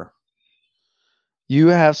put over. You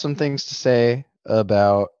have some things to say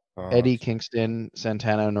about Eddie Kingston,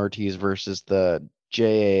 Santana, and Ortiz versus the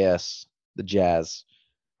JAS, the Jazz.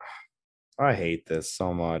 I hate this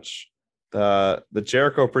so much. The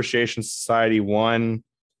Jericho Appreciation Society won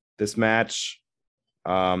this match,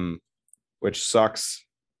 which sucks.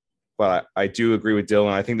 But I do agree with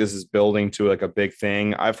Dylan. I think this is building to like a big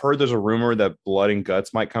thing. I've heard there's a rumor that Blood and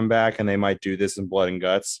Guts might come back, and they might do this in Blood and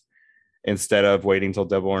Guts instead of waiting till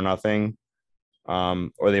Double or Nothing.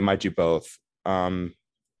 Or they might do both. I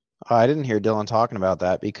didn't hear Dylan talking about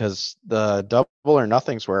that because the Double or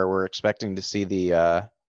Nothing's where we're expecting to see the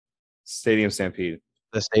Stadium Stampede.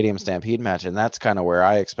 The Stadium Stampede match, and that's kind of where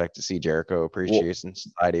I expect to see Jericho Appreciation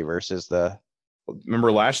Society versus the.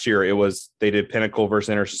 Remember last year they did Pinnacle versus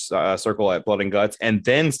Inner Circle at Blood and Guts, and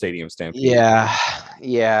then Stadium Stampede.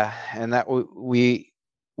 Yeah, and that we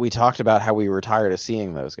talked about how we were tired of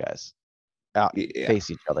seeing those guys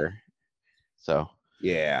face each other. So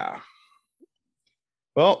yeah.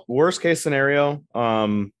 Well, worst case scenario,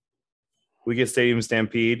 we get Stadium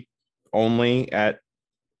Stampede only at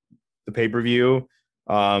the pay-per-view.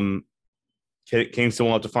 Kingston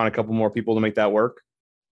will have to find a couple more people to make that work.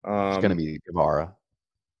 It's going to be Guevara.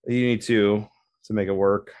 You need to make it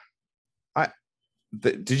work.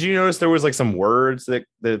 Did you notice there was like some words that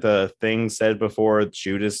the thing said before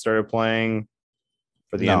Judas started playing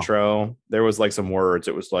for the intro? There was like some words.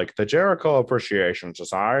 It was like the Jericho Appreciation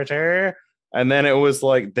Society. And then it was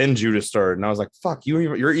like, then Judas started. And I was like, fuck,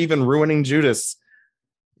 you're even ruining Judas.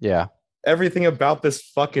 Yeah. Everything about this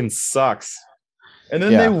fucking sucks. And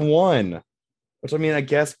then they won. Which, I mean, I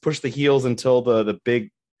guess push the heels until the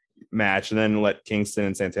big match and then let Kingston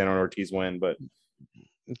and Santana and Ortiz win. But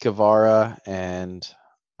Guevara and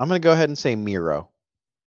I'm going to go ahead and say Miro.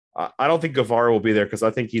 I don't think Guevara will be there because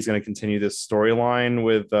I think he's going to continue this storyline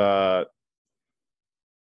with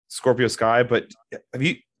Scorpio Sky. But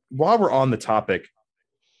while we're on the topic,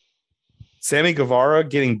 Sammy Guevara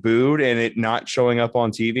getting booed and it not showing up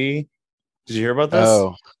on TV. Did you hear about this?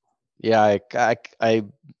 Oh, yeah. I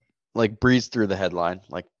like breezed through the headline,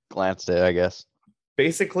 like glanced at it, I guess.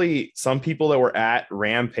 Basically, some people that were at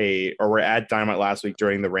Rampage or were at Dynamite last week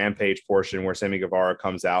during the Rampage portion where Sammy Guevara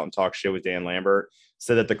comes out and talks shit with Dan Lambert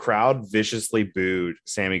said that the crowd viciously booed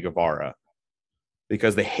Sammy Guevara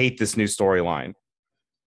because they hate this new storyline.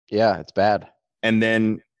 Yeah, it's bad. And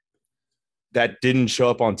then that didn't show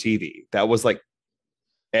up on TV. That was like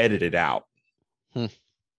edited out.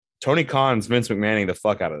 Tony Khan's Vince McMahoning the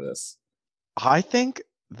fuck out of this. I think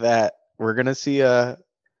that we're gonna see a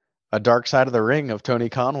dark side of the ring of Tony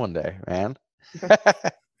Khan one day, man.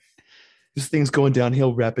 This thing's going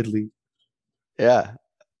downhill rapidly. Yeah.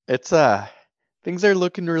 It's things are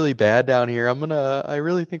looking really bad down here. I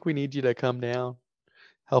really think we need you to come down.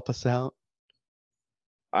 Help us out.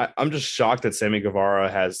 I'm just shocked that Sammy Guevara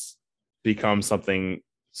has become something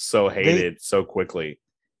so hated so quickly.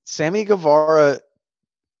 Sammy Guevara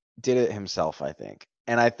did it himself, I think.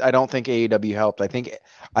 And I don't think AEW helped.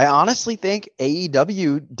 I honestly think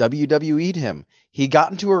AEW WWE'd him. He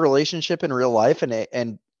got into a relationship in real life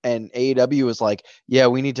and AEW was like, yeah,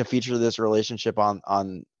 we need to feature this relationship on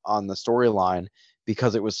the storyline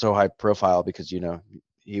because it was so high profile because, you know,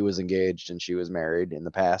 he was engaged and she was married in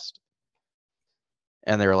the past.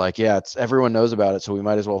 And they were like, yeah, it's everyone knows about it, so we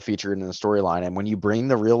might as well feature it in the storyline. And when you bring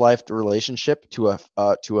the real life relationship to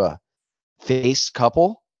a face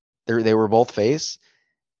couple, they were both face.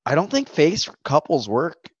 I don't think face couples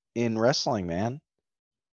work in wrestling, man.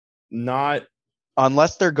 Not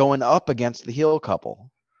unless they're going up against the heel couple.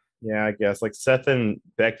 Yeah, I guess like Seth and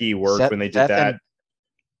Becky worked when they did that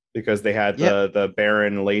because they had the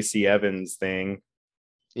Baron Lacey Evans thing.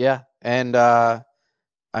 Yeah, and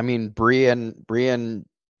I mean Brie and Brian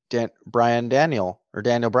Daniel or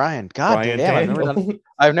Daniel Bryan. God Brian damn,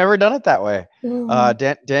 I've never done it that way.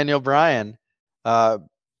 Daniel Bryan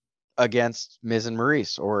against Miz and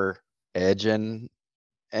Maurice, or Edge and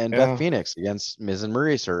Beth Phoenix against Miz and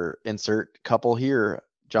Maurice, or insert couple here,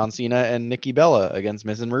 John Cena and Nikki Bella against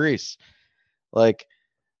Miz and Maurice. Like,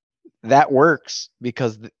 that works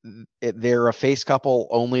because they're a face couple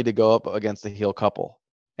only to go up against the heel couple.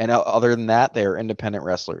 And other than that, they're independent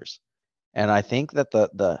wrestlers. And I think that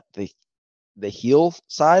the heel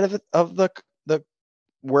side of the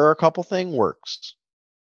wear a couple thing works.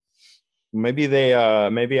 Maybe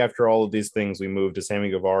maybe after all of these things, we move to Sammy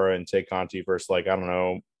Guevara and Tay Conti versus, like, I don't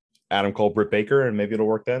know, Adam Cole, Britt Baker, and maybe it'll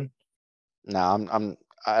work then. No,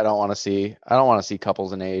 I don't want to see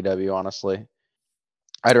couples in AEW, honestly.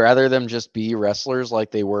 I'd rather them just be wrestlers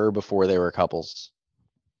like they were before they were couples.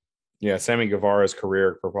 Yeah, Sammy Guevara's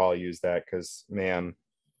career could probably use that because, man,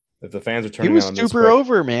 if the fans are turning on him, he was super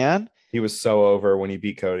over, man. He was so over when he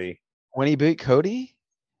beat Cody.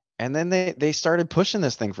 And then they started pushing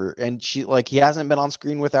this thing and he hasn't been on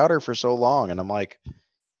screen without her for so long, and I'm like,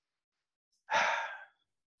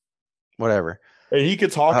 whatever. And he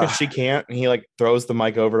could talk and she can't, and he like throws the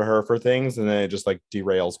mic over to her for things, and then it just like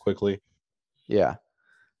derails quickly. Yeah.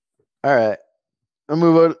 All right.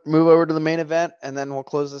 We'll move over to the main event, and then we'll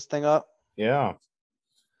close this thing up. Yeah.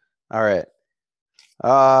 All right.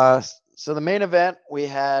 So the main event, we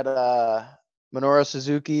had Minoru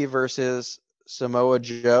Suzuki versus Samoa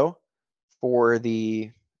Joe for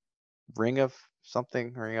the Ring of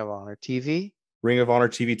Honor TV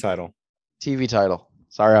title. TV title.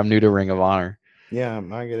 Sorry, I'm new to Ring of Honor. Yeah,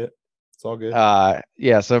 I get it. It's all good.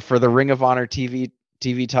 Yeah. So for the Ring of Honor TV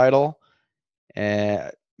title,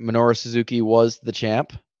 Minoru Suzuki was the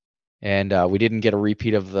champ, and we didn't get a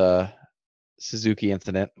repeat of the Suzuki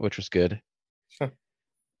incident, which was good.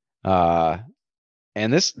 And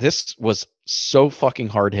this was so fucking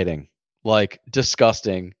hard hitting, like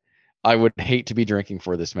disgusting. I would hate to be drinking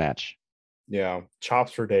for this match. Yeah,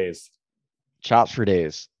 chops for days.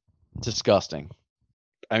 Disgusting.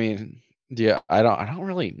 I mean, yeah, I don't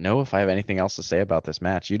really know if I have anything else to say about this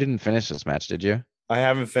match. You didn't finish this match, did you? I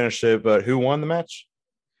haven't finished it, but who won the match?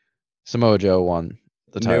 Samoa Joe won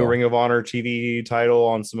the title. New Ring of Honor TV title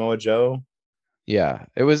on Samoa Joe. Yeah,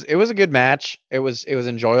 it was a good match. It was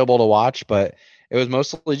enjoyable to watch, but it was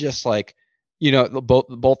mostly just like, you know,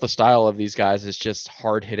 both the style of these guys is just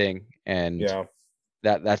hard hitting, and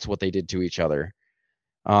that's what they did to each other.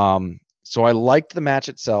 So I liked the match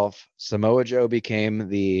itself. Samoa Joe became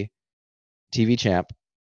the TV champ,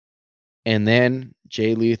 and then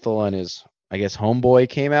Jay Lethal and his, I guess, homeboy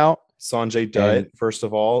came out. Sanjay Dutt, first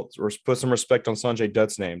of all, put some respect on Sanjay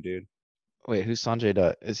Dutt's name, dude. Wait, who's Sanjay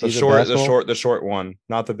Dutt? Is he the short one,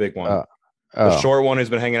 not the big one? The short one who's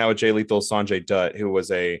been hanging out with Jay Lethal, Sanjay Dutt, who was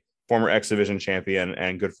a former X Division champion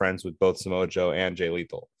and good friends with both Samoa Joe and Jay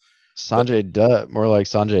Lethal. Sanjay Dutt, more like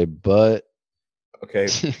Sanjay Butt. Okay,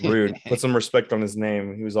 rude. Put some respect on his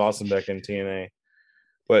name. He was awesome back in TNA.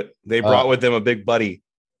 but they brought with them a big buddy.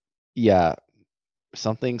 Yeah.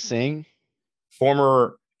 Something Singh.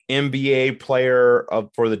 Former NBA player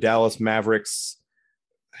for the Dallas Mavericks.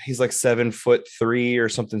 He's like 7'3" or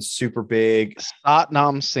something super big.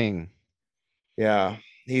 Satnam Singh. Yeah,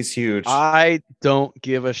 he's huge. I don't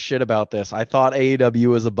give a shit about this. I thought AEW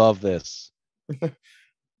was above this.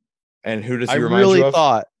 And who does he I remind really you of?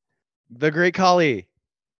 thought the Great Khali.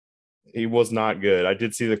 He was not good. I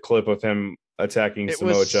did see the clip of him attacking It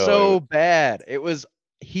Samoa was Joe. so bad. It was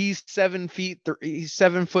he's 7 feet. He's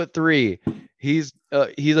 7'3". He's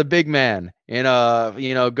a big man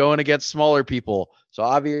and going against smaller people. So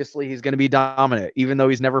obviously he's going to be dominant, even though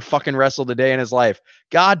he's never fucking wrestled a day in his life.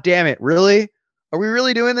 God damn it! Really? Are we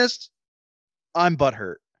really doing this? I'm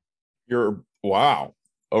butthurt. Wow,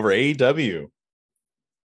 over AEW.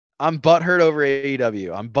 I'm butthurt over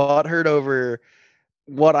AEW. I'm butthurt over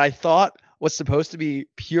what I thought was supposed to be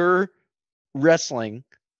pure wrestling,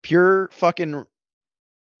 pure fucking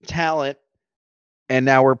talent, and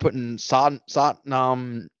now we're putting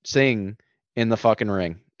Satnam Singh in the fucking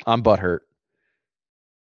ring. I'm butthurt.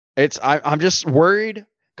 I'm just worried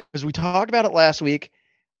because we talked about it last week,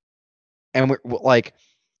 and we're like,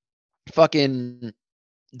 fucking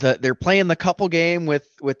they're playing the couple game with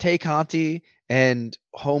Tay Conti and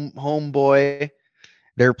homeboy.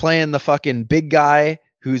 They're playing the fucking big guy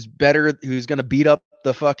who's gonna beat up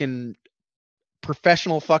the fucking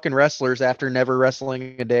professional fucking wrestlers after never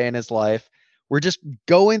wrestling a day in his life. We're just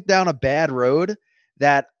going down a bad road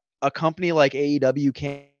that a company like AEW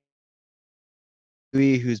can't,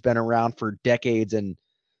 who's been around for decades and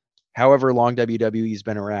however long WWE's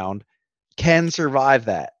been around, can survive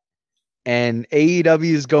that. And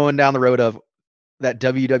AEW is going down the road of that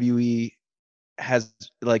WWE has,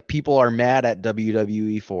 like, people are mad at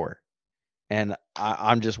WWE for. And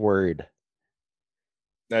I'm just worried.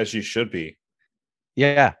 As you should be.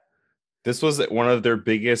 Yeah. This was one of their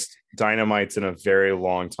biggest dynamites in a very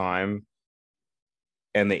long time.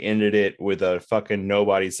 And they ended it with a fucking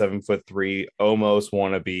nobody 7'3" almost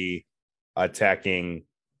wannabe attacking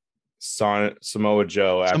Samoa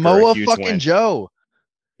Joe after Samoa a huge fucking win. Joe.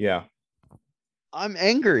 Yeah. I'm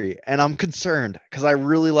angry and I'm concerned because I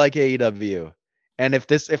really like AEW. And if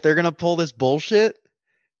they're gonna pull this bullshit,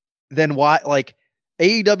 then why? Like,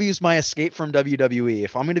 AEW is my escape from WWE.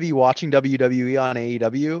 If I'm gonna be watching WWE on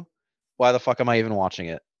AEW, why the fuck am I even watching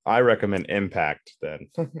it? I recommend Impact then.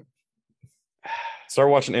 Start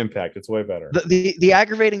watching Impact. It's way better. The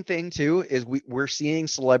aggravating thing too is we're seeing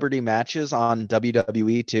celebrity matches on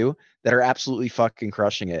WWE too that are absolutely fucking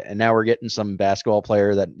crushing it. And now we're getting some basketball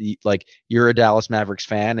player that, like, you're a Dallas Mavericks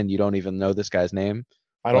fan and you don't even know this guy's name.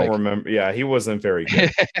 I don't remember. Yeah, he wasn't very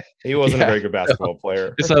good. He wasn't a very good basketball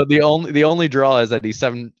player. So the only draw is that he's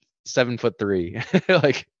 7'3".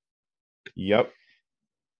 Like, yep.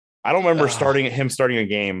 I don't remember starting a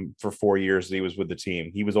game for 4 years that he was with the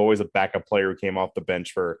team. He was always a backup player who came off the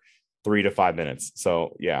bench for 3 to 5 minutes.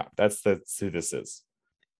 So yeah, that's who this is.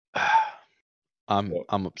 I'm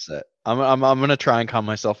upset. I'm gonna try and calm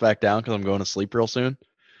myself back down because I'm going to sleep real soon.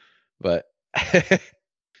 But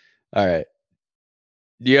all right.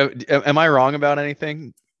 Am I wrong about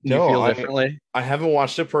anything? Do you feel differently? I haven't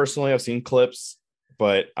watched it personally. I've seen clips,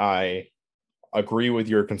 but I agree with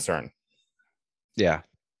your concern. Yeah.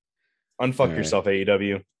 Unfuck yourself,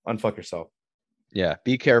 AEW. Unfuck yourself. Yeah.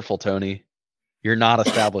 Be careful, Tony. You're not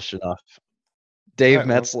established enough. Dave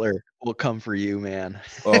Metzler will come for you, man.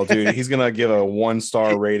 Well, dude, he's going to give a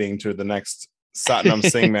 1-star rating to the next Satnam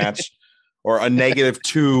Singh match, or a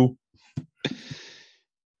 -2.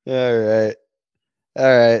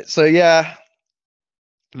 All right. So yeah,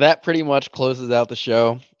 that pretty much closes out the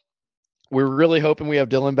show. We're really hoping we have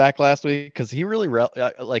Dylan back last week because he really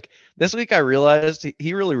like this week. I realized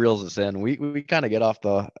he really reels us in. We kind of get off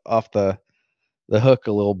the hook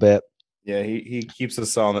a little bit. Yeah, he keeps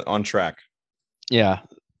us on track. Yeah.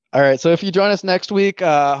 All right. So if you join us next week,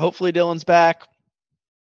 hopefully Dylan's back.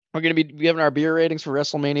 We're going to be giving our beer ratings for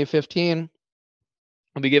WrestleMania 15.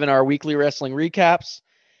 We'll be giving our weekly wrestling recaps,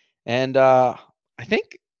 and I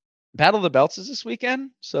think Battle of the Belts is this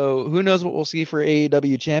weekend, so who knows what we'll see for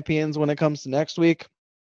AEW champions when it comes to next week.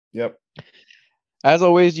 Yep. As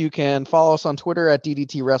always, you can follow us on Twitter at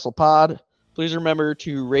DDTWrestlePod. Please remember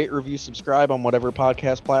to rate, review, subscribe on whatever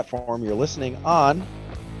podcast platform you're listening on.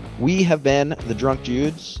 We have been the Drunk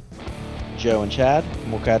Judes, Joe and Chad,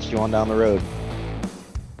 and we'll catch you on down the road.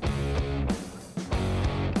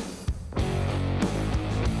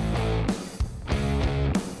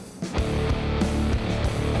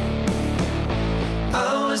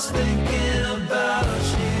 Thinking about